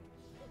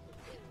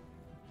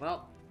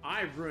 Well,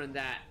 I ruined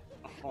that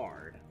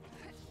hard.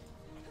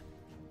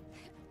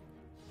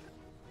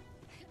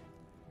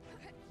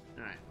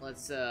 Alright,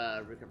 let's,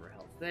 recover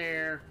health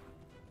there.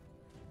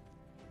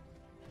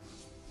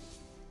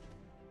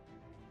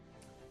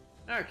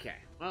 Okay,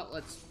 well,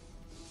 let's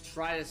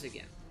try this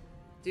again.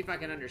 See if I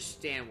can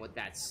understand what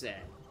that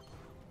said.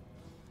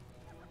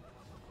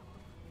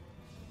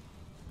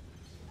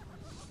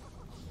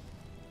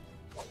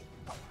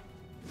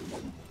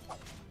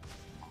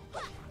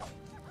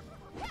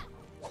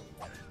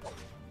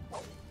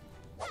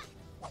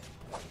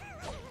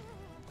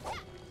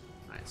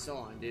 So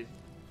long, dude.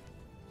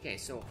 Okay,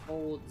 so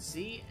hold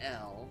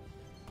ZL.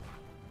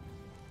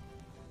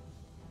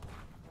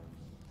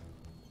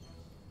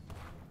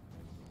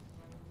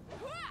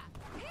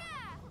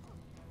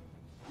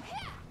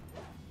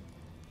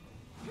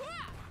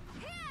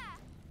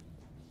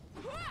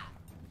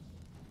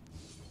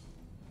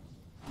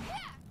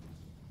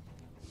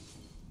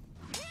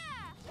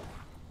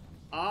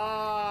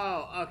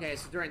 Oh, okay,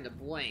 so during the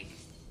blink.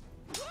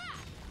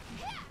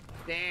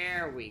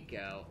 There we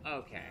go.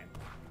 Okay.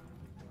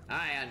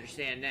 I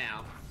understand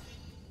now.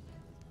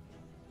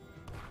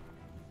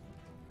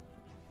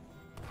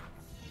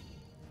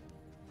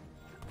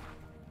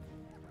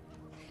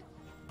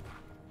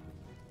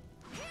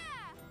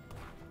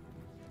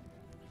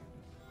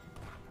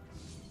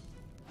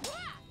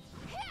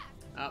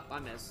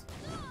 miss.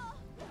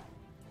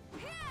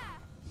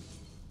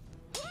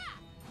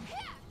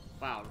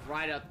 Wow,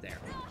 right up there.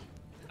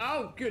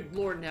 Oh, good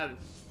Lord in heaven.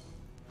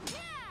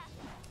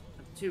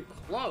 I'm too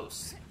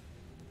close.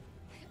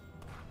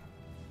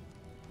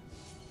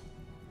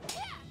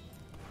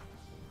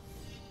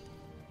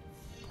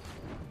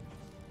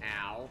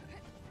 Ow.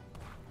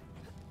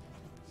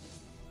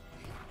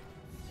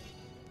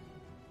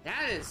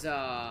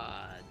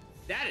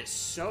 That is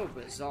so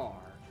bizarre.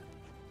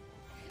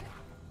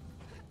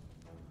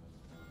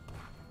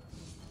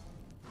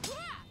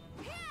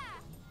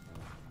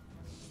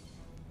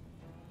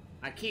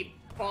 I keep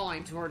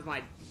falling towards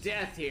my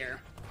death here.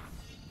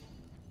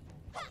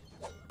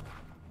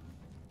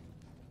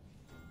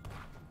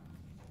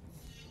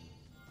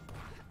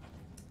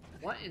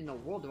 What in the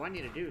world do I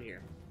need to do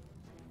here?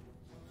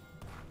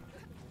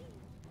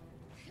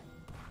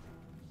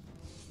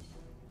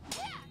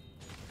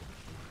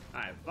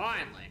 Alright,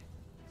 finally.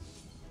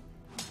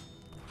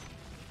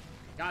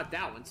 Got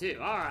that one too.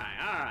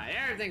 Alright.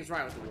 Everything's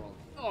right with the world.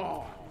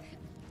 Oh.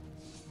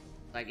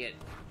 I get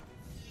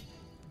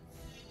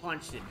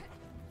punched and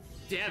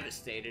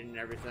devastated and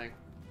everything.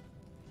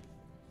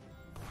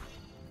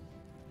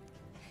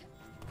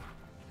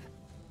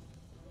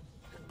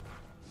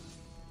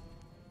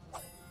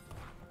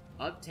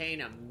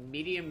 Obtain a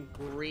medium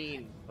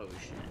green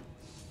potion.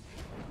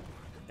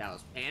 That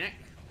was panic.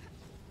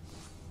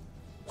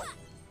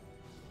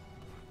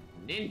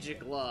 Ninja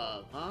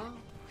glove, huh?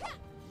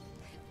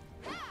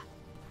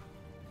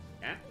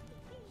 Yeah.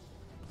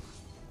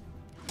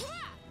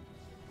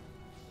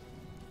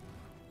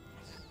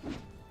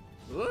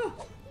 Woo!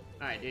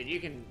 Alright, dude, you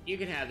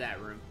can have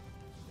that room.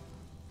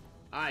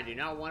 I do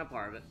not want a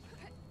part of it.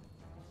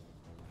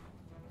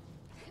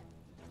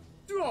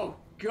 Oh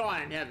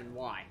God in heaven,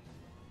 why?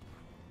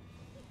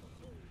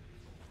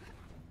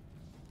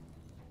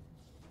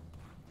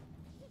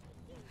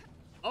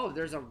 Oh,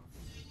 there's a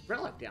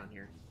relic down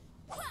here.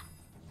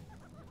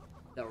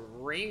 The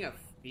Ring of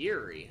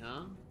Fury,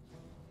 huh?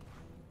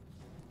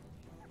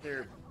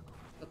 There's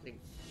something.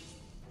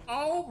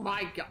 Oh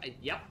my God!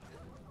 Yep.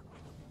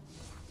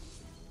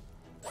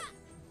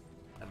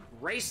 A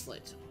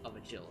bracelet of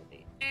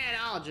agility, and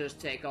I'll just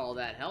take all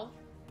that health.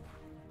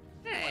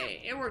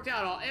 Hey, it worked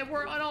out. It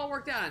all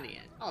worked out in the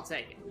end. I'll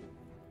take it.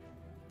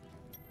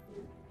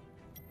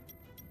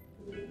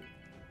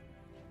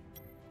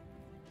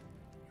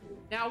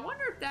 Now, I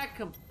wonder if that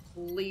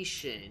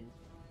completion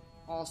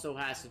also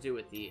has to do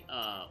with the,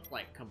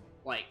 like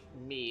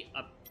me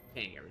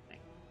obtaining everything.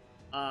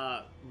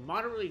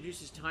 Moderately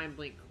reduces time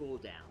blink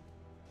cooldown.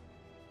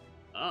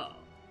 Oh,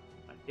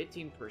 by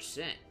 15%.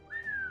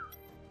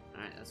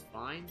 Alright, that's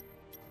fine.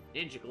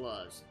 Ninja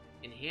gloves.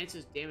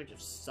 Enhances damage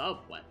of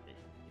sub-weapon.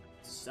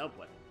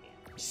 Sub-weapon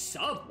damage.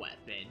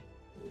 Sub-weapon?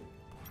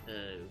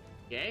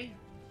 Okay.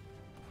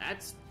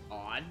 That's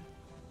odd.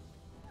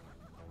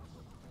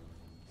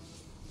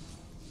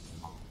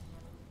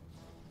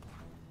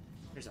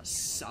 There's a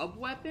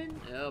sub-weapon?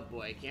 Oh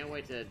boy, can't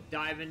wait to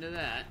dive into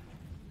that.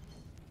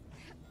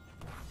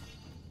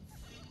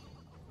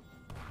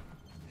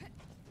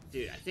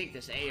 Dude, I think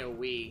this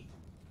AoE...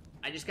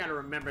 I just gotta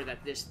remember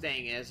that this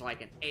thing is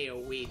like an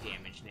AoE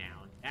damage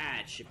now.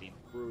 That should be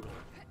brutal.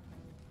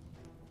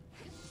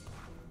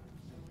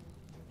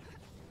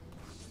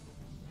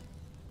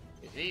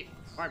 Hey,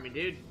 pardon me,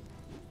 dude.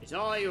 It's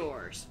all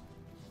yours.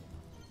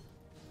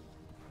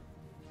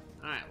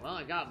 Alright, well,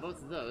 I got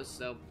both of those,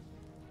 so...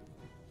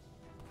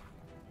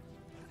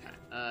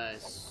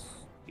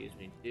 excuse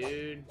me,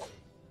 dude.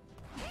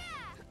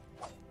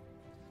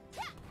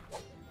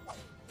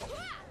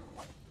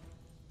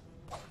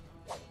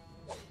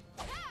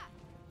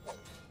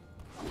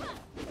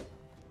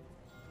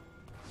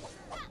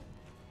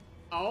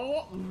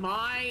 Oh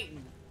my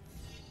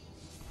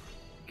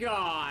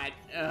God.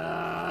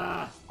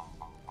 I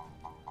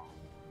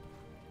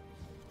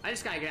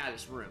just gotta get out of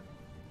this room.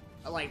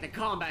 Like, the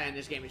combat in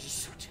this game is just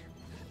so terrible.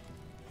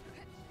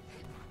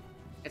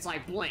 It's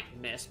like blink,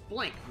 miss,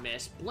 blink,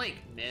 miss, blink,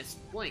 miss,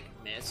 blink,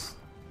 miss.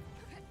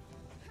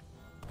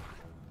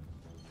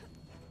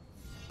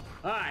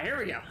 Alright, here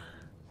we go.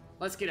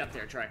 Let's get up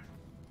there, Troy.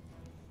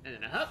 And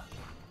then a hop.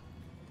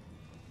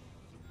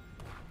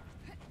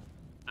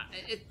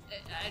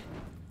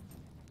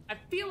 I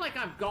feel like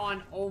I've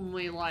gone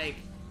only like...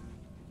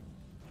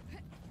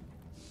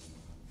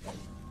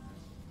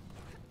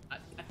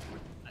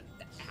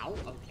 Ow,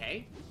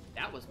 okay.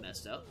 That was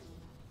messed up.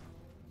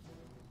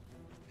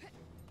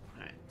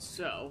 Alright,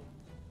 so...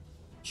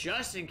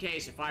 just in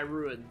case if I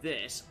ruin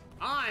this,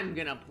 I'm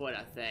gonna put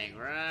a thing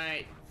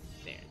right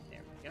there.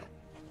 There we go.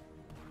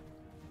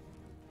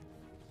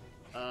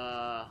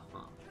 Huh.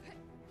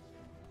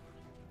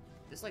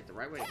 Is this like the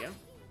right way to go?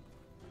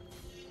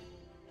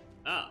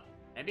 Oh,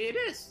 maybe it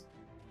is.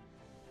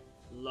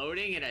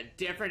 Loading in a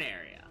different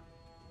area.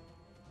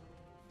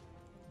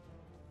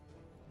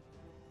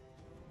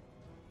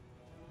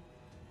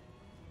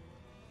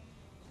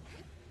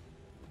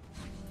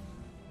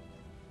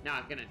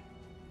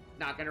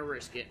 Not gonna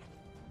risk it.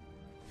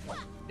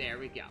 There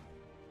we go.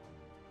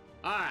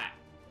 Alright.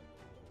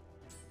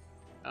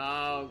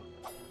 Oh,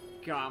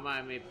 God,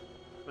 I may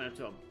went up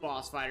to a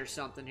boss fight or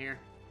something here.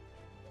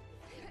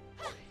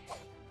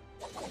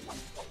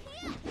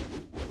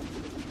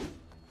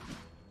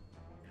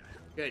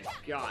 Good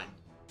God.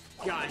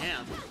 Got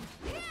him.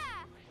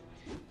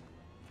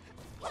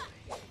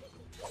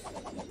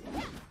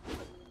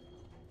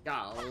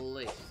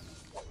 Golly.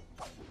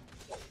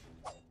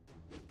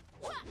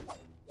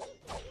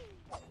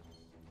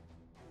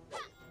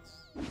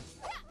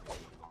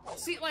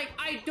 See, like,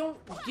 I don't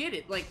get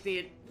it. Like,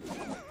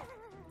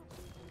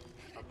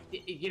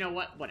 you know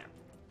what? Whatever.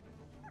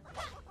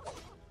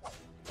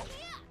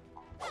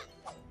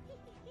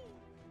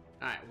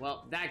 Alright,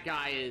 well, that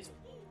guy is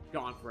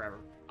gone forever.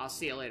 I'll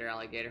see you later,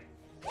 alligator.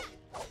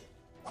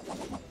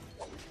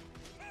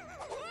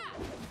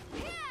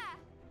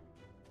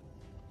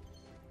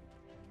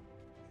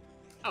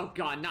 Oh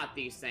God, not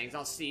these things.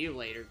 I'll see you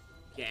later,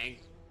 gang.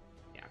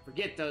 Yeah,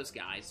 forget those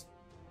guys.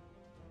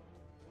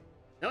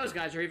 Those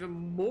guys are even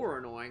more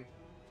annoying.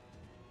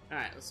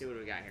 Alright, let's see what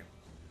we got here.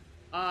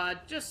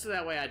 Just so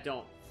that way I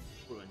don't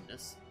ruin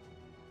this.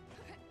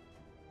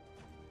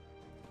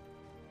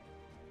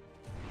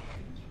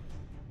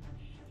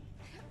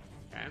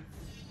 Okay.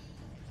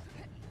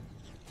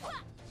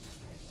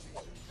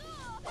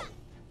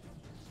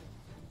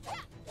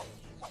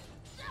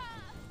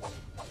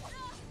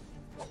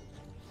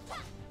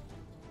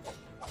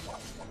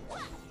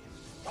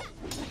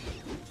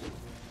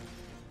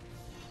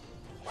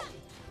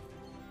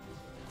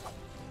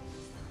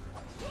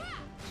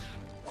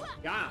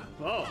 Got 'em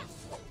both.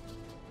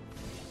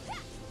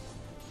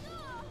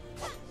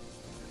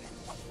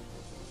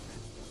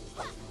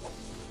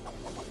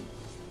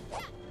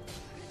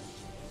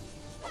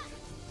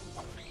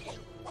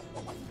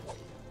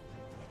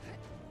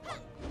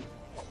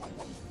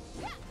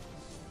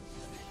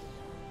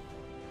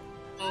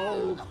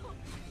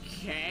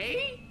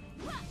 Okay?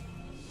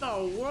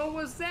 The world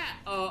was that?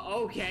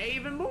 Okay,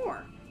 even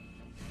more.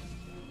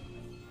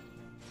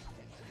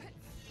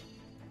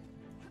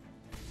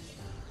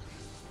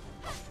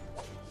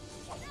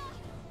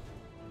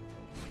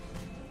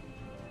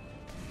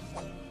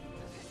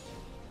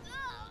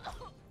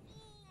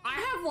 I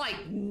have,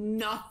 like,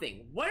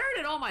 nothing. Where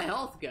did all my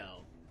health go?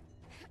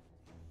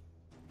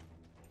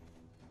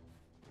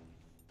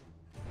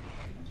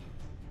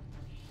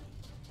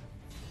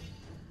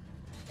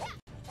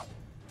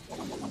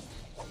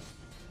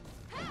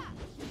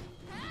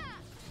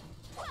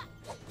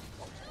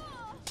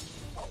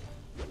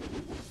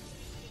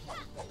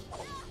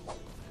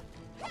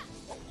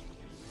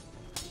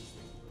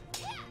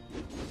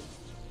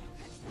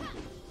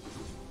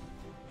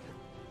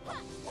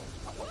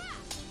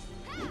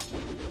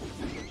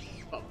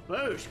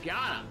 Boosh,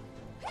 got him.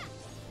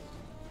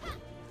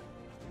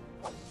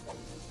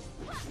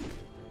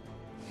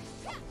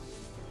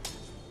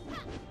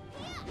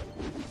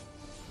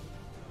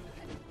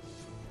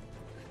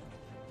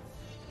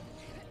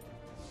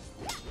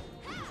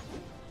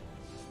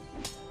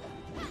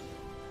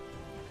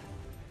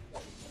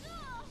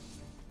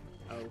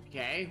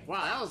 Okay,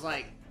 wow, that was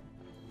like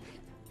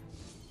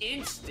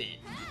instant.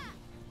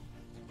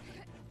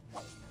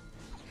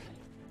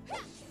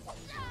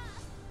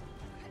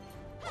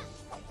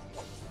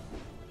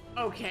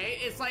 Okay,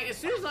 it's like as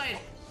soon as I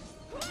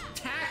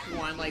attack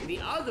one, like the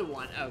other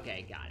one.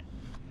 Okay, got it.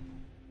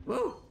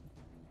 Woo!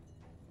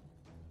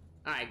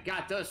 Alright,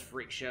 got those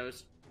freak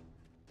shows.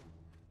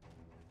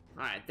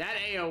 Alright, that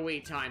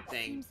AoE time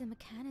thing. Seems the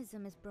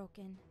mechanism is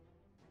broken.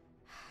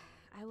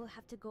 I will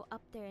have to go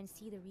up there and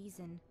see the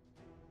reason.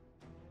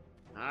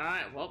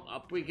 Alright, well,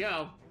 up we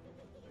go.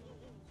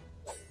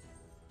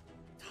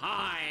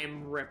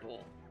 Time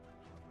ripple.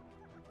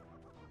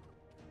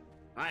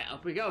 Alright,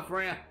 up we go,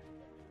 Freya.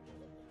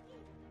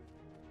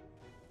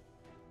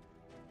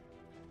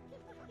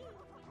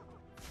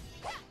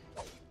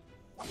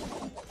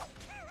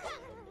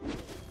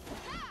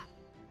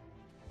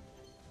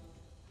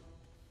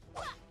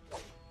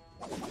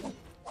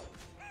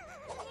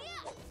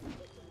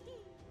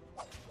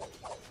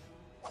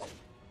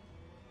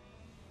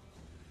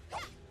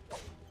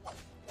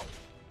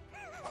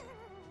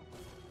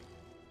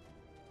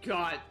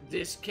 God,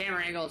 this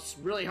camera angle is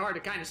really hard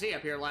to kind of see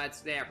up here,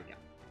 lads. There we go.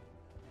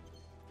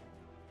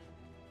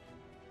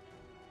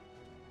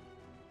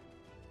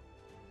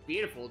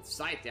 Beautiful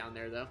sight down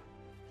there, though.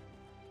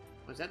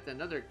 Was that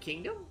another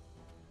kingdom?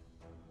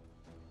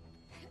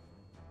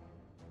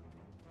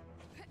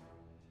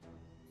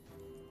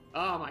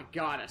 Oh my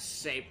God, a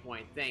save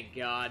point. Thank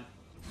God.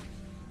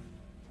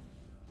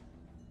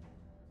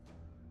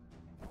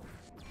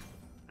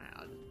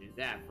 I'll just do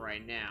that for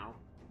right now.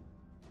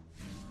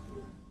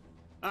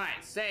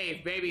 Alright,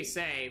 save, baby,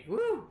 save.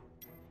 Woo!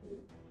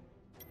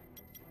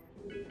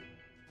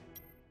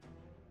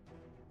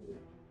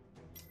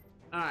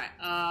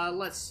 Alright,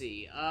 let's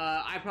see.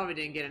 I probably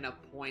didn't get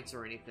enough points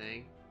or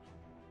anything.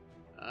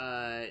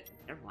 Never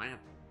mind,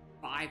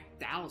 I have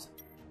 5,000.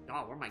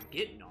 God, where am I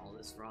getting all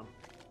this from?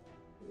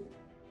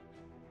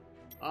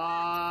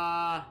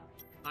 I'm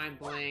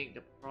blanked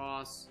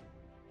across.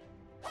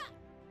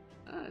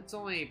 It's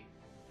only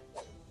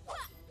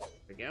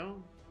we go.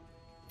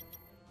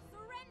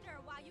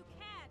 Surrender while you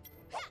can.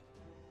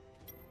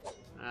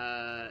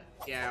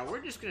 Yeah,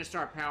 we're just gonna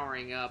start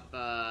powering up,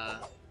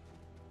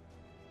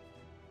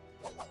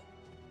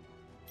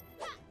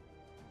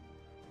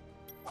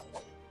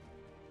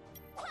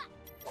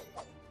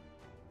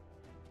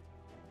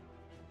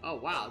 Oh,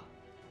 wow.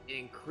 It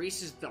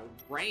increases the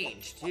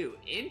range, too.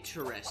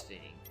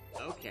 Interesting.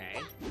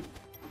 Okay.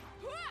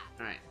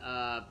 Alright,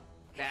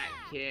 back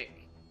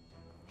kick.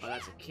 Oh,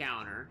 that's a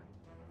counter.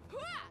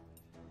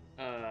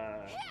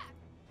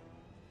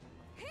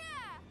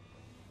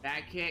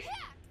 Back kick.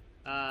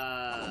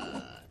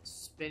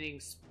 Spinning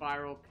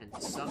spiral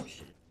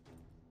consumption.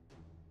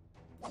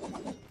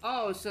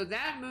 Oh, so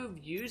that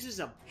move uses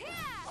a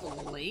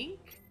blink?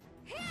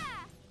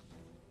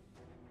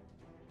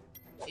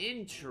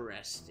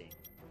 Interesting.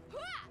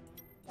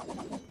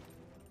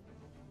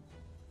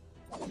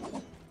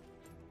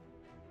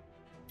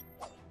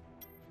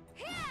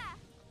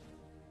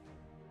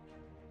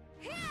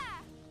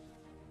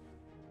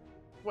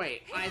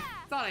 Wait, I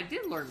thought I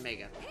did learn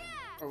Mega.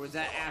 Or was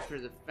that after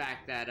the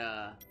fact that,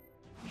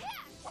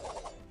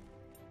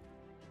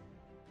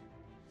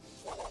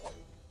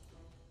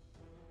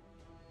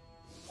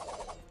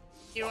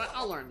 You know what?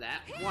 I'll learn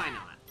that. Why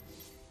not?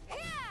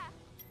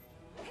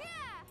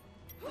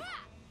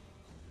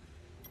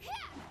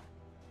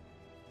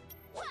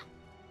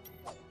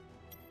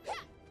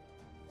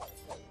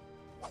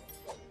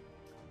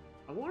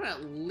 I want to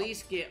at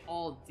least get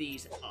all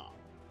these up.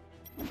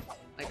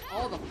 Like,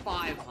 all the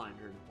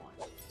 500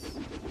 ones.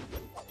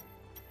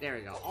 There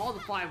we go. All the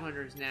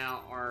 500s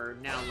now are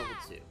now level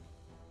 2.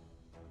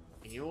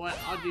 And you know what?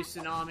 I'll do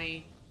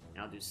Tsunami,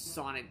 and I'll do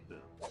Sonic Boom.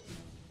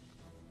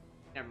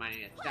 Never mind, I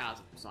need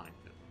 1,000 for Sonic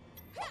Boom.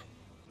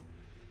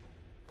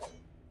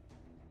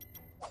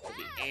 Could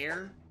be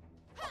air.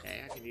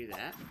 Okay, I can do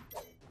that.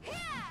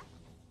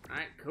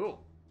 Alright,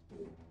 cool.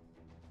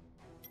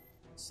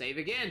 Save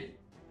again.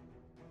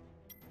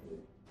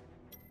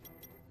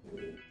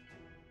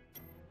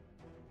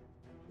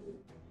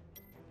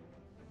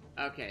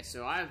 Okay,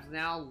 so I've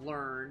now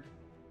learned...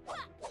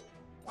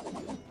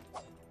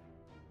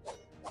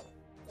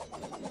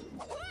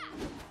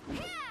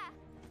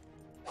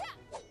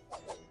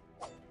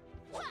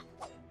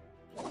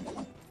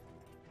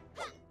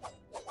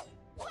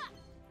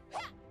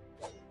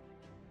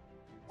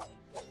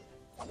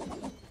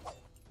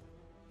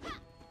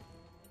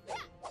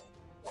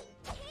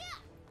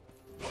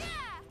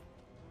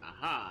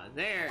 Aha,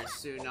 there's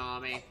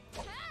Tsunami.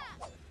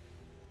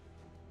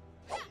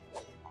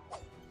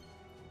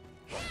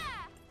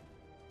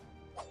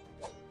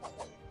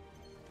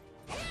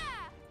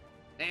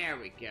 There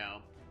we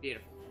go.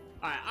 Beautiful.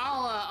 Alright,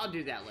 I'll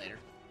do that later.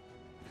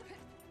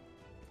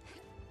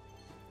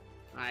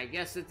 I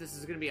guess that this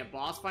is gonna be a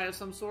boss fight of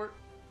some sort.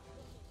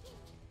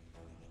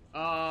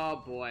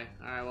 Oh boy.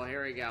 Alright, well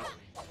here we go.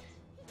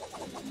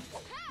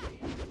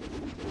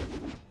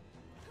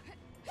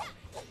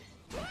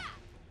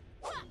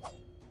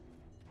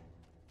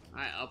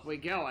 Alright, up we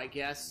go, I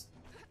guess.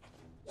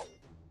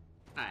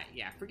 Alright,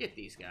 yeah, forget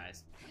these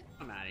guys.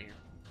 I'm out of here.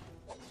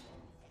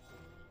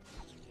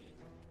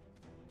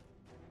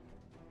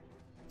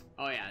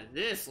 Oh yeah,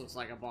 this looks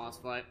like a boss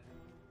fight.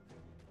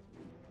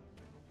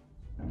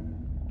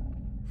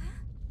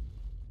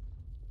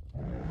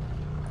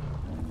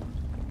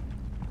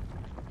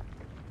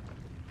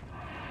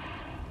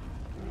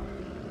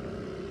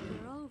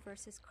 Hero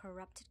versus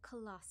corrupted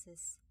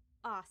Colossus.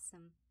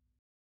 Awesome.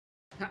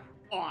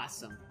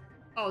 Awesome.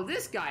 Oh,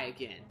 this guy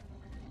again.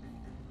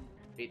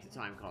 Beat the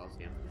time calls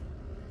again.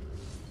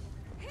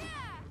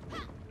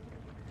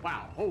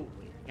 Wow, holy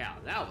cow,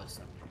 that was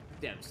some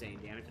devastating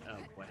damage. Oh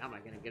boy, how am I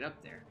gonna get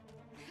up there?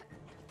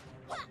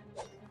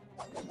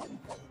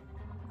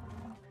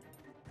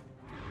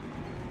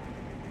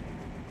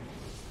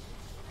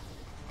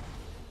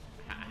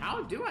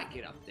 How do I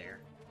get up there?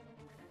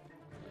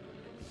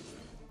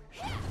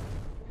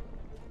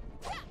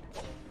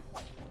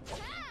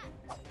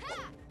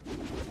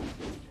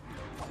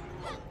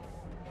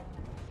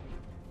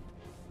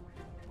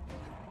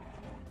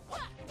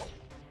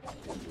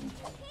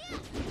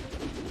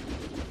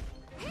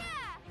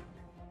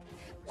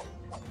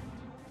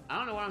 I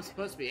don't know what I'm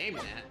supposed to be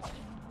aiming at.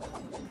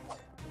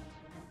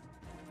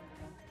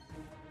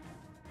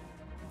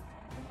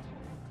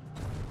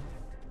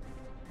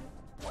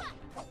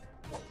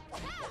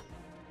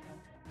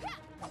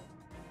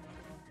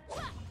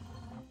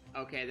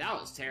 Okay, that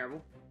was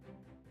terrible.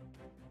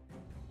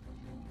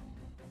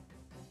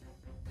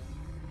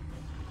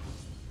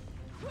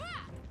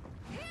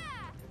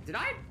 Did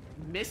I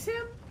miss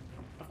him?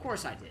 Of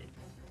course I did.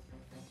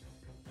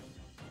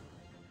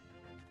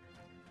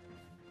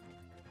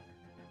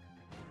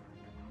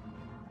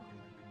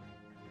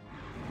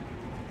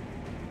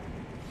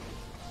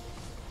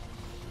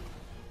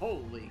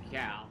 Holy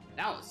cow,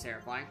 that was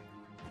terrifying.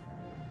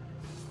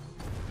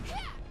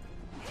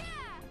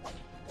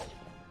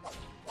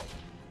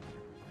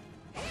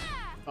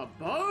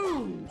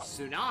 Ba-boom!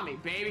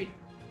 Tsunami, baby!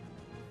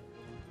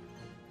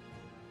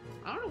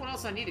 I don't know what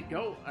else I need to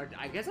go.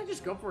 I guess I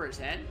just go for his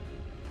head.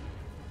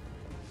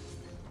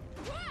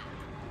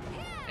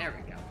 There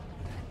we go.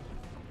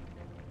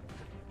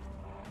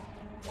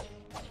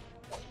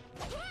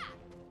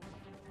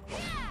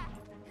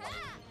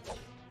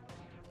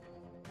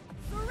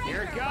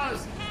 Here it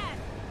goes.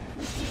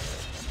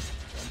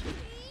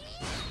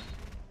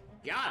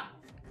 Got him.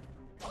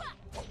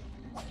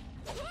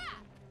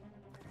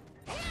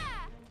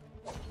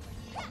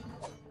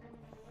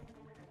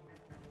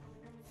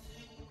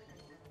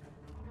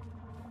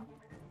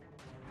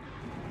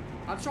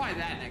 I'll try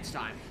that next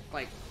time.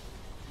 Like,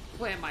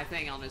 plant my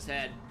thing on his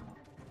head.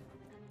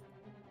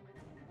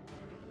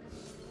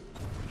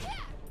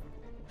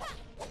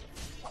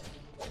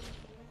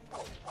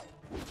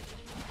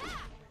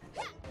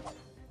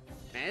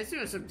 Man, it's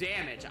doing some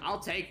damage. I'll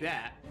take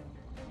that.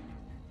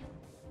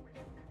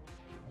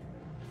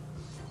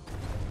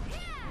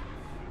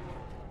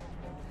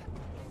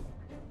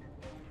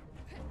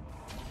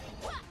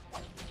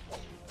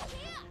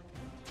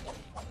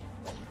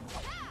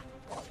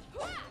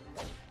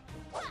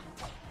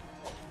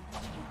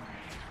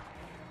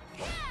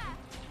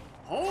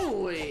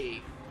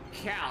 Holy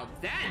cow,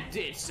 that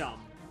did some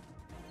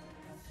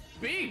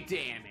big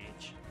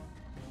damage.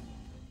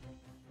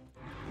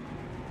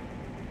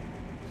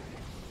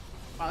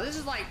 Wow, this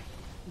is like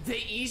the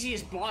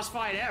easiest boss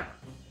fight ever.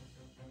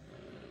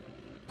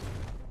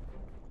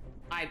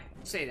 I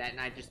say that and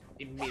I just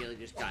immediately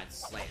just got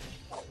slammed.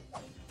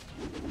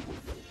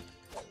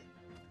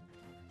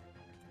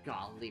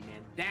 Golly,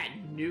 man, that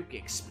nuke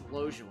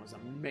explosion was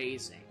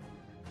amazing.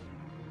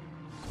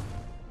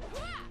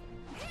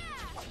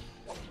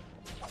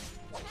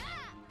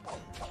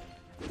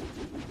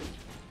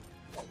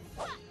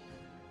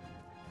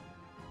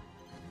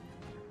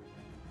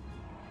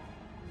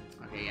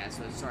 Okay, yeah,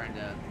 so it's starting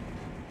to...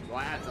 So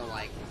I have to,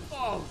 like...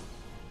 Oh!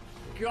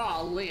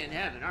 Golly in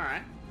heaven,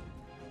 alright.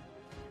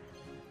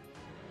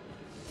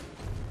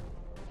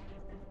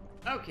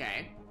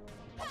 Okay.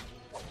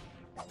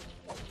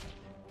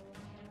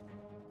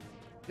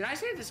 Did I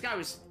say this guy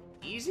was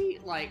easy?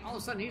 Like, all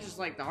of a sudden he's just,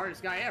 like, the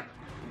hardest guy ever.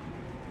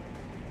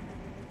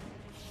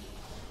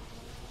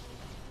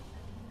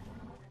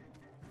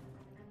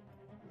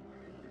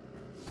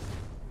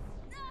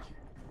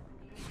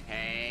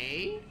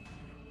 Okay.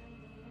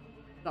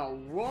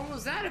 What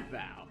was that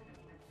about?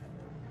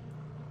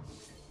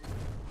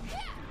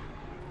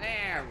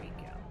 There we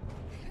go.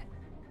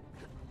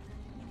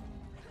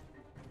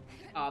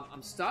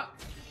 I'm stuck.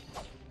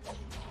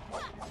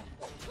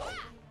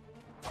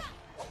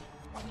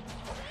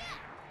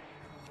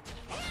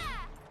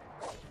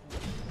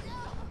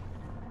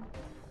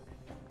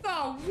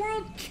 The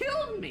world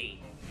killed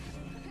me.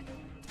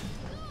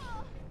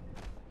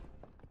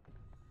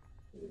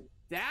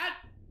 That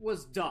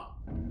was dumb.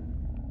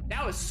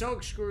 That was so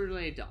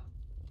excruciatingly dumb.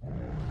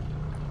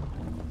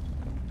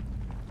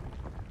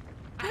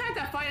 I had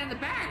that fight in the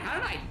back. How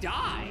did I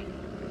die?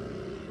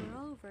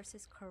 Girl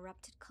versus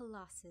corrupted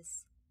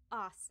colossus.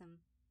 Awesome.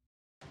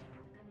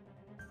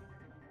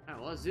 Alright,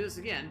 well, let's do this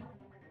again.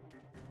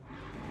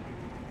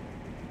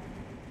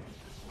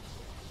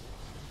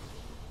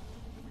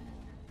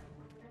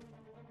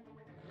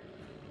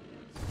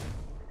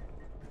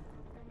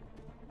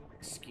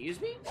 Excuse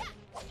me?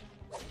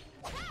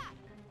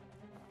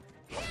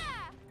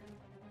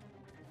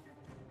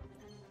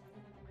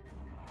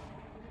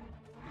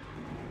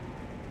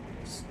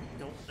 Just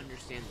don't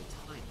understand the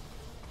time.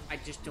 I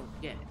just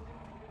don't get it.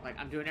 Like,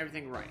 I'm doing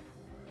everything right.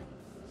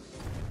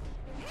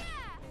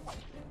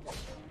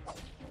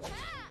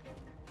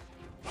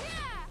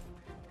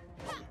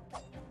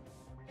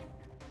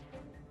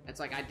 It's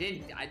like I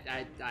give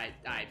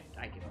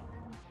up.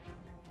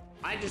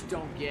 I just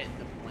don't get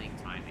the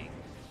blink timing.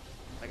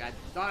 Like, I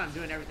thought I'm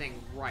doing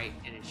everything right,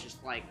 and it's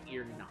just like,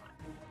 you're not.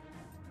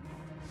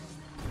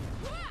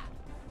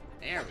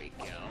 There we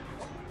go.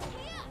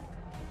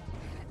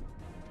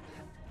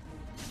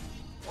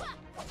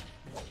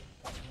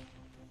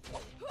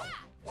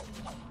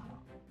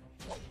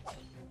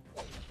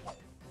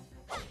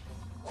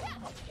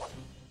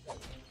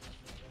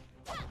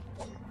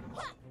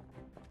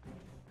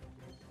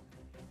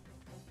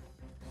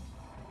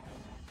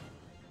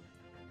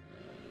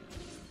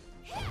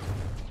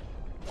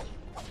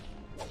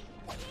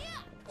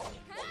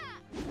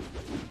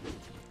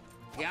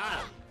 Got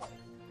him.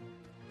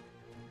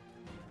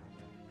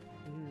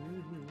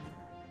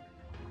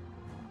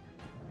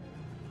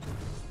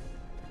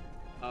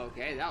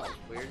 Okay, that was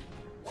weird.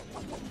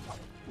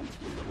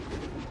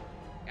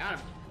 Got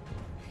him.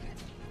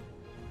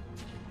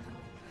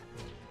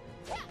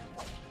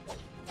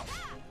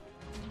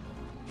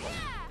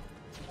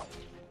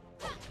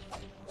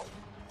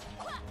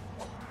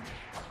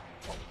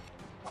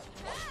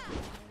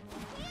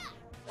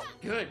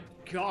 Good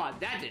God,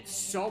 that did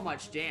so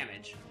much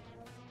damage.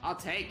 I'll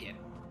take it.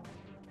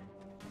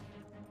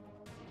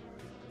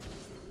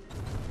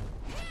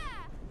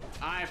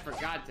 I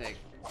forgot to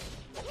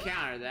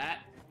counter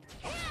that.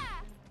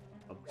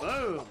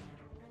 Boom!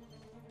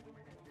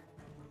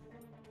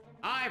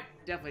 I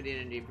definitely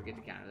didn't indeed forget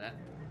to counter that.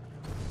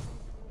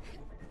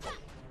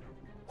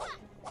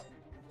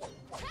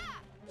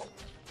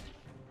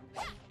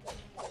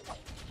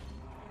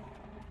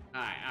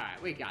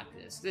 Alright, we got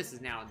this. This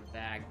is now in the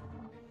bag.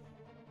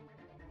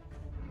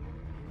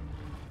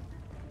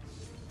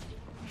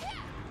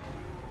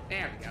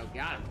 There we go,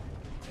 got him.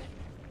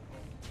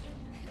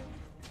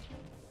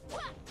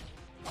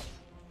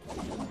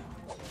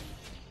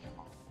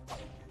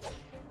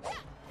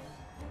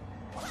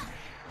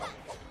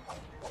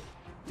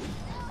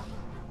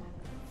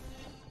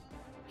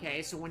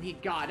 Okay, so when he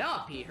got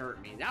up, he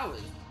hurt me. That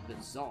was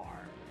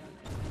bizarre.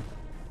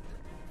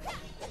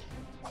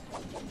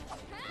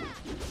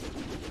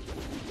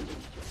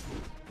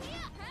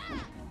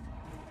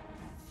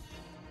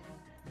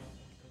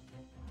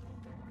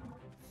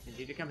 I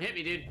need to come hit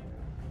me, dude.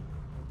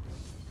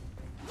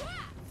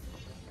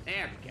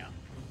 There we go.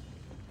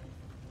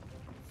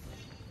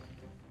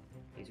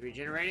 He's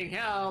regenerating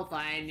health.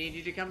 I need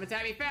you to come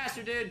attack me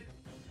faster, dude.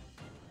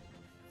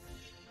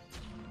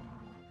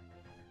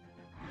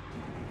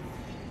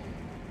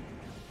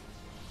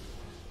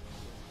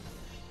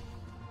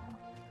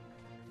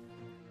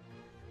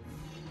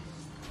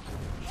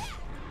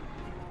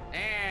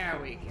 There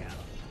we go.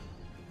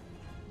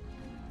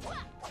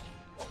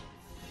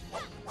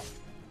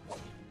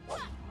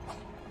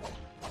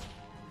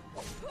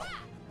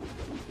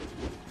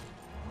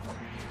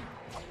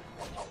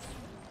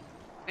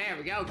 There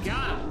we go,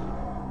 got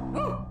him!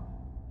 Woo!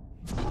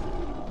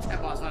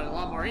 That boss fight was a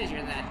lot more easier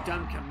than that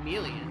dumb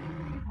chameleon.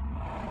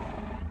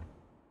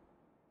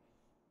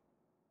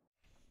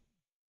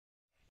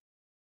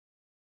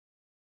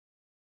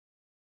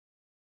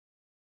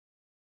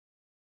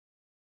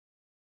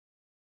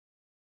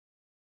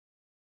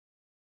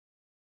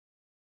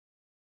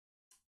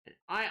 And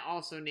I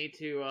also need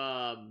to,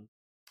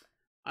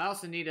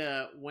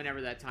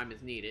 whenever that time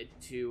is needed,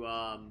 to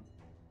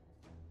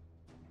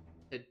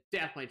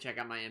definitely check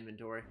out my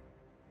inventory.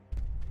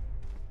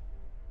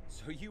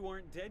 So you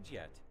aren't dead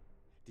yet.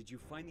 Did you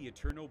find the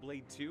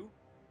AeternoBlade too?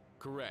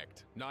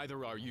 Correct.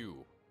 Neither are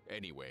you.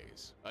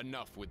 Anyways,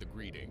 enough with the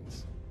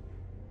greetings.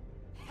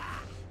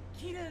 Ha!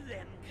 Kill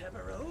them,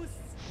 Kerberos!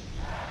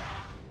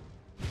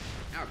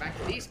 Now we're back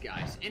to these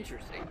guys.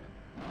 Interesting.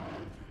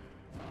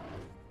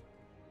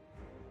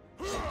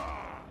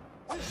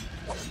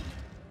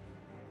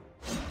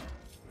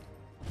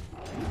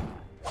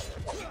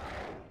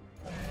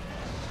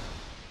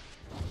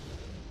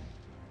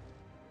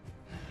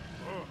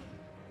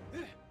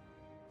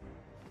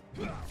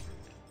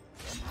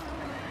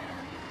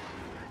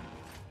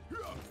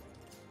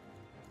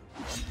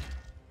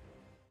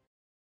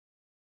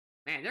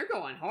 Man, they're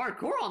going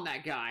hardcore on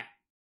that guy.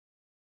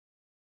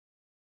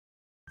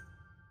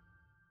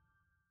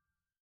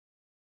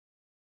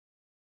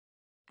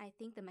 I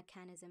think the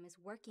mechanism is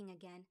working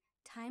again.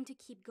 Time to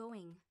keep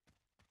going.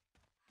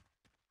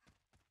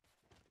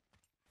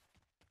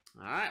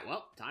 Alright,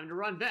 well, time to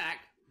run back.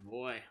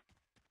 Boy.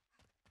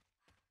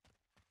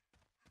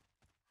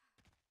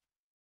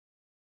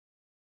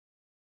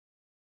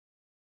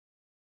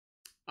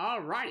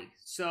 Alrighty,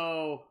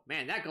 so,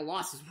 man, that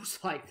Colossus was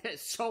like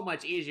this, so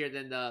much easier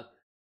than the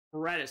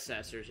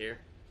predecessors here.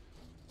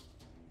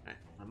 Alright,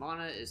 my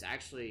mana is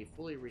actually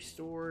fully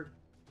restored.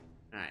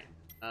 Alright,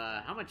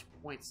 how much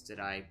points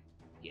did I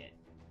get?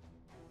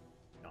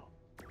 Oh.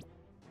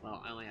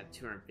 Well, I only have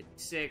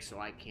 256, so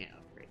I can't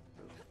upgrade.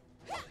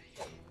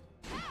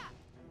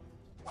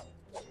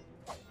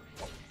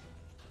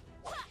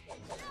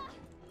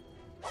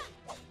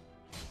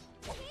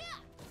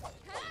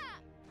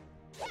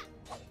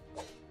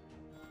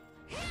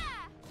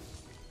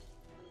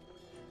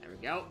 There we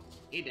go.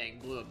 He dang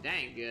blew up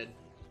dang good.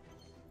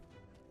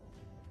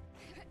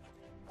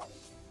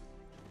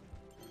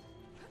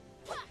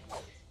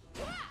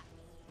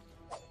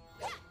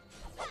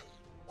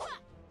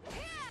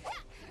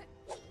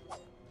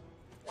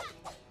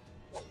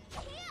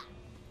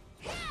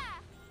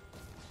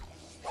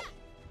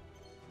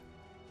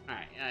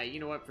 You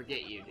know what?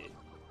 Forget you, dude.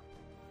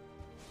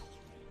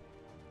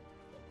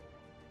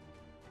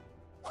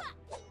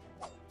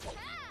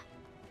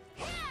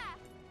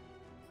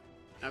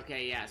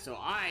 Okay, yeah, so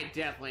I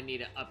definitely need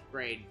to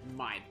upgrade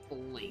my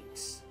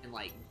blinks and,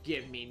 like,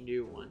 give me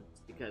new ones.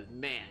 Because,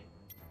 man,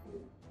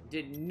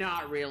 did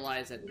not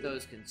realize that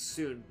those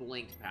consumed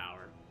blinked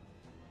power.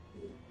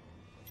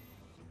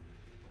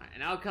 Alright,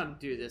 and I'll come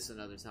do this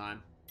another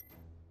time.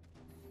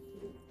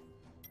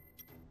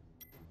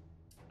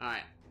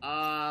 Alright.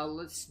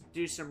 Let's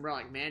do some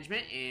relic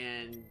management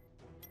and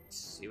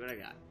see what I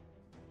got.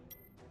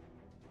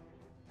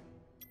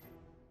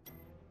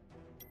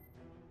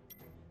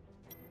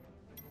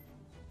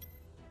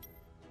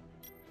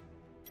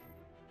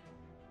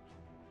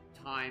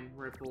 Time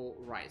ripple,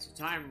 right, so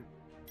time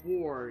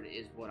ward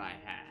is what I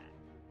had.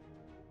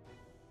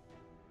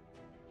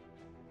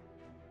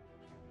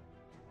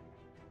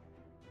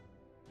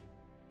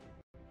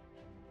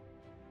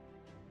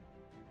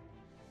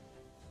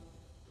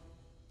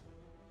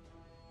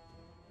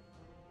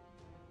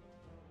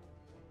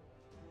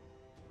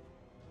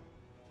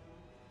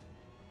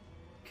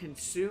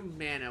 Consume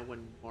mana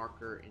when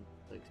marker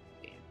inflicts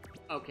damage.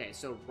 Okay,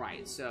 so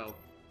right, so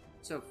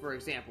for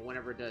example,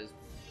 whenever it does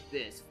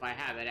this, if I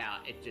have it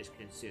out, it just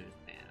consumes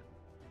mana.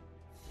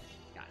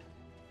 Got it.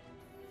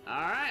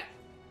 Alright.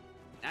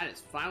 That is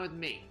fine with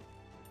me.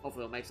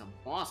 Hopefully it'll make some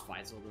boss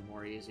fights a little bit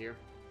more easier.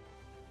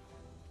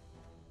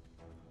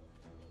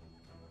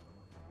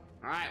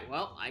 Alright,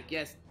 well, I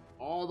guess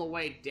all the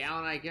way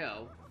down I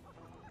go.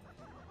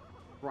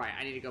 Right,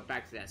 I need to go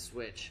back to that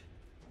switch.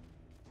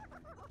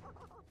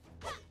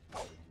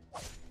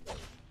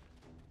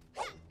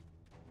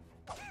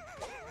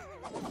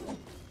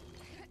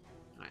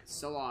 Alright,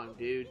 so long,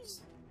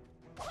 dudes.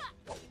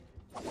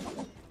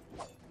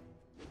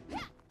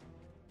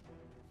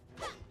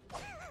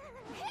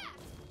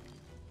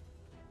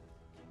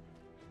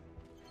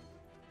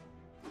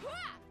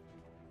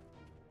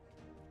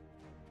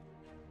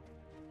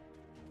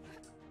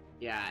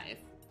 Yeah,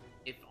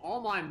 if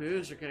all my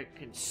moves are gonna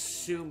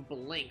consume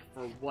Blink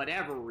for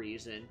whatever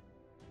reason,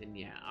 then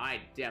yeah, I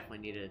definitely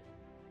need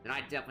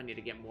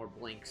to get more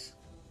Blinks.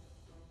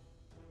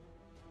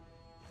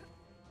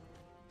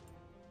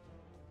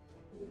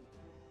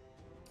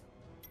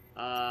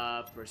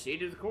 Proceed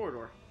to the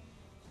corridor.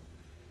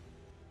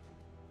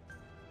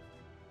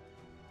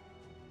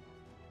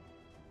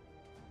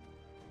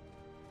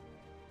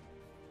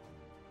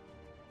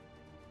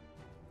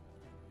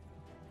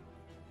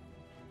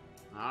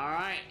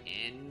 Alright,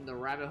 in the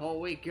rabbit hole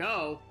we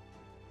go.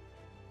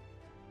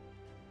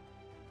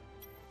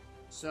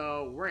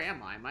 So, where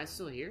am I? Am I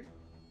still here?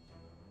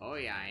 Oh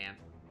yeah, I am.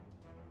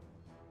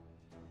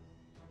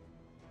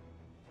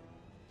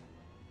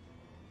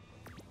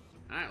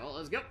 Alright, well,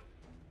 let's go.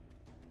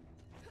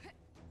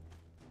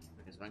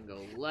 Because if I can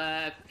go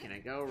left, can I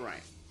go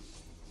right?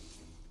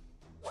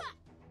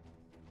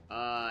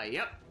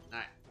 Yep.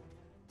 Alright.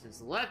 Since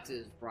the left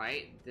is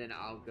right, then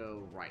I'll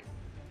go right.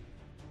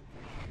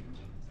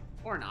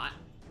 Or not.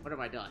 What have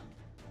I done?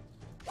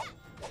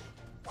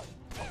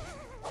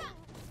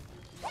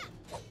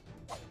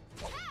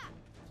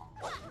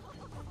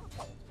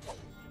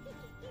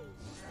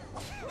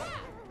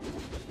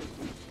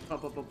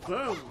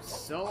 Boom!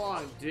 So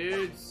long,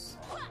 dudes.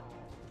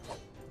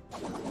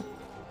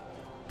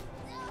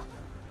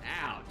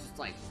 Ow! Just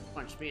like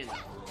punched me in the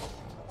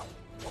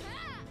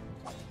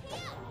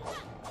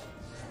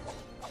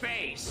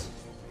face.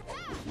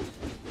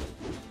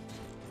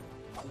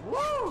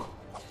 Woo!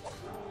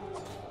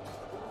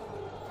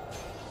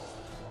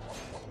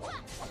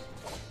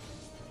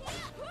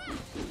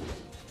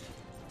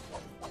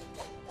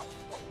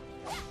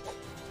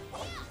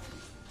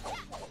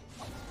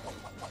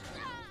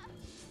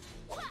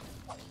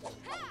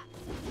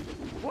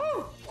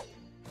 Woo!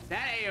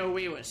 That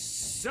AoE was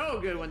so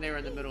good when they were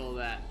in the middle of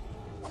that.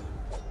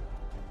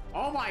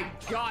 Oh my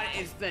god,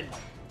 it's the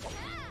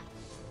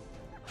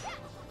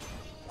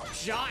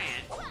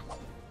giant.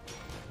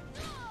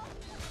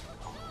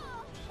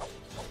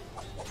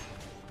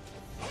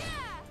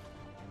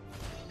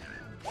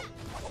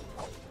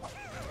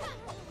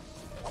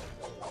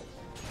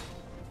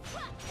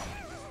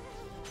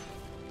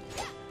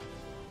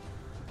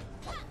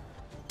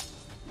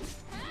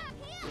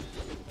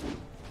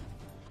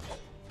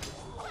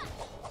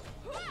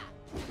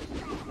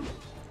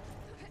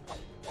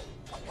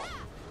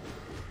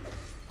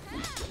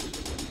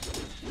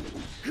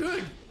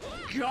 Good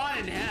God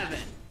in heaven.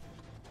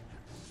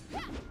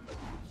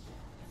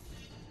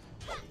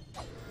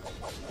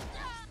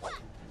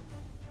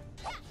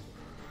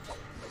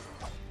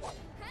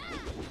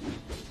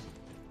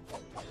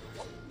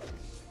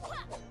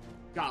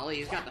 Golly,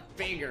 he's got the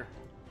finger.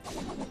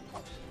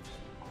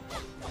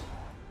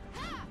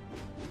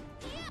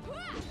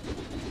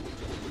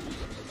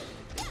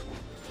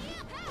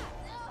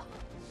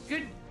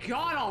 Good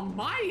God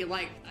almighty,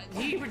 like,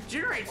 he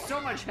regenerates so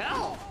much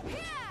health.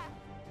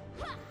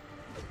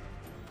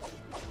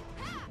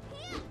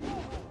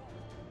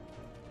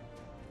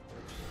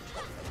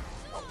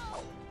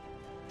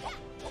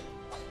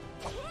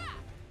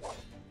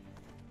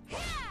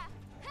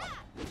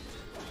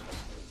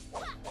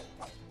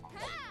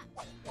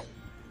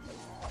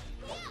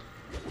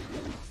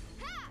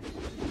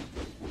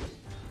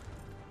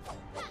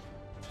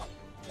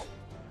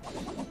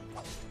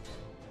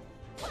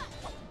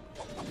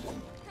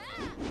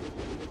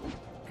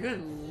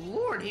 Good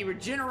Lord, he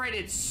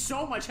regenerated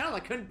so much health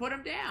I couldn't put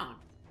him down.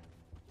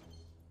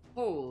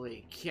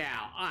 Holy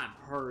cow, I'm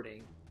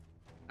hurting.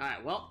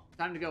 Alright, well,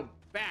 time to go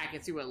back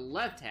and see what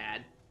left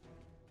had.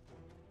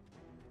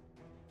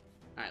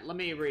 Alright, let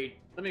me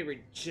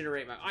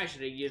regenerate my... I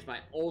should have used my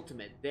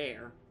ultimate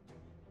there.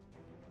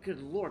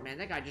 Good Lord, man,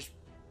 that guy just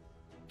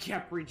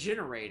kept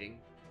regenerating.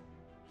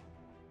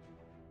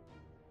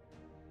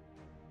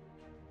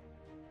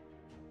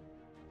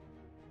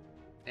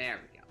 There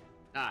we go.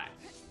 Alright.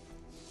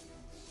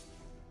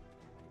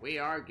 We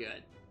are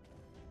good.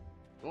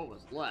 What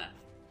was left?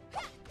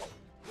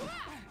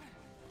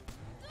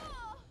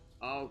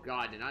 Oh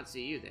god, did not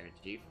see you there,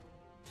 Chief.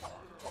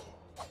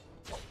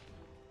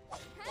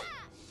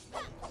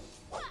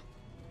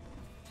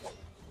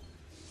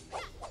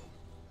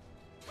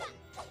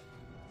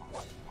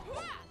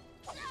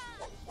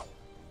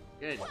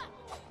 Good.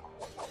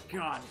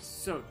 God,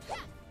 so...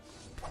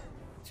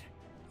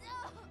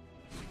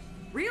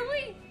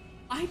 Really?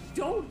 I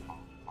don't...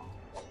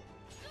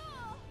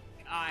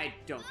 I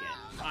don't get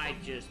it. I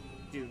just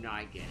do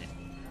not get it.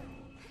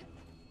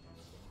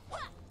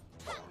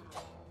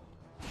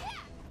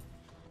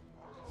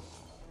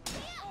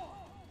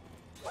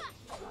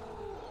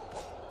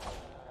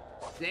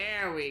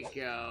 There we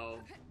go.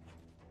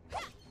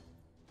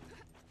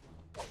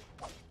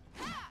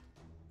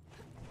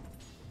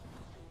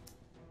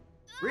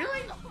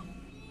 Really?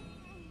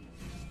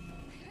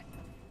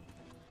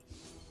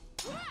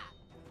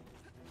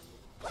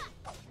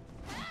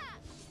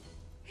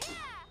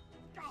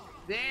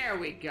 There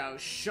we go.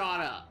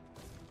 Shut up.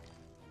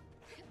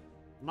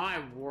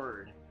 My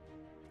word.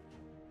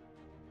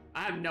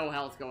 I have no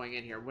health going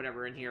in here,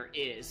 whatever in here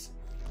is.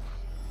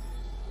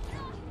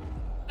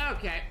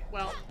 Okay,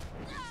 well.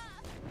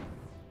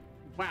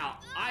 Wow,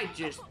 I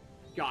just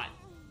got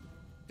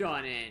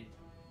done in.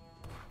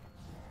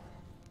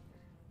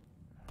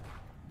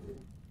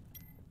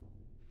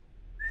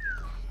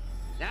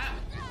 That.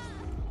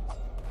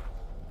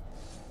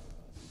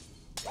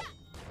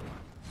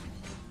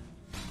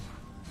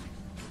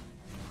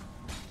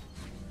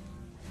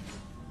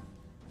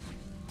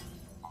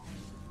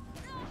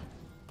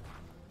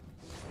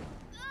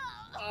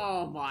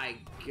 Oh my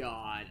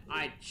god,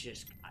 I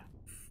just got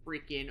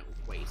freaking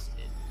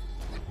wasted.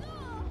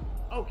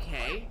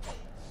 Okay.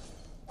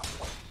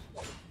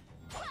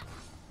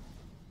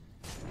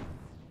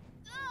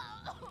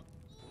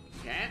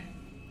 Okay.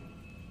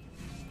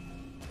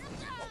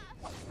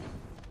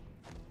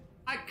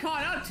 I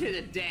caught up to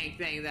the dang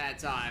thing that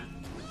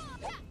time.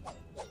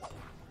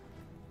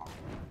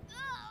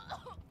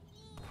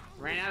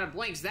 Ran out of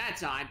blinks that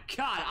time.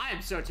 God, I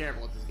am so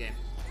terrible at this game.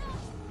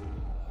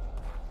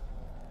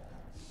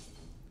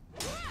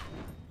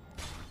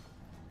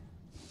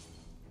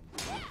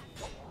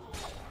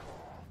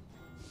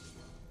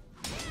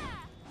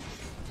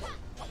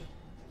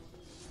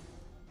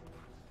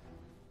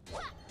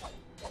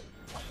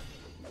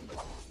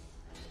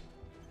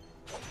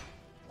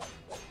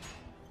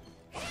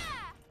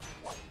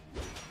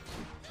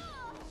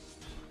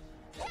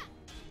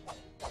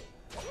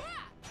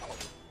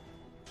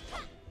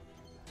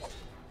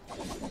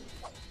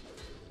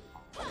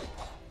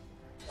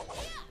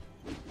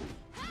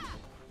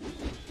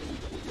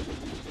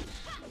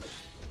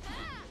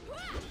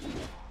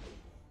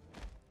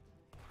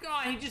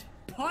 God, he just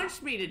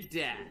punched me to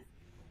death.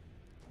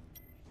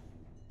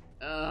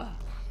 Ugh.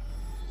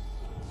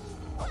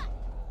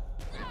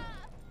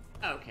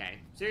 Okay,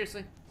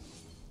 seriously?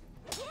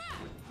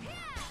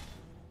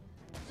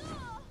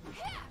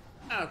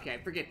 Okay,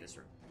 forget this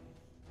room.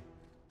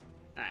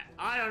 Alright,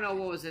 I don't know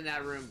what was in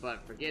that room,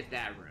 but forget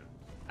that room.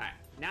 Alright,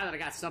 now that I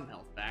got some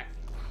health back.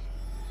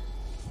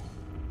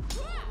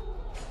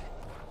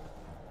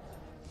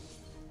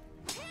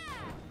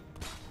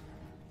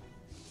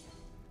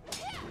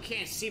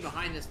 Can't see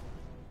behind this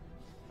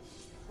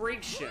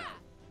freak show.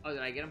 Oh, did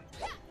I get him?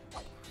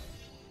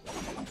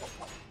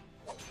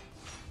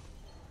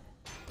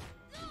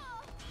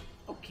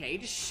 Okay,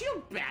 just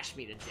shield bash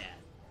me to death.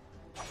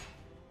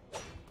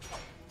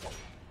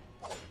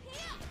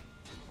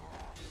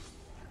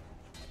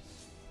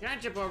 Can I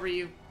jump over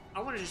you?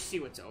 I want to just see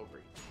what's over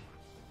you.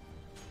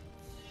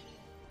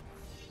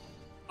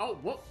 Oh,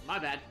 whoop, my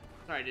bad.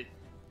 Sorry, dude.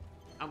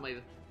 I'm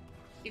leaving.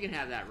 You can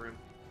have that room.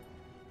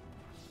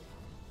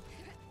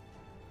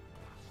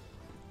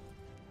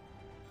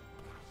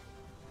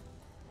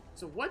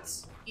 So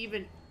what's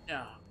even...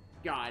 Oh,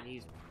 God,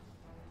 he's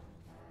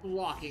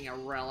blocking a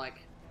relic.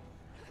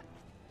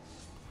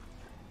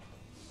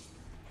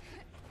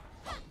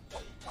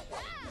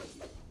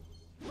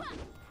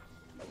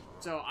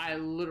 So I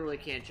literally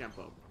can't jump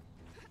over.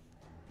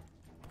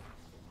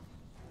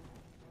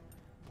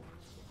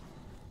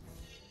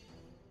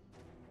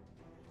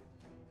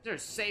 Is there a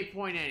save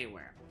point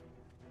anywhere?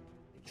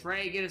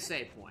 Trey, get a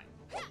save point.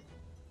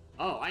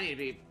 Oh, I need to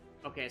be...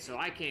 Okay, so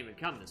I can't even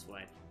come this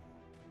way.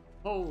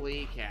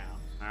 Holy cow.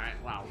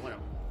 Alright, wow, what a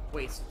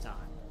waste of time.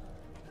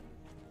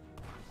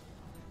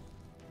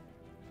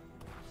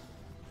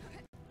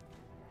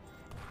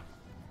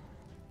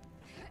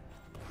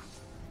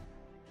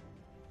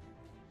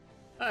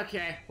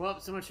 Okay, well,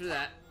 so much for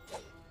that.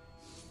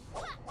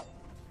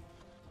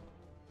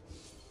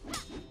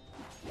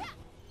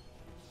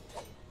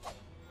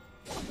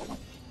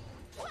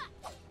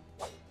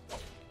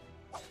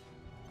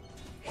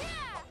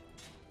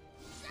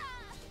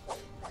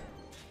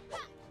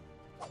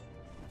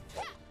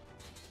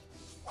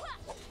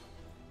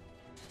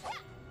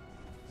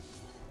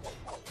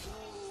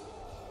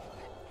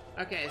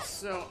 Okay,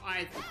 so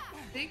I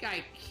think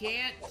I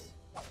can't...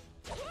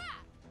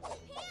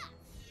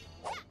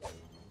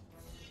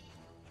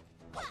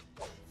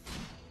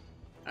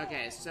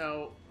 Okay,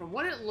 so from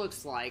what it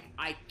looks like,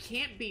 I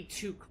can't be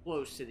too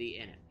close to the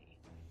enemy.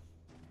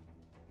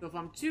 So if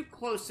I'm too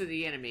close to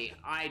the enemy,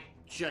 I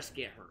just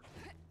get hurt.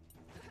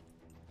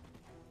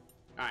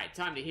 Alright,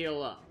 time to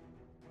heal up.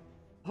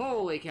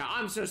 Holy cow,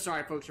 I'm so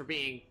sorry folks for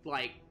being,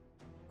 like,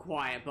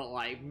 quiet, but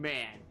like,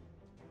 man.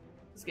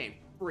 This game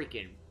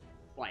freaking,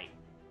 like,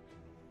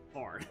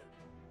 hard.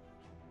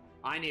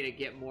 I need to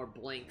get more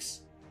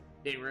blinks.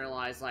 Didn't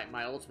realize, like,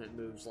 my ultimate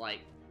moves, like,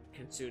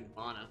 consumed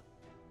mana.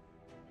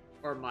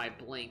 Or my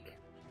blink.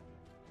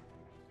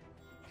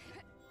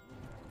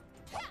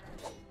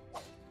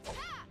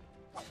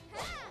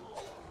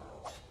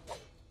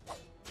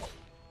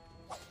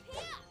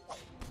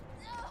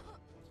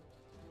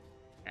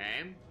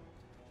 Okay.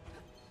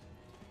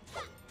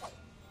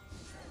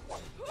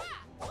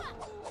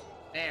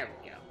 There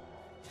we go.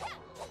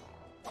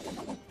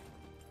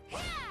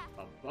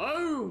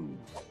 Boom!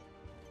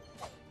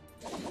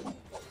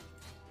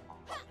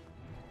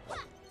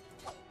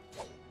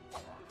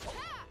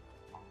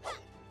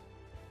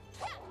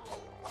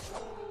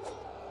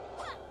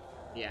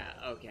 Yeah,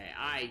 okay.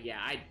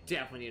 I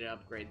definitely need to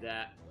upgrade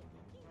that.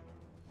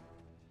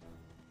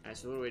 Alright,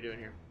 so what are we doing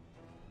here?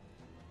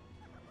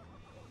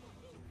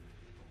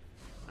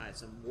 Alright,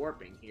 some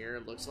warping here,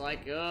 it looks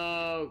like.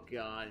 Oh,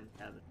 God in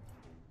heaven.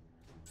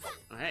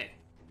 Oh, hey.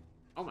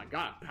 Oh my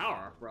god, a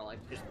power up, bro. Like,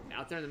 just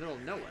out there in the middle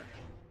of nowhere.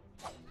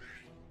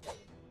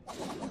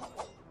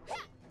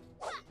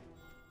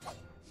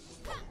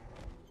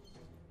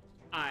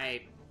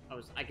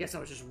 I guess I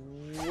was just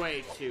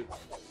way too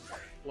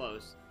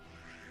close.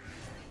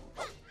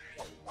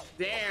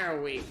 There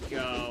we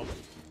go.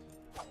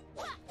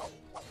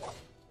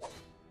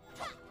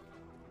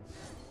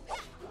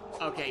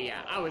 Okay,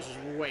 yeah, I was just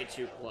way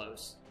too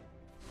close.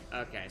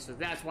 Okay, so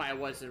that's why I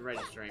wasn't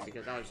registering,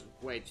 because I was just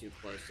way too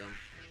close to him.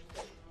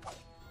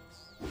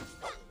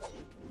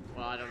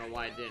 Well, I don't know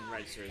why it didn't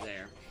register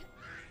there.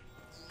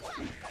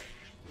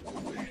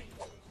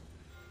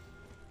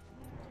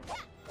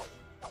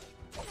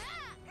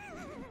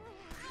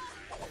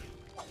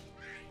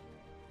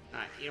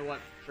 Alright, you know what?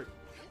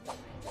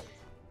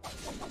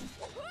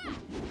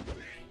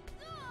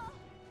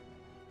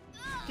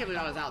 I can't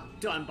believe I was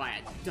outdone by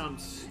a dumb,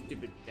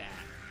 stupid bat.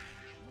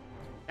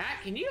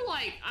 Bat, can you,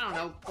 like, I don't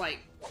know, like,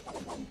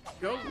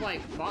 go,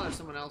 like, bother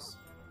someone else?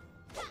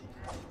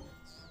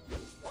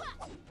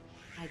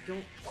 I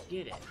don't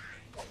get it.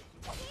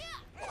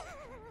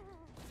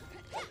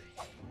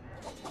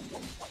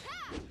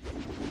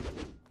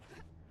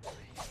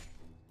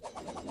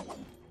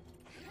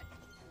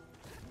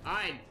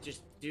 I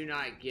just do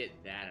not get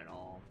that at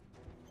all.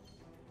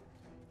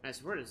 Alright,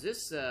 so where does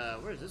this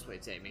way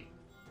take me?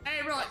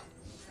 Hey, really?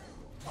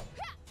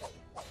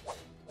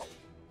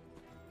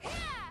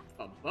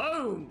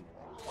 Boom!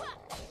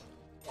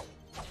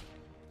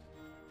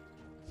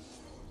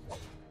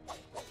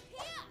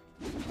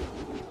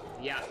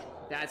 Yeah,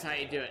 that's how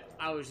you do it.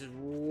 I was just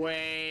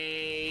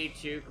way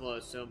too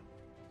close to him.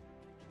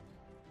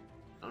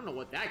 I don't know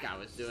what that guy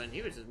was doing.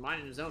 He was just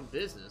minding his own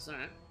business.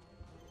 Alright.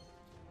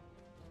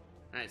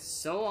 Alright,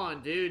 so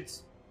on,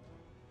 dudes.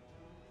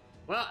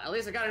 Well, at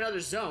least I got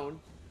another zone.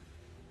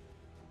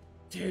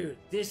 Dude,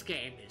 this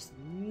game is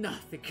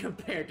nothing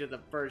compared to the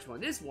first one.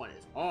 This one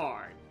is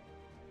hard.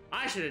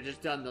 I should have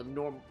just done the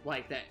normal,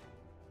 like that.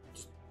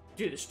 Just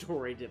do the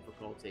story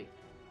difficulty.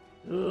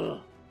 Ugh.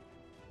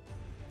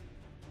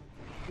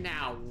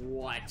 Now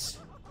what?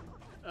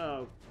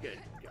 Oh, good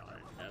God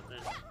in heaven.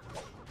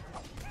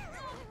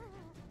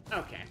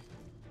 Okay.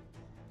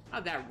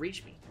 How'd that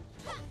reach me?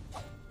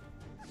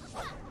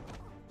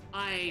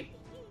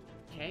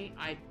 Okay,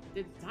 I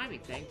did the timing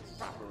thing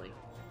properly.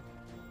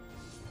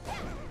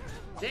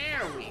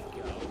 There we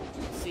go.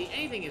 See,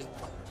 anything is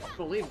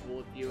believable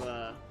if you,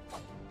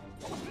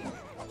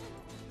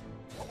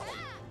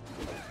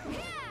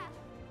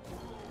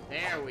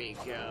 There we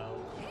go.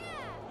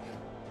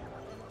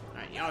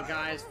 Alright, y'all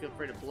guys, feel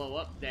free to blow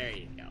up. There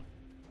you go.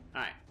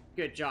 Alright,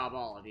 good job,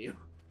 all of you.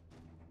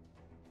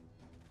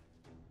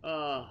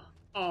 Oh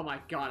my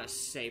god, a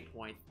save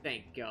point.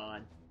 Thank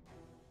God.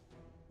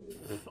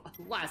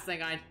 Last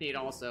thing I need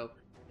also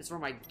is for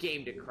my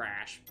game to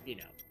crash, you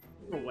know,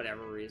 for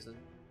whatever reason.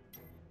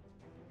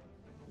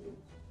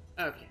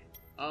 Okay.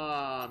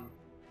 I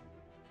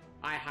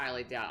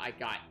highly doubt I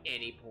got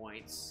any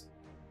points.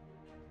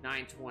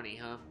 920,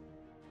 huh?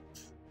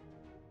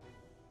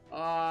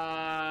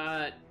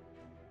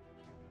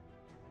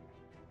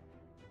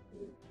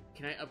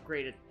 Can I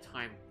upgrade a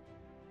time?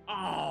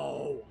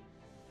 Oh!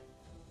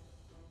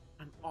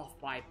 I'm off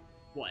by,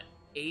 what,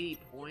 80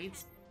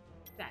 points?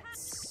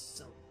 That's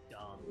so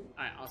dumb.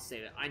 Alright, I'll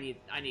save it. I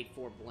need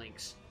 4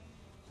 blinks.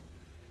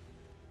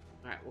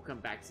 Alright, we'll come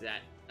back to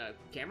that.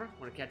 Camera,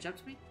 wanna catch up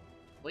to me?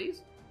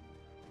 Please?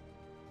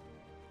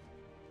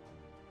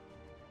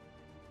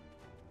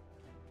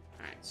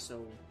 Alright,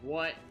 so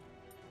what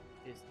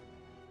is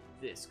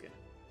this gonna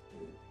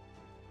do?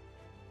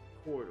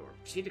 Corridor.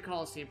 Proceed to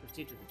Coliseum,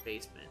 proceed to the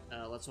basement.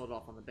 Let's hold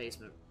off on the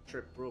basement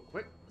trip real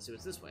quick. Let's see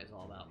what this way is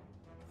all about.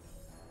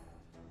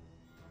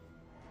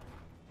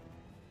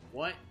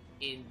 What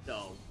in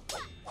the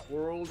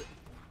world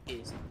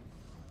is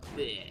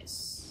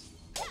this?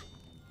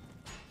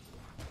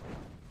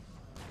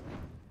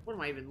 What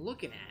am I even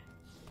looking at?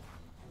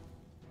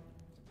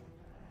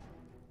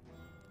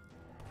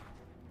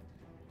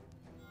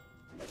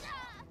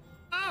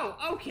 Oh,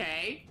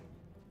 okay.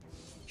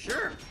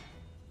 Sure.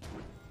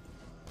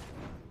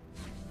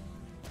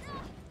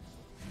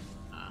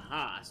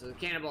 Aha, so the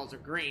cannonballs are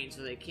green,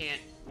 so they can't...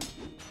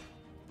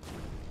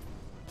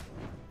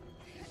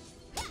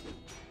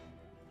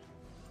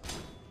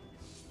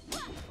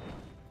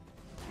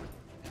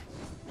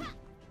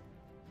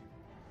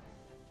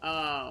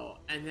 Oh,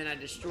 and then I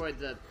destroyed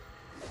the...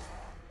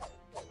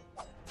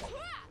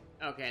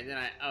 Okay, and then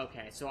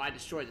okay, so I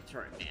destroyed the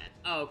turret man.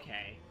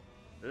 Okay.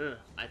 Ugh,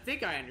 I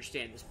think I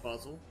understand this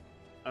puzzle.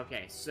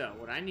 Okay, so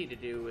what I need to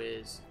do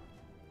is...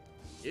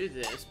 do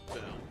this,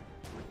 boom.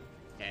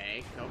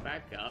 Okay, go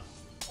back up.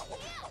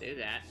 Do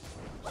that.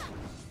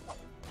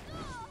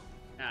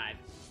 God.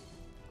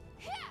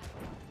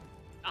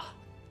 Oh,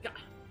 God.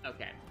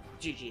 Okay.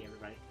 GG,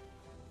 everybody.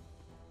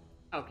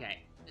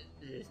 Okay.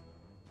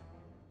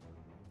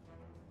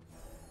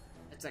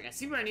 It's like, I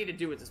see what I need to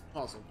do with this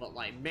puzzle, but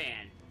like,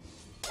 man.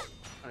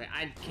 Okay,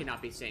 I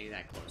cannot be standing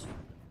that close.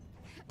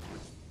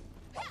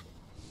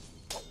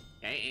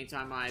 Okay,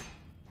 anytime my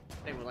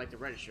thing would like to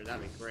register,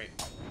 that'd be great.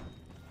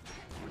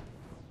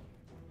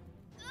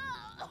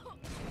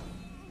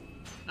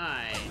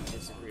 I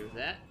disagree with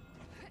that.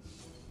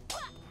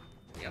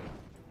 Yep.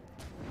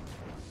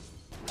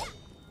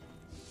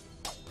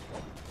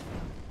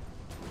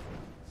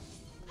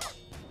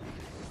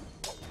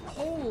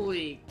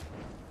 Holy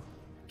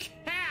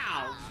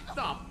cow! What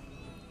the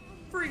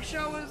freak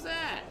show is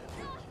that?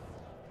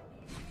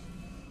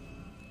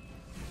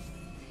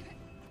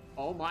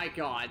 Oh my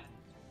god.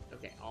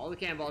 Okay, all the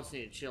cannonballs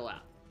need to chill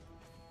out.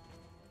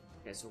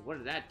 Okay, so what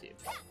did that do?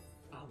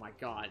 Oh my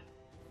god.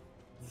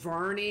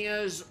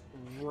 Vernia's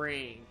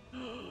ring.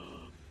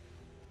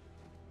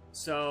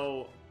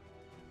 So,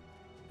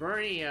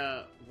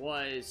 Vernia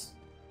was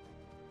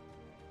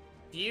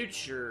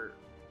future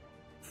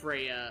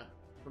Freya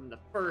from the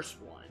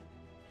first one.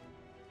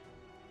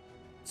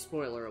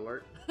 Spoiler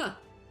alert.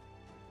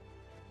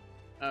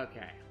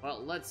 Okay,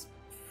 well, let's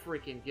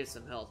freaking get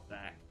some health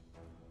back.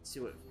 See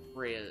what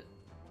Vernia's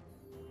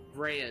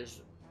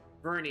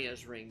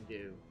ring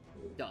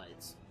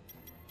does.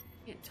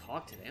 I can't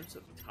talk today, I'm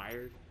so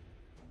tired.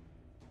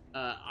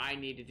 I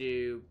need to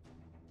do...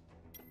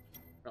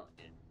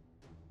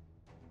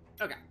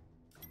 Okay.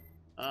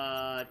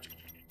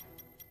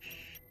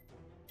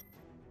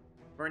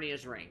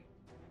 Vernia's ring.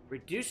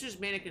 Reduces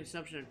mana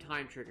consumption of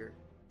time trigger.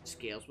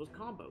 Scales with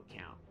combo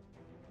count.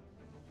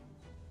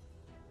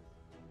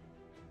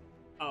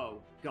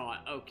 Oh,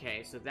 god.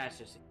 Okay, so that's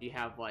just if you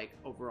have, like,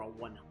 overall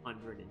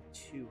 100 and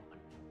 200.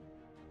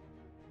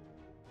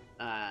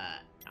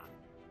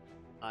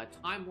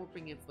 Time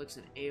warping inflicts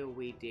an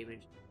AoE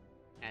damage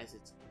as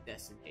its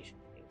destination.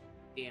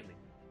 Damn it.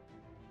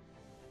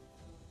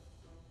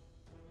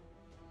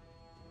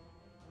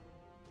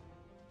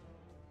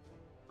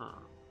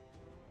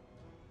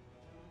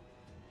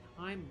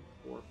 Time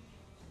warp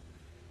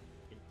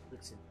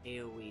inflicts an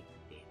AoE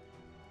damage.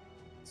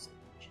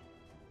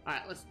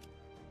 Alright, let's...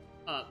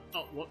 oh,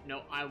 well,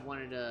 no, I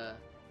wanted to...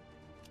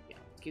 Yeah,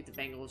 let's keep the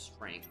Bangle of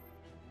Strength.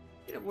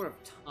 Get a word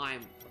of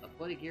time.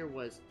 Bloody Gear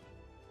was...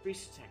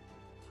 increased attack.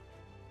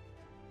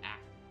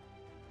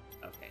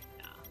 Okay,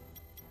 nah.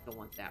 Don't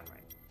want that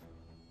right.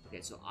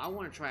 Okay, so I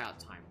want to try out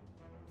Time.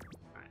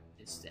 Alright,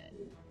 instead.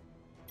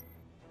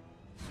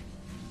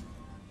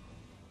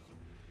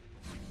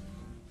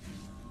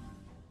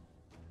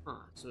 Huh,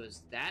 so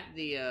is that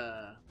the,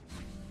 I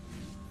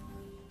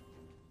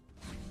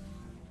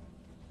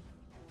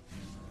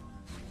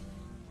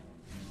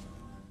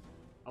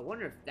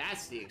wonder if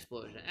that's the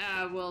explosion.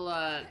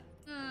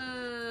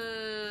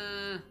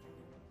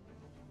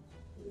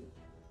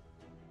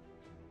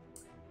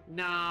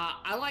 Nah,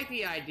 I like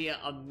the idea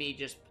of me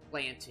just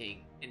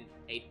planting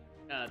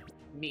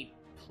me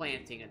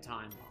planting a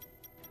time bomb.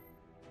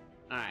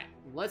 Alright,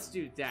 let's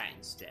do that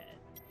instead.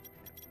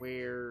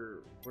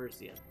 Where's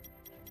the other?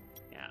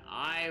 Yeah,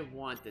 I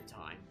want the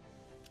time.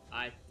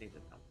 I think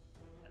that.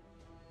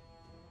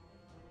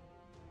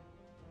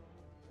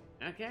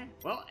 Okay,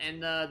 well,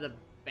 and the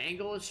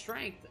Bangle of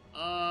Strength.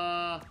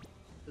 So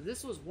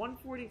this was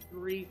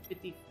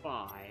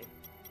 143.55,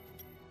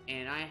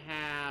 and I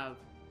have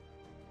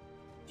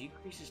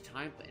decreases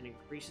time and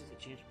increases the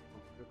chance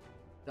for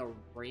the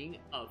Ring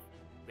of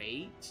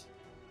Fate.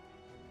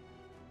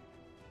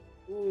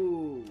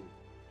 Ooh.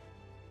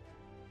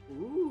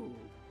 Ooh.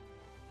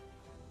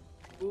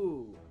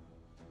 Ooh.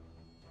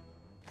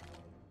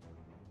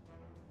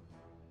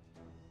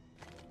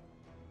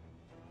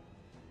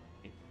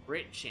 And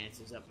crit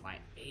chances up by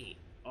 8.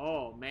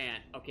 Oh man.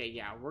 Okay,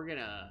 yeah, we're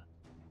gonna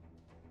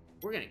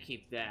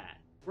keep that.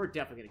 We're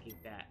definitely gonna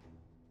keep that.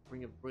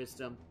 Ring of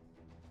Wisdom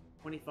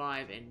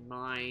 25 and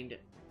Mind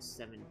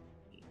 17.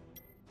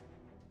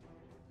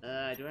 Do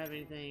I have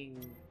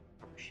anything?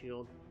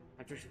 Shield.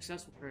 After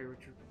successful parry,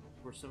 return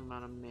for some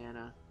amount of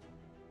mana.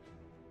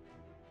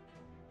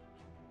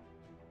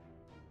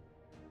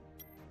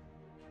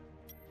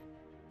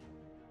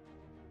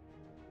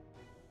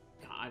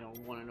 God, I don't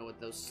want to know what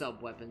those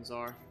sub weapons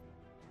are.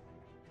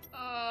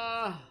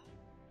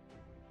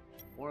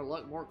 More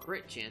luck, more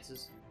crit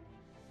chances.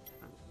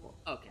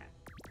 Okay,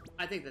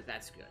 I think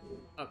that's good.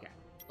 Okay,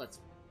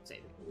 let's save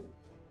it.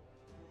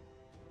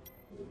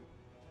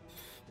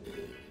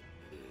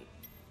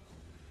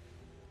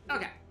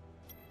 Okay.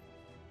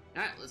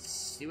 Alright, let's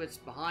see what's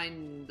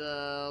behind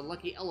the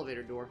lucky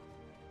elevator door.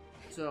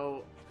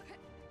 So,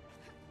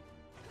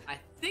 I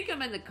think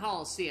I'm in the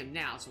Coliseum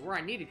now, so where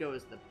I need to go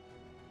is the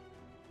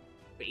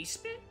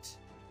basement?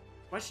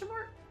 Question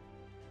mark?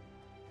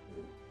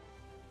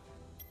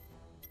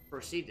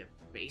 Proceed to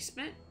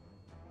basement?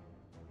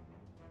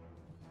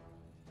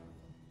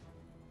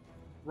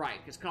 Right,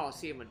 because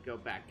Coliseum would go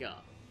back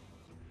up.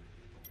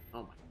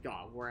 Oh my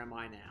god, where am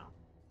I now?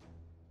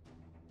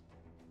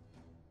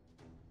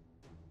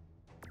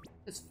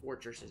 This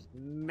fortress is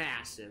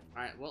massive.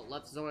 Alright, well,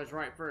 left is always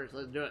right first.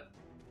 Let's do it.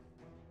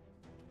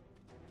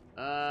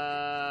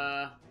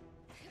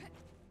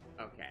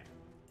 Okay.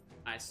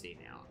 I see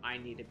now. I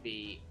need to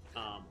be,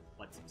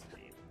 what's his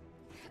name?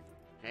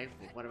 Okay,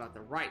 well, what about the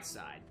right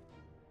side?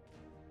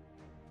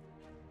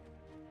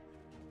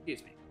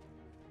 Excuse me.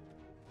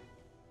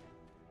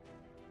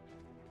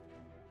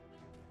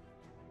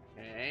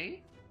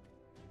 Okay.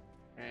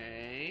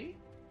 Okay.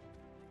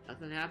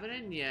 Nothing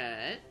happening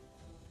yet.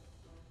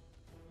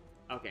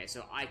 Okay,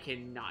 so I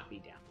cannot be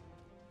down.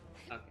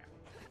 Okay.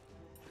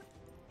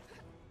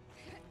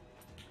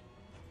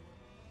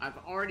 I've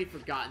already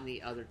forgotten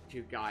the other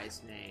two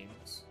guys'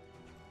 names.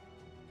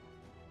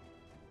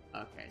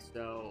 Okay,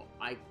 so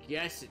I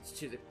guess it's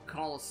to the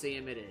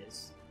Coliseum it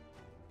is.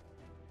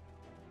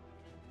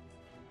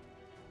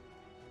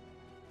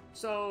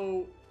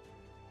 So,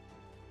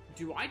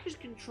 do I just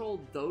control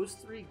those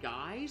three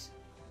guys?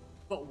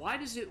 But why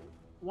does it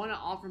want to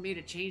offer me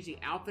to change the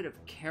outfit of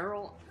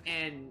Carol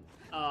and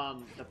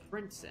the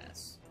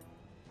princess?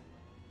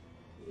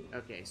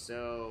 Okay,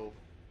 so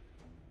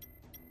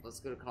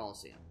let's go to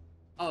Coliseum.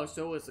 Oh,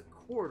 so it was the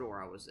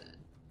corridor I was in.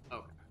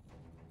 Okay.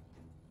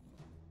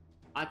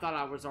 I thought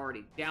I was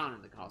already down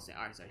in the Coliseum.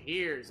 Alright, so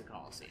here's the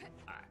Coliseum.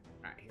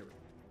 Alright, here we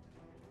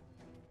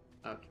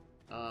go. Okay,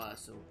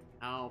 so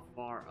how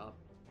far up?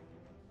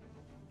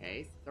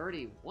 Okay,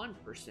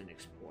 31%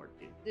 explored.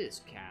 Dude,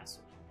 this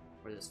castle.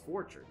 Or this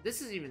fortress.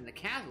 This isn't even the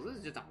castle, this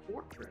is just a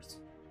fortress.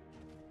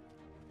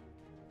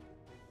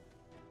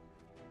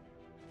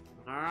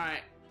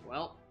 Alright,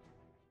 well.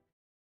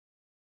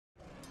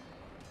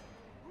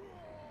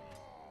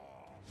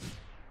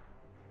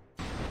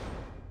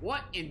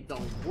 What in the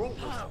world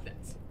was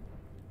this?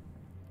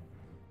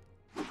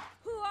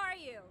 Who are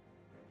you?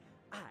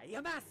 I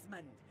am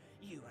Asmund.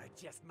 You are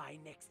just my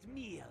next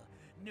meal.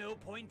 No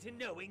point in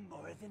knowing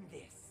more than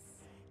this.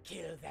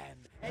 Kill them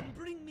and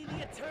bring me the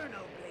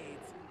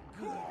AeternoBlades.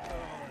 Good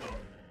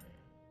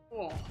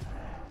boy. Oh.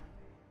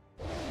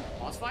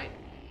 Boss fight?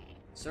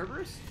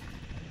 Cerberus?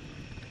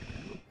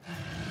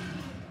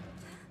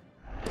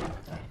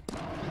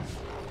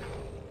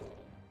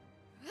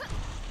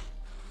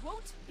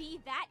 Won't be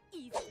that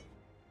easy.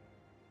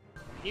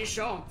 You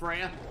show him,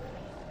 Freya.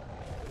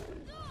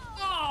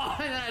 Oh,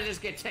 and then I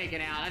just get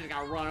taken out. I just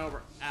got run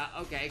over.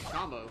 Okay,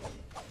 combo.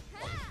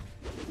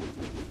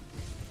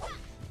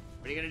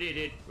 What are you gonna do,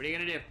 dude? What are you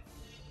gonna do?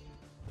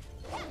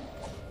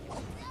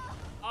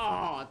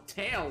 Oh,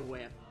 tail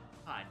whip.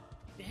 God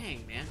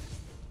dang, man.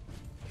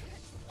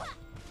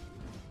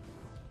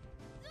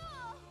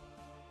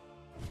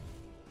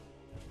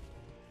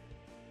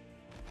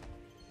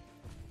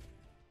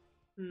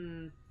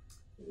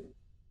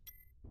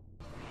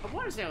 I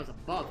want to say I was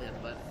above him,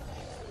 but...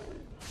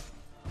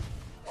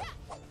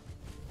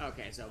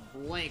 Okay, so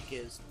blink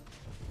is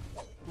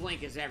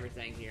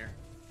everything here.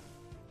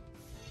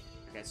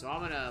 Okay, so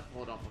I'm gonna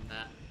hold off on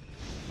that.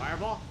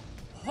 Fireball?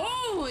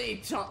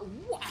 Holy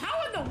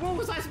how in the world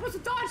was I supposed to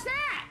dodge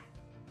that?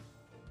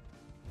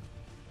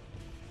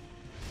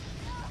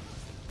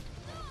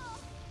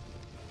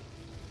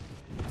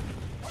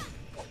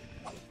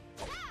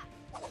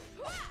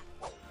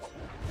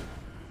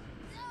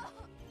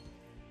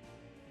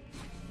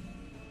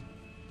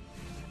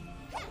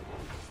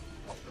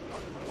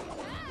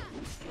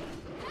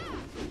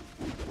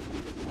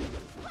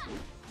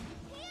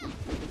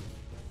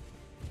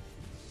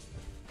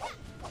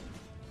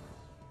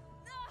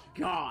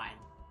 God,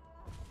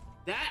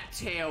 that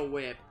tail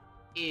whip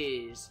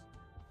is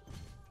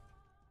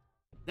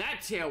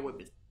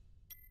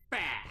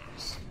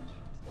fast.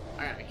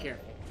 I gotta be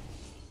careful.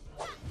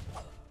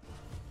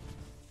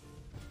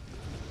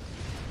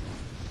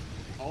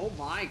 Oh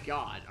my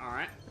god,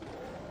 alright.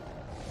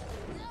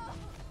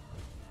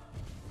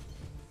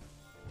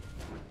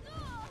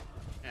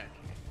 Okay.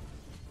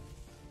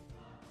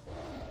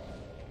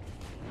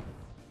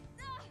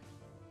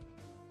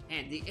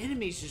 And the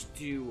enemies just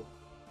do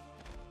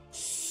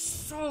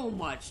so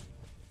much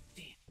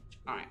damage.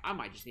 Alright, I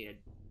might just need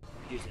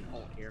to use an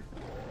ult here.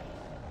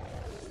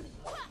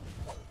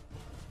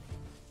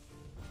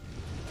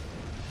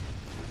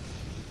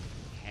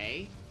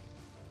 Okay.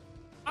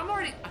 I'm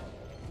already...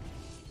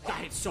 I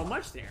hit so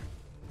much there.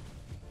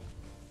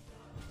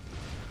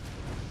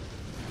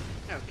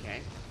 Okay.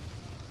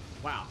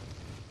 Wow.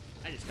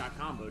 I just got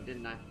comboed,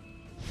 didn't I?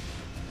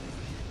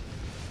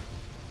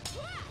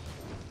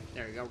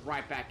 There you go.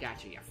 Right back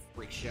at you, you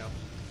freak show.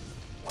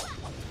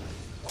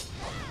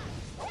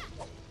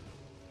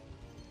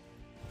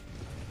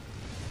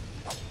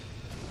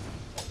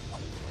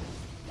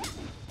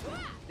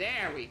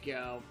 we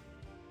go.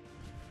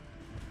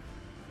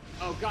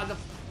 Oh god, the...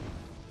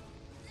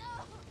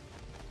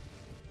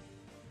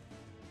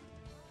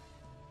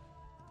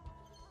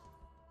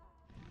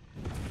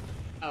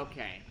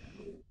 Okay.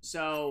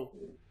 So,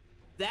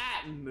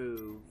 that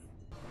move...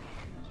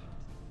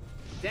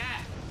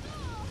 That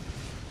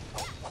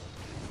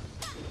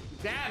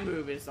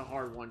move is the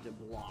hard one to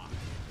block.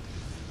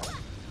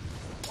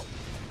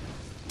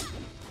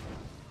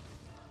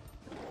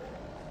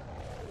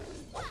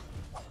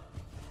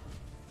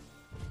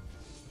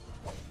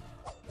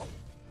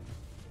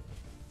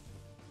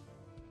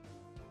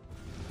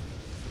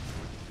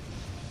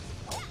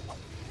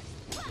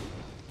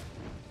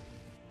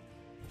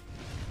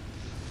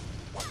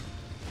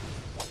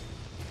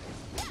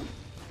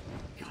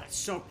 God, it's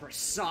so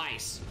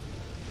precise.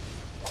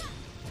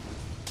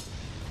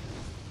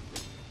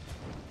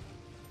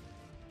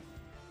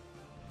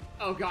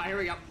 Oh god, here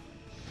we go.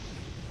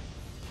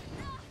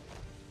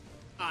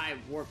 I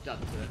warped up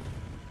to it.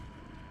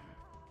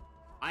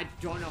 I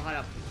don't know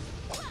how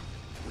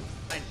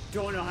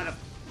to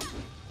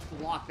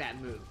block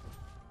that move.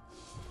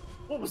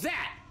 What was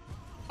that?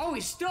 Oh,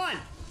 he's stunned!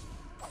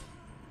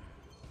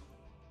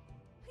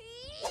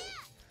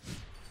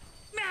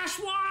 Mash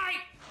Y!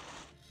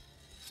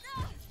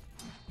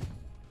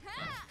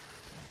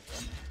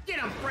 Get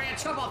him, Fran!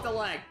 Chop off the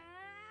leg!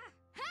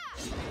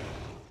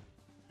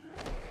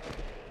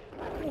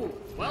 Ooh,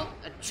 well,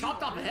 I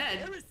chopped off a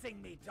head.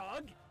 Embarrassing me,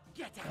 dog.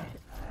 Get out.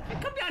 Hey,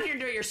 come down here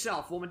and do it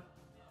yourself, woman.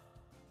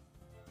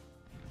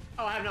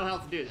 Oh, I have no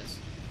health to do this.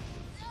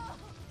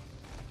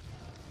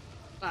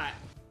 Alright.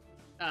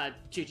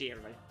 GG,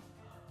 everybody.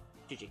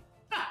 GG.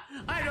 Ah,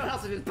 I have no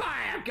health to do this.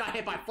 Bam! Got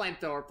hit by a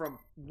flamethrower from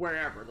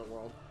wherever in the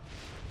world.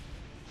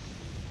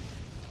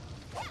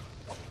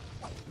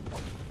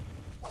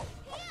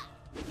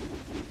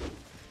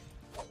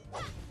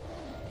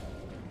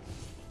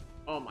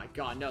 Oh my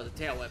god, no, the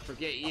tail whip.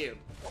 Forget you.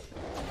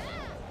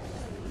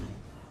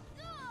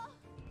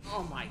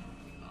 Oh my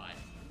god.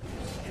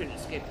 Couldn't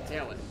escape the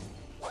tail whip.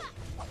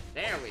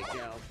 There we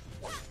go.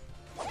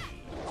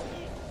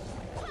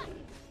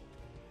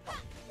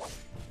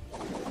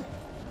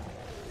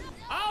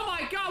 Oh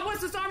my god,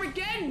 what's this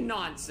Armageddon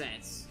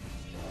nonsense?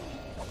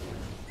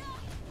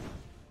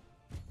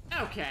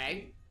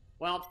 Okay.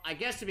 Well, I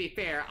guess to be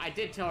fair, I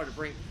did tell her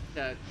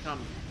to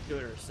come do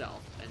it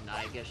herself, and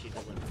I guess she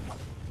delivered.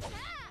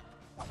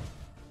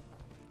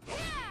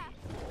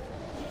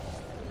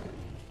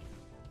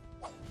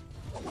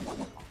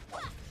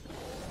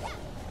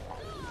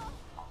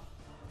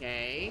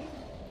 Okay.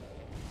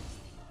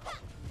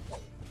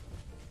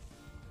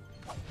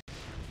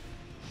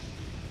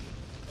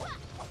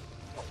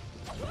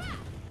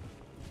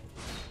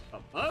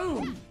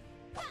 Boom!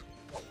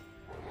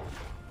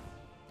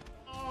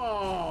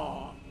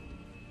 Oh!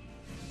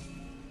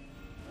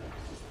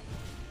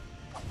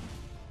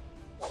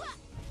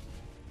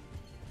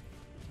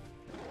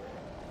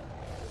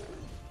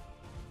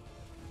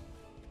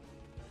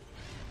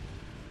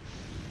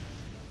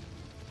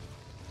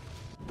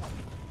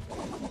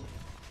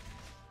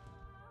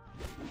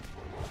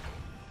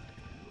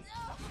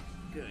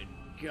 Good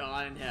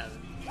God in heaven.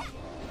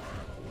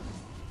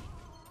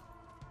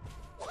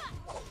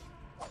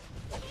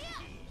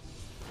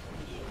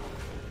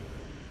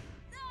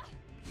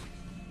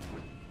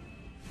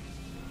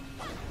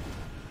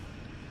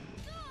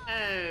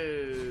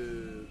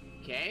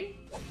 Okay.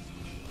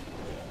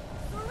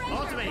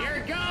 Ultimate, here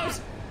it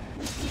goes!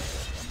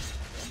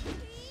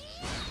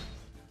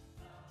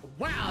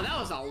 Wow, that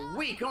was a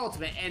weak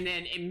ultimate, and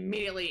then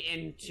immediately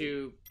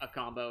into a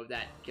combo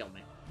that killed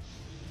me.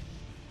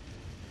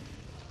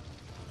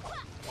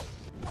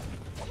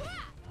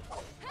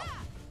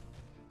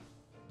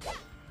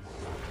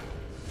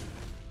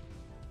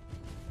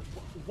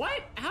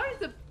 What? How did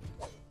the...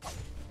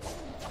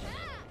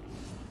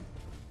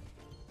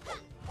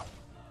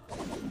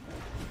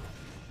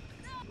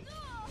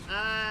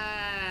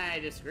 I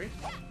disagree.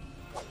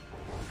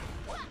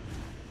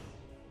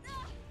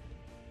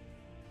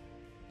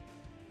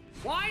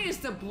 Why is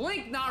the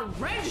blink not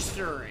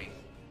registering?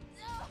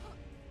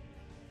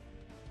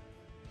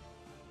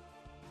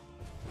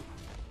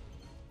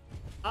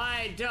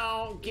 I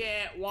don't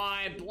get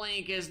why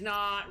blink is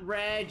not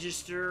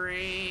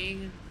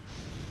registering.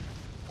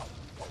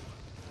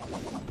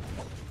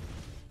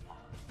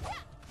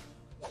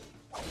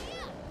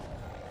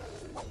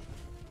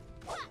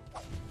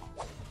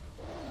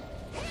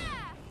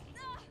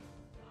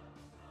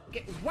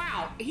 Okay,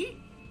 wow, he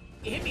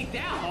hit me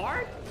that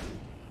hard?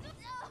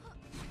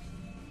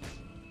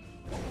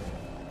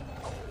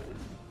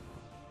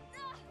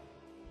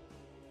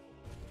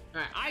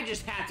 Alright, I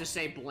just have to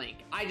say blink.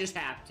 I just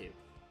have to.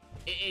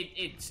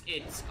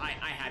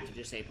 I have to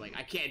just say blink.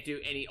 I can't do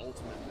any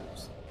ultimate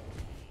moves.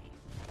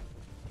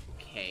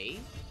 Okay.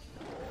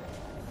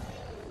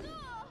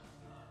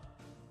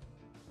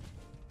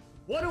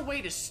 What a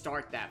way to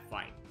start that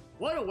fight.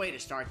 What a way to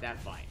start that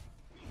fight.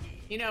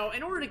 You know,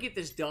 in order to get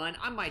this done,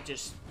 I might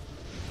just...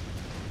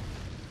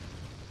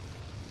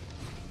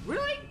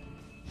 Really?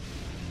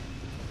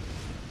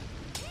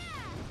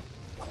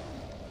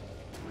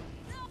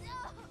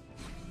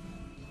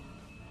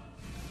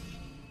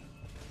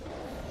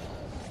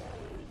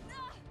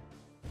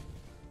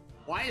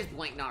 Why is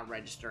Blink not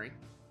registering?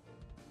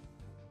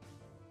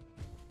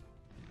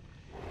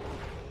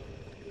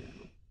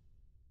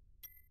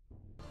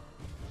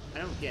 I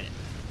don't get it.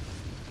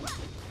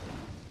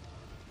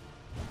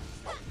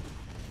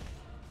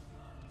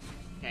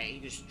 Okay, he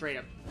just straight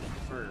up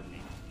murdered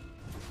me.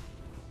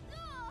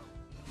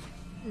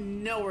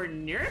 Nowhere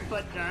near it,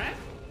 but alright.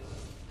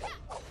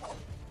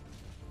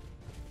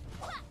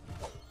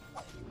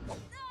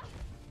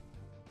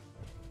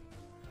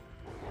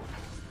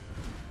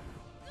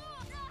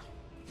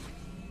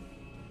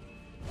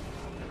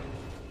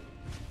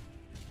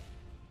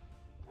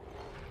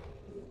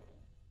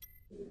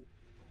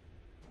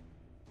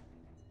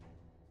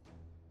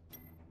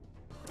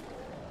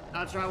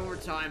 I'll try one more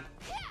time.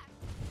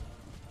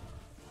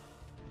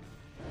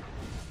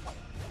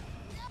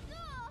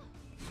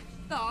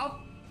 The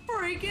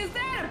freak is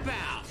that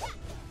about?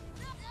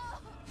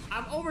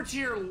 I'm over to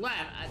your left.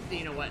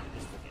 You know what?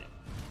 Just forget it.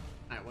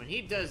 Alright, when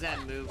he does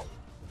that move,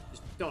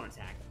 just don't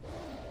attack him.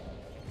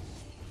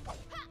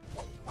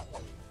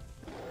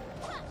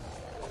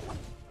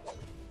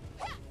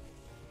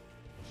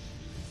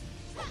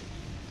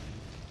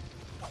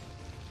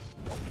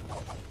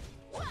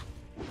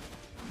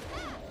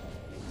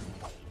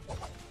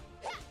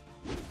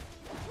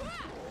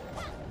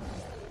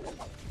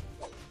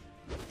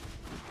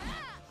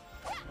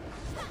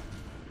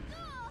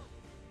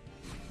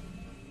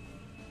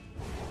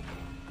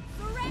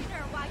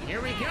 Surrender while you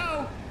Here we can.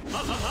 go!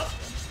 Up, up, up!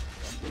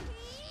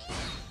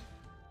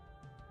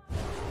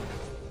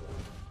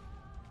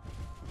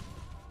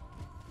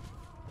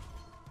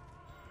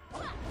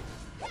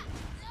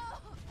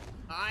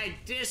 I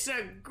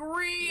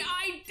disagree!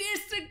 I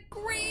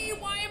disagree!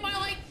 Why am I,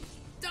 like,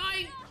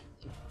 dying?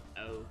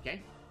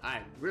 Okay.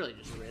 I really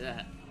disagree with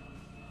that.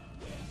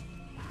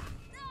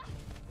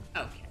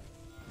 Okay.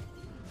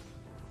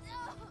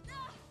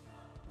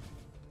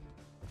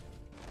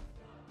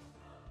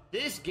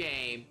 This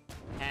game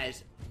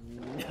has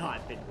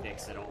not been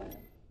fixed at all.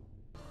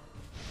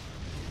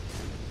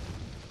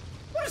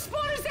 What a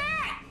spawn is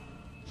that?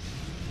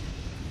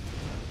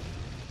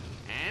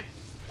 And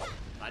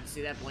glad to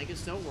see that blink is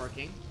still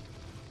working.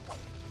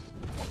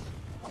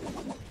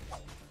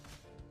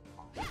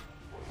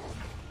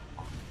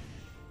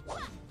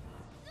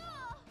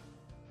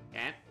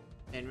 Okay.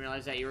 Didn't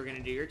realize that you were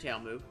gonna do your tail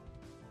move.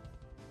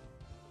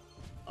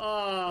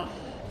 Oh.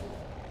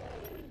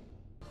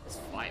 This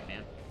fight,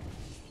 man.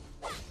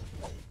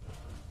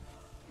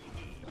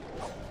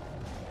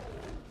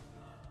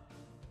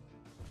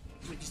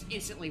 So it just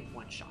instantly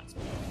one-shots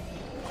me.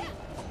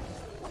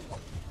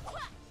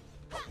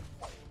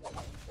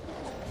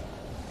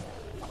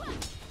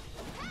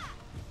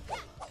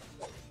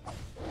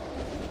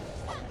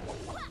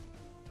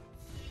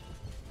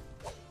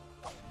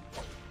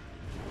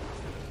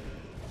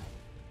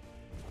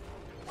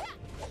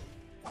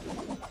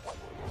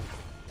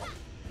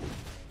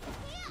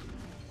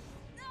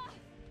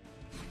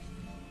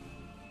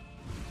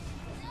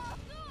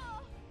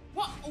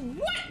 What?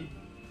 What?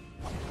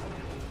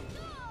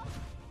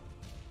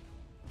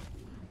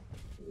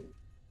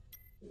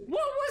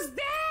 What was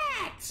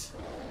that?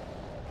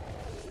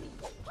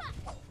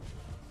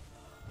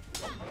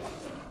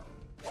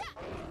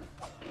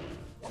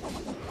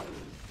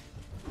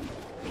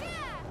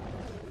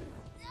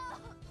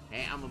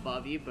 Hey, I'm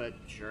above you, but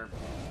sure.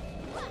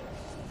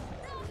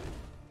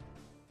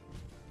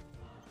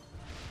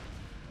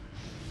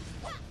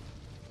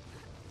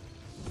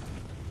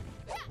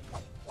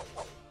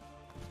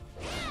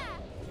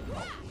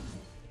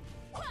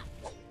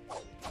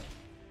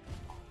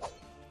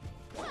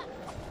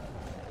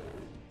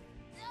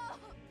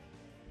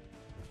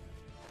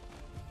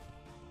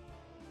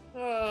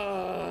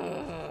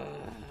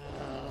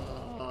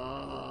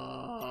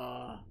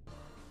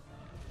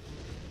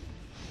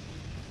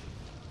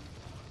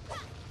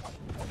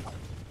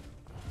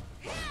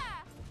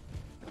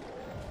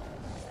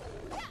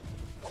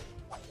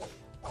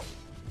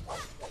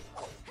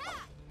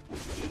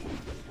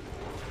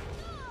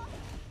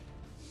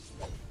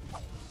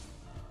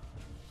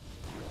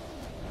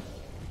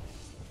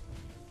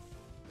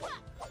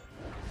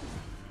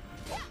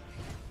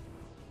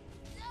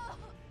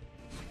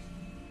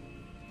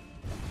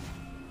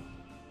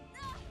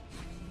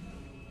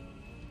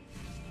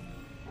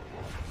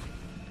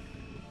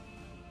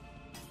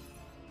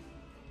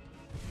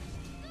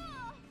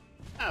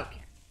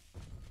 Okay.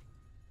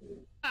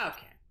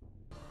 Okay.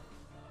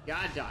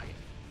 God dog it.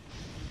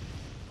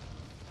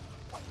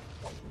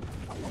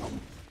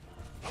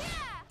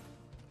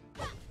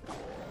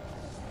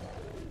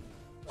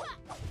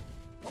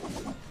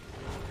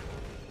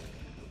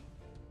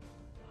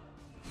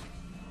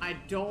 I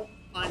don't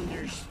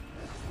understand.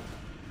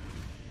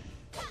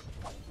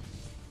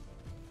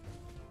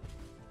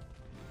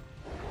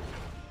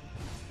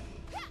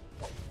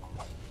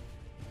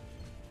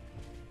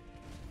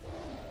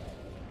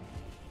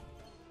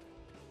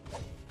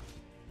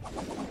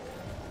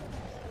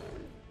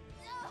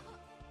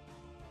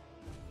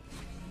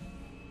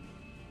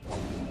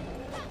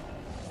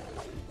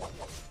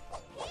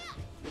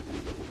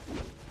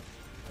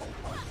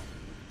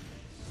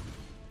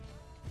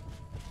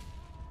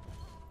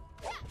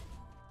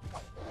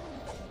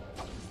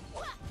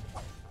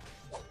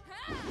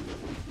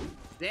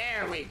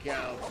 There we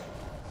go.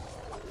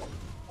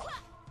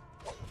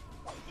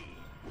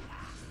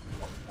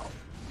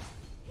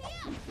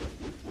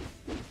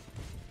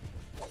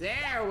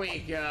 There we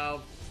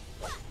go.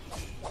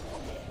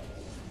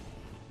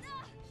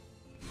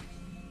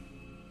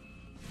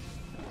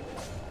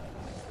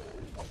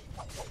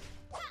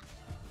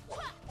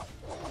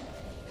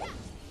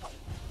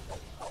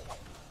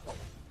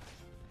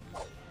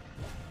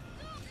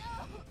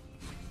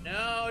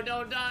 No,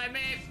 don't die,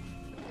 mate.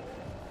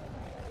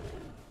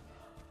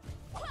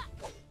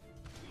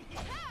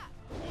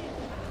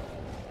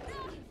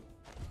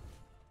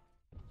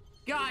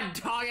 God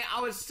dog it, I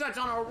was such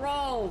on a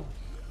roll.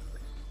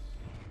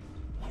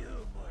 You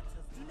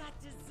mortals do not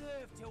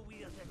deserve to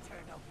wield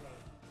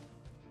AeternoBlade.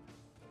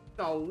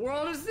 The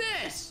world is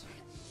this?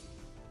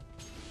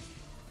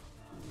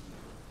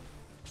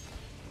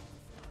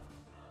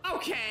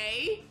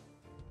 Okay.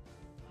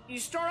 You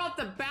start off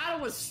the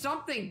battle with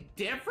something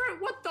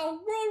different? What the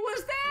world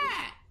was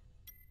that?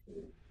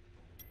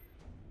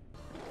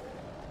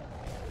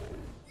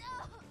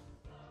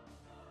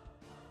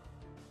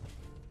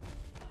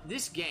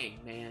 This game,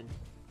 man.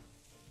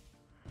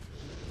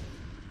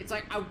 It's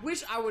like, I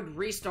wish I would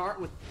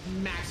restart with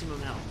maximum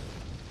health.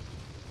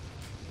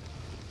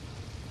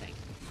 Thank you.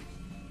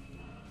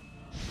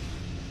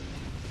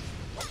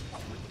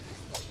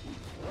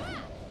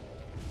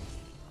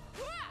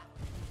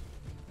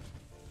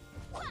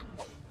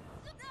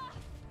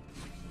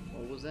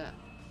 What was that?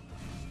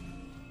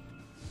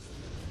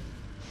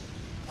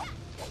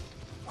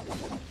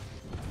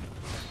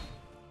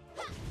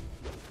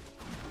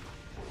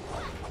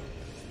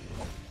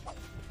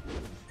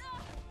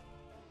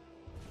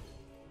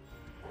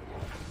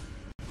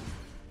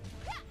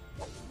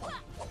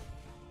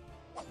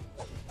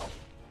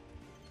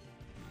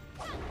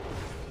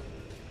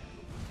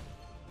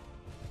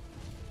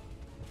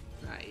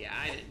 Yeah,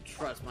 I didn't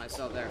trust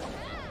myself there.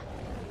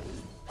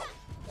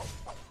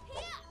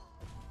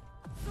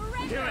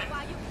 Surrender Do it.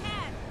 while you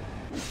can.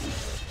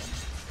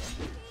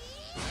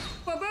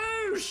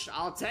 Baboosh!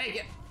 I'll take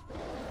it.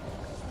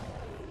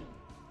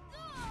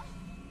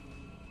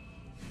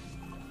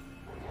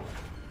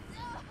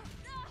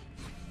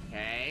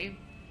 Okay.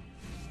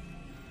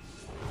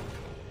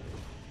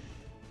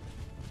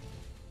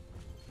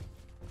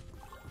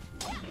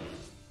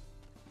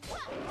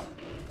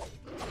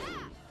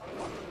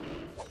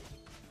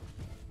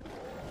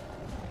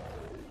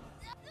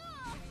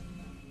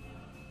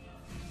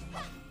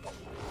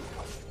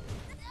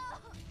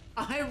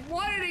 I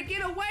wanted to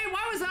get away.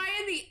 Why was I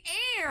in the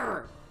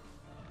air?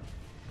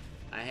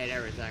 I hate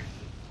everything.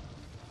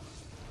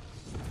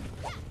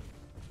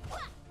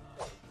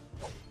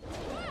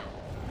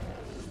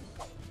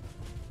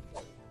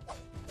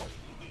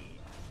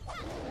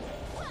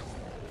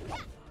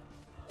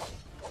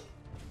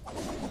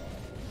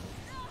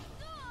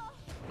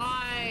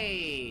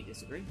 I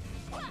disagree.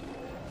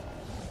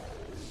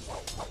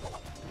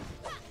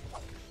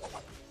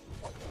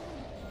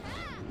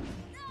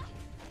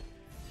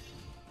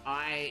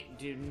 I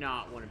do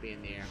not want to be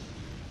in the air.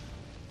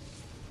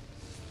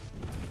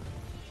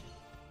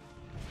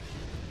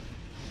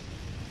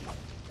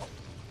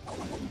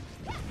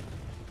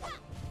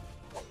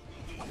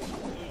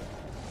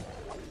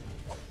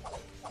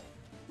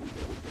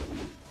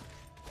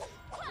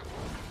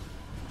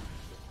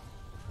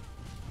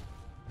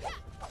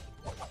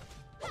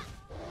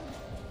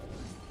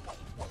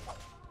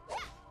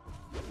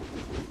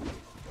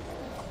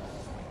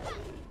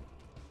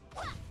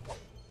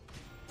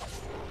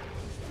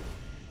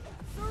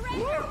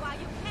 Surrender while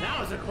you can. That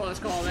was a close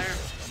call there.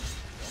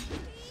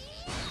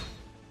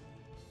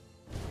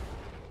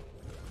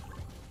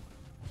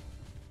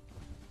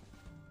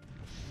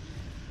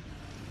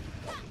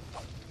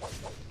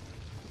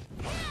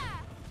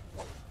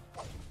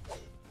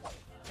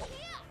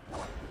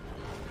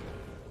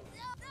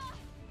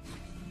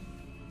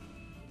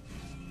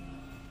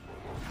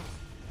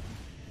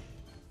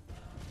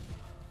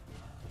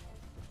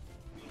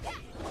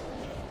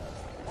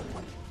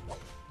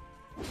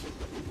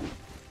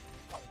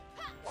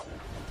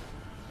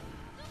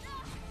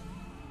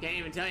 Can't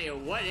even tell you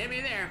what hit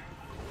me there.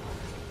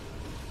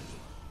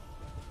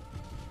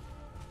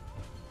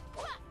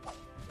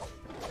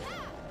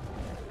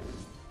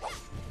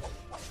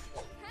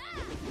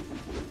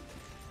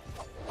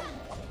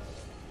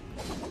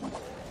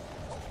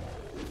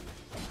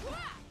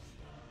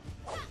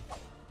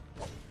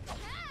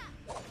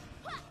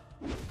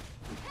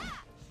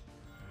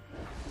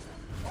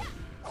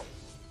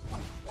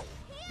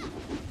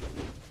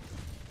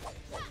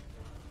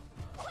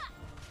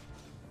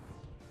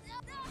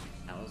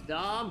 That was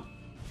dumb.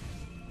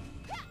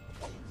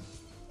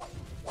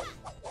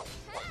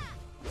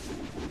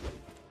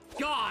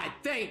 God,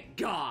 thank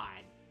God.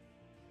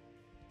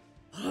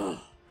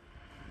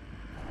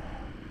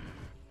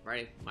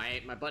 Ready?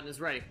 My button is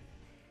ready.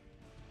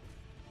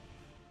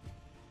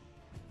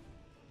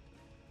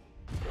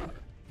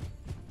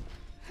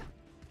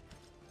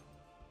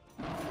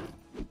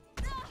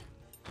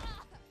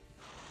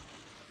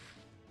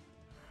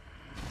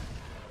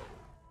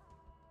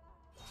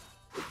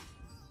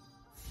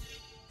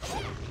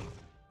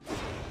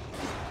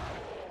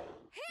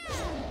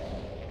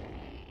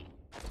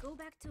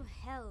 back to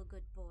hell,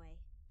 good boy.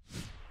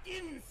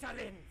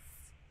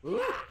 Insolence!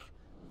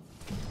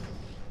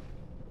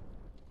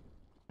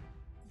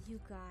 You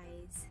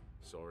guys.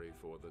 Sorry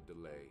for the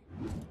delay.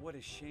 What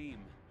a shame.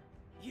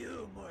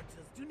 You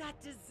mortals do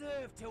not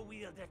deserve to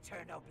wield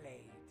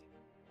AeternoBlade.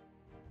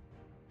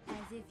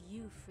 As if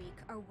you, freak,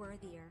 are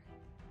worthier.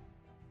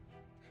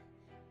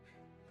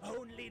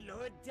 Only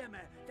Lord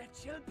Demmer that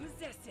shall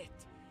possess it.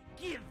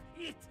 Give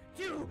it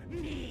to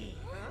me!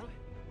 Huh?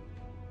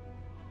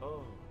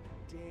 Oh,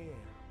 damn.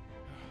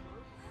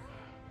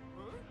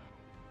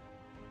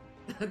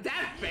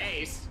 That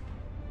face!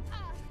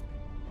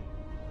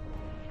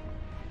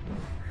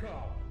 Come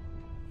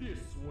this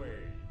way.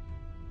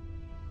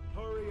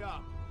 Hurry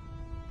up.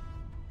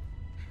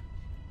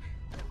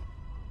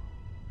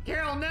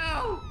 Carol,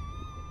 no!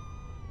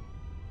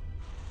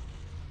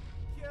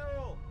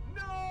 Carol,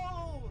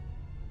 no!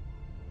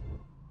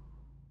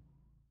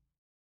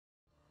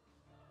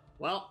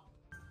 Well,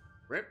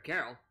 rip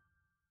Carol.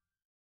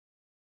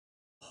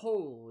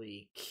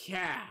 Holy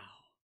cow.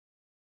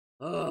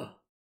 Ugh.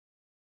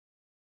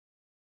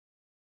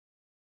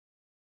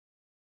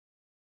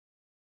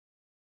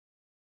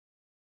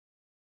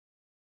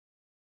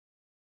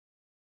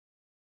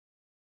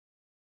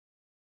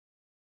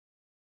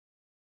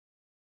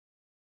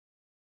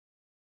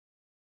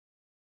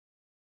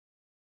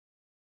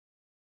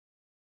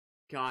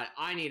 God,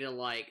 I need to,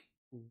 like,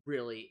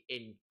 really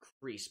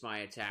increase my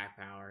attack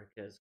power,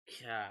 because,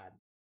 God,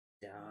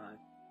 dog.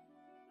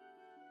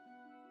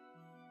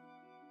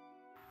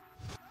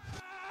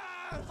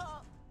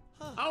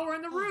 Oh, we're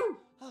in the room!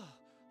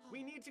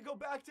 We need to go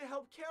back to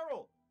help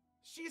Carol.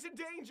 She's in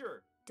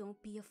danger. Don't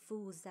be a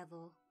fool,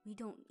 Zevil. We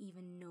don't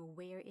even know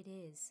where it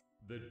is.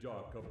 The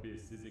Dark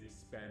Abyss is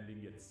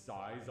expanding its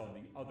size on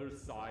the other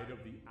side of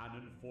the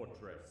Anon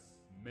Fortress.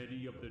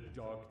 Many of the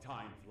Dark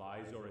Time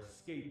Flies are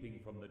escaping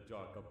from the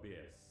Dark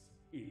Abyss.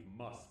 It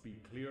must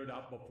be cleared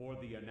out before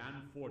the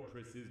Anon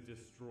Fortress is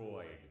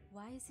destroyed.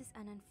 Why is this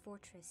Anon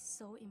Fortress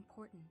so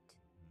important?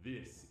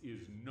 This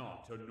is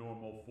not a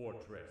normal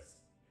fortress.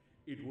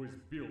 It was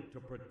built to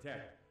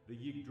protect the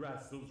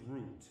Yggdrasil's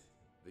root.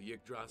 The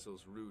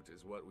Yggdrasil's root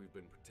is what we've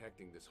been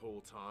protecting this whole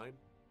time?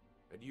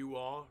 And you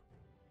are?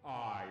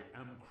 I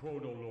am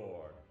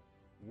Chronoloord.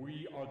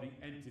 We are the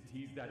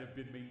entities that have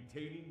been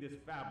maintaining this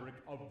fabric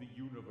of the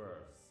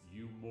universe.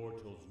 You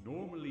mortals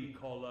normally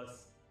call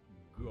us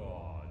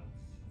gods.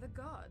 The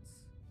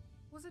gods?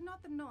 Was it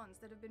not the Norns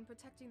that have been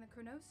protecting the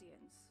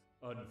Chronosians?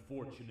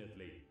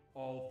 Unfortunately,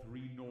 all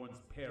 3 Norns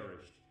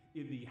perished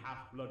in the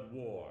Half-Blood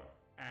War,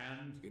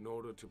 and... In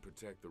order to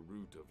protect the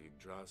root of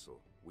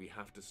Yggdrasil, we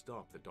have to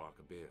stop the Dark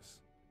Abyss.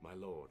 My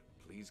lord,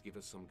 please give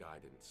us some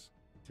guidance.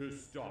 To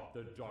stop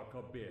the Dark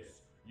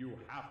Abyss, you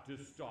have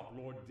to stop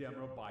Lord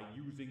Demmer by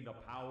using the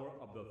power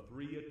of the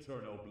 3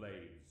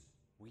 AeternoBlades.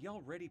 We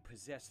already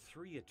possess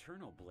 3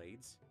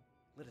 AeternoBlades.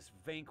 Let us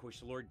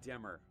vanquish Lord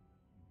Demmer.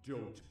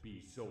 Don't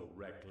be so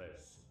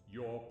reckless.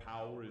 Your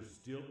power is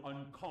still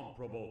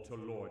incomparable to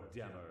Lord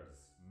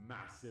Demmer's.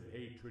 Massive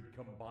hatred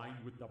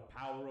combined with the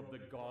power of the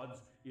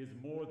gods is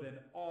more than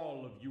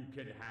all of you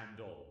can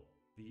handle.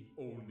 The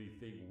only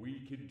thing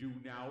we can do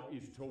now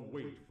is to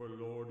wait for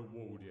Lord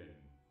Woden.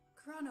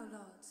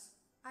 Chronolords,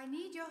 I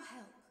need your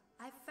help.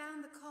 I've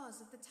found the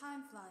cause of the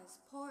time flies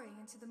pouring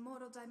into the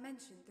mortal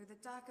dimension through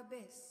the Dark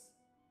Abyss.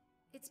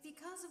 It's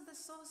because of the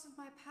source of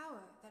my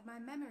power that my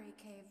memory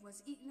cave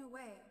was eaten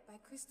away by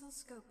crystal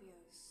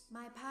Scopios.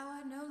 My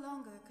power no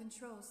longer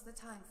controls the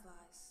time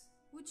flies.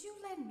 Would you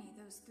lend me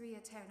those 3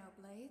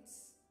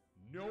 AeternoBlades?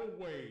 No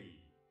way!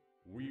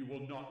 We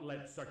will not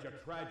let such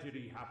a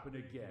tragedy happen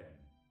again.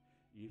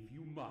 If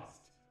you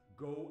must,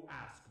 go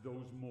ask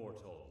those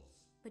mortals.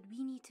 But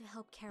we need to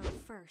help Carol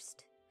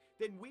first.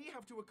 Then we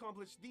have to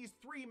accomplish these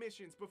 3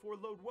 missions before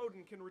Lord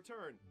Woden can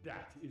return.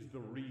 That is the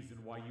reason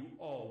why you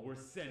all were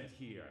sent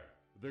here.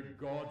 The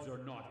gods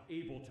are not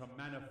able to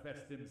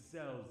manifest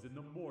themselves in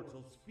the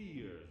mortal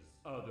spheres.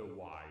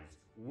 Otherwise,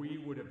 we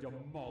would have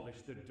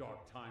demolished the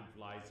Dark Time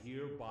Flies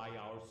here by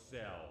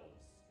ourselves.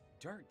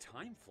 Dark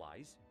Time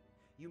Flies?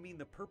 You mean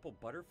the purple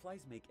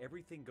butterflies make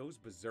everything goes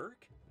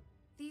berserk?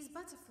 These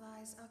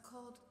butterflies are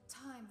called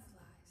time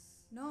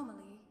flies.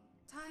 Normally,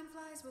 time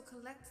flies will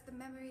collect the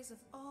memories of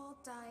all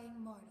dying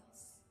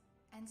mortals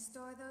and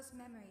store those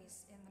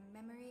memories in the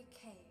memory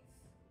cave.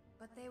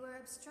 But they were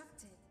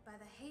obstructed by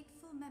the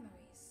hateful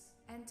memories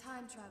and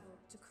time travel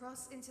to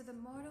cross into the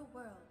mortal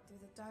world through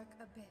the Dark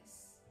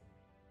Abyss.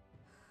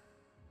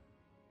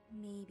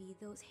 Maybe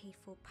those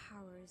hateful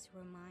powers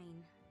were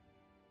mine.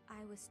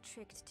 I was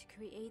tricked to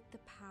create the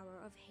power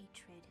of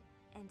hatred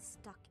and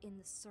stuck in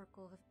the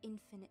circle of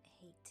infinite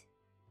hate.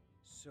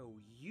 So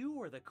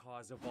you are the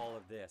cause of all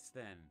of this,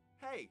 then?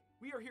 Hey,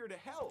 we are here to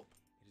help.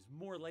 It is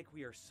more like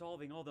we are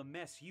solving all the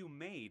mess you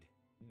made.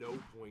 No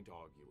point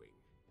arguing.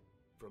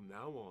 From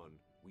now on,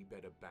 we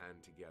better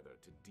band together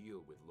to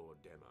deal with Lord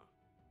Demmer.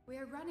 We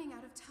are running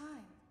out of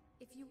time.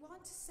 If you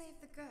want to save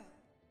the girl,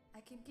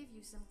 I can give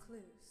you some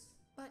clues.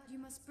 But you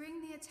must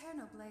bring the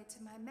AeternoBlade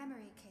to my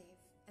memory cave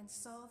and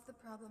solve the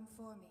problem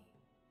for me.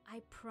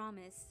 I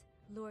promise.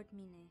 Lord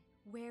Mine,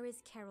 where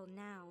is Carol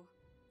now?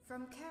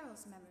 From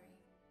Carol's memory,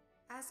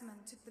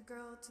 Asmund took the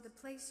girl to the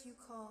place you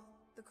call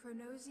the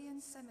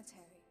Chronosian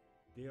Cemetery.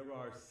 There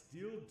are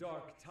still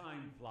dark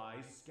time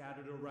flies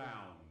scattered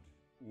around.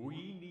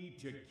 We need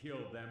to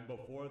kill them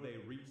before they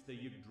reach the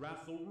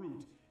Yggdrasil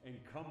root and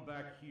come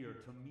back here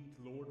to meet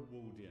Lord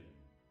Woden.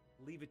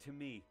 Leave it to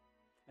me.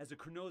 As a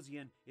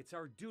Chronosian, it's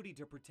our duty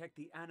to protect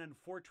the Anan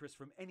fortress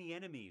from any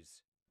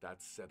enemies.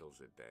 That settles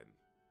it then.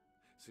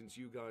 Since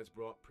you guys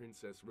brought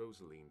Princess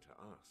Rosaline to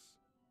us,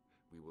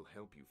 we will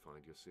help you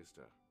find your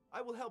sister.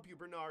 I will help you,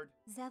 Bernard.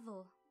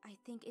 Zevel, I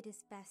think it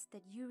is best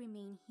that you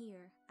remain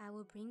here. I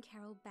will bring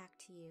Carol back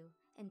to you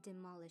and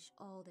demolish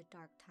all the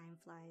dark time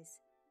flies.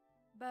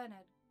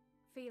 Bernard,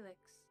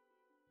 Felix,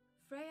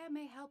 Freya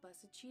may help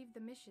us achieve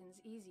the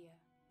missions easier.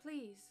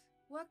 Please,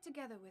 work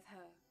together with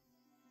her.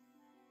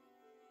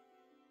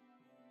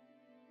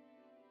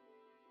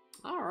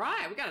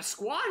 Alright, we got a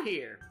squad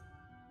here.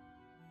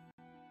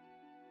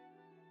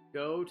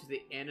 Go to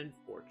the Anan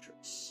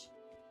Fortress.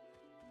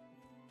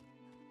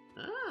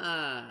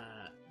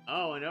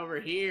 Oh, and over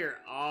here,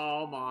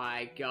 oh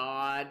my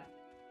god.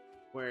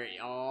 Where it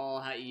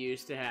all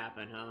used to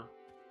happen, huh?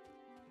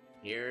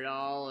 Here it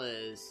all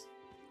is.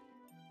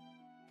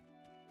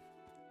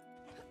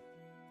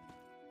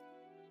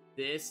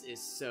 This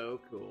is so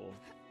cool.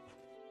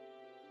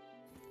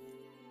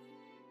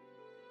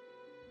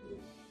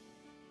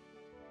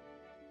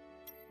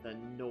 The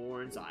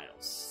Norn's Idol.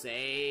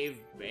 Save,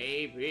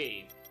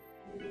 baby.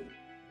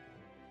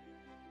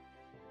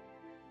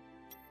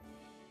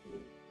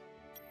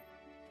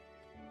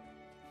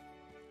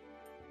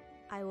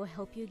 I will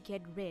help you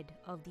get rid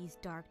of these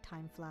dark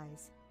time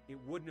flies. It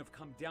wouldn't have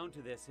come down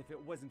to this if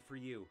it wasn't for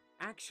you.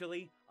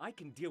 Actually, I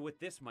can deal with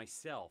this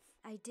myself.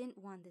 I didn't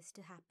want this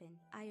to happen,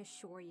 I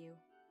assure you.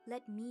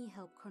 Let me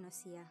help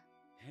Chronosia.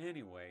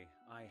 Anyway,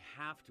 I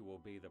have to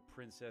obey the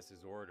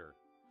princess's order.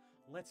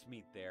 Let's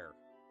meet there.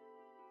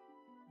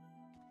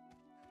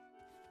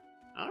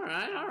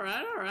 Alright,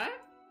 alright, alright.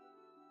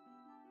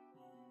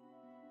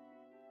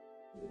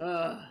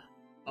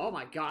 Oh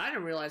my god, I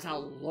didn't realize how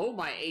low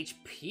my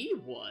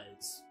HP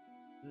was.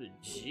 Ooh,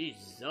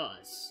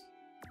 Jesus.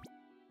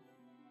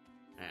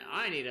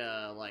 I need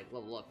to, like,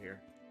 level up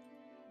here.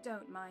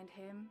 Don't mind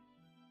him.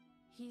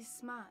 He's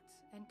smart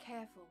and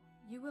careful.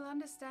 You will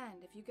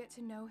understand if you get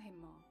to know him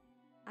more.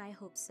 I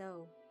hope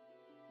so.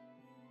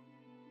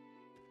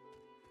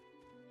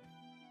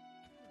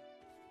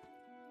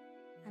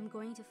 I'm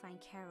going to find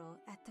Carol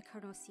at the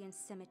Chronosian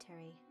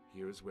Cemetery.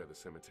 Here is where the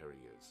cemetery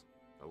is.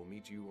 I will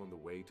meet you on the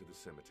way to the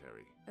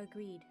cemetery.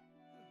 Agreed.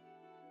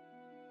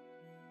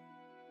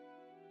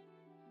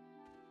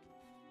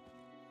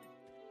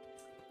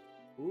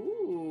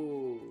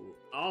 Ooh.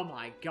 Oh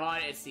my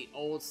god, it's the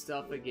old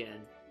stuff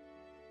again.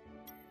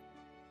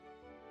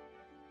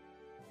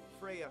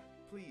 Freya,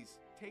 please,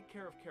 take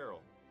care of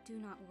Carol. Do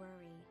not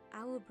worry.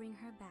 I will bring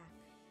her back.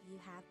 You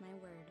have my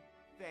word.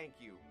 Thank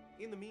you.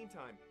 In the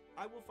meantime,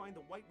 I will find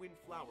the White Wind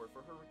Flower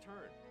for her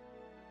return.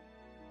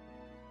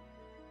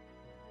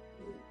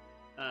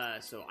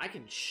 So I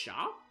can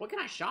shop? What can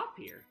I shop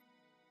here?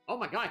 Oh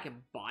my god, I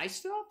can buy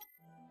stuff?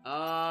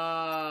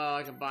 Oh,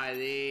 I can buy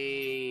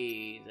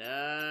these.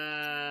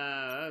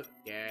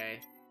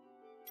 Okay.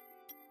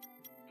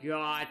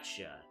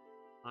 Gotcha.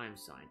 Time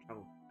sign.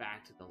 Travel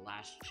back to the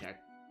last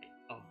check.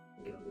 Oh,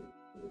 god.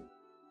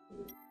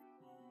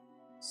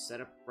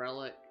 Set up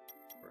relic.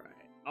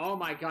 Right. Oh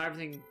my god,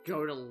 everything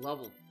go to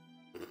level.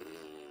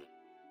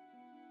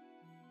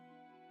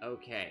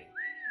 Okay.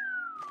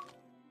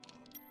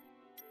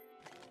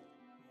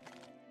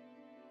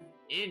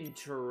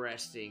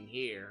 Interesting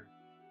here.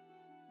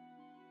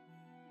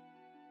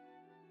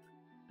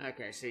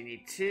 Okay, so you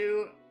need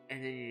 2,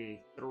 and then you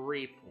need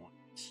 3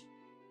 points.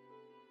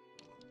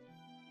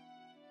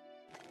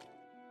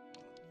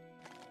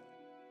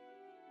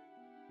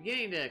 I'm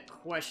beginning to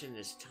question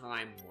this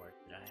time work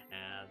that I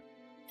have.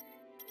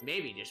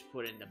 Maybe just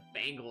put in the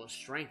Bangle of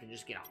Strength and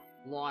just get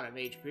a lot of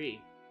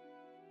HP.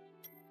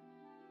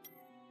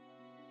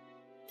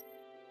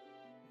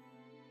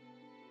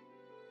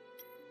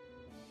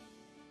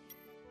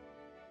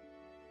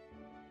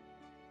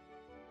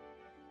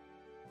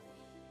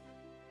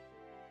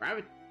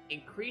 Rabbit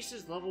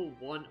increases level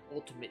 1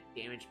 ultimate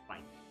damage by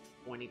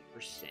 20%.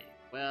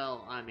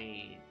 Well, I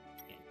mean...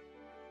 Yeah.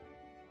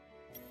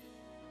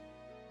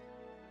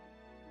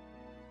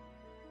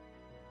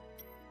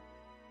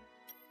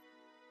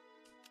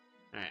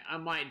 Alright, I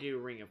might do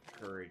Ring of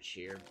Courage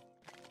here.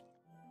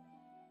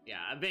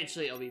 Yeah,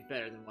 eventually it'll be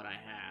better than what I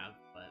have,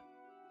 but...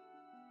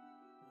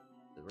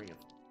 The Ring of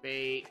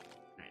Fate...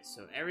 Alright,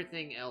 so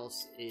everything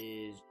else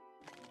is...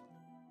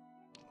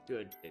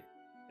 good to go.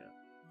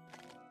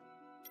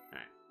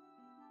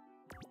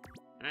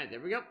 Alright,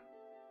 there we go.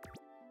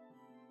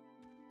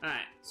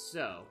 Alright,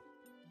 so...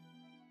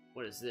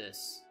 What is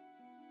this?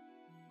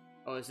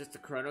 Oh, is this the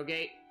Chrono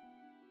Gate?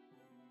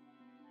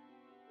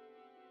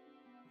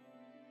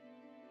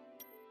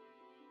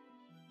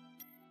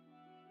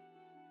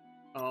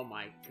 Oh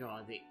my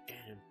god, the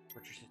Anan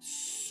Fortress is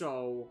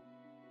so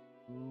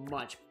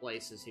much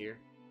places here.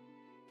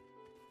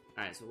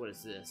 Alright, so what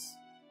is this?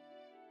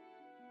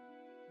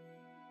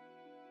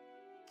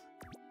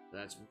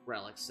 That's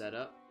relic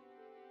setup.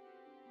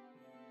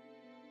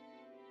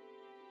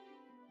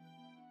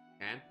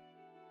 Okay.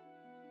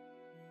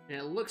 And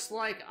it looks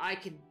like I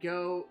could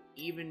go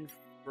even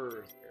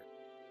further.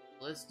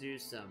 Let's do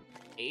some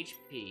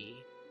HP.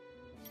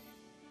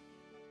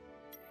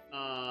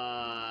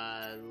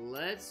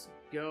 Let's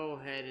go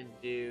ahead and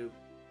do...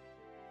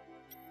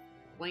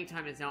 Playing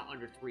time is now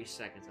under 3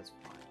 seconds, that's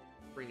fine.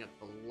 Bring up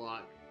the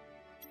luck.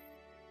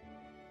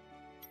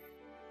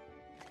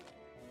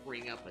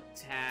 Bring up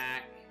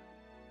attack.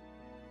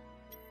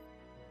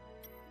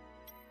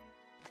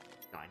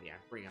 God, yeah,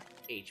 bring up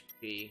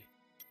HP.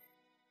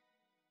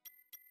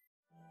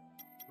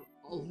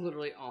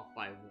 Literally off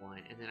by 1,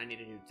 and then I need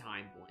to do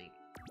time blink.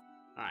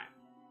 Alright.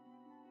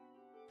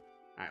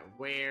 Alright,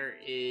 where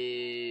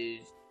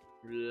is...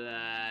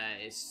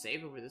 is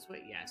save over this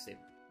way? Yeah, save.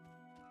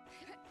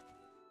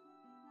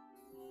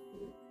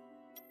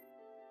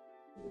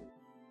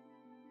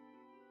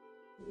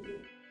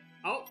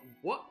 Oh,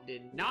 whoop,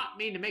 did not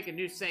mean to make a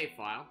new save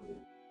file.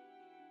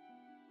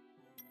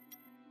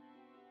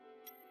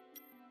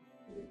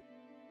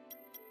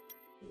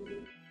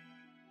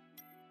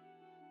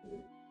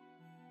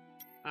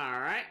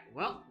 Alright,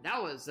 well,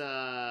 that was,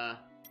 I'll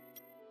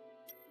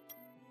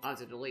have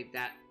to delete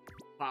that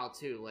file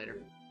too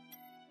later.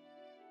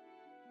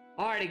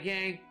 Alrighty,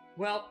 gang.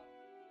 Well,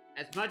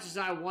 as much as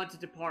I want to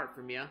depart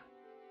from you,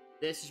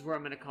 this is where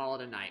I'm gonna call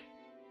it a night.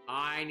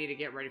 I need to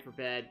get ready for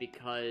bed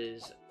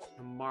because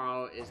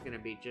tomorrow is gonna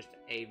be just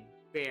a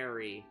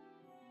very,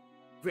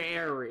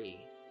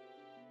 very,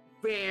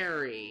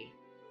 very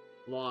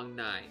long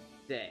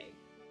day.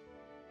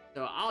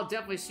 So I'll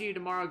definitely see you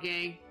tomorrow,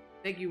 gang.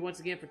 Thank you once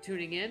again for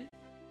tuning in,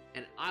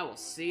 and I will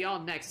see y'all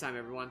next time,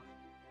 everyone.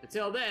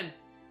 Until then,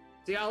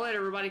 see y'all later,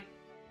 everybody.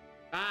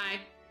 Bye.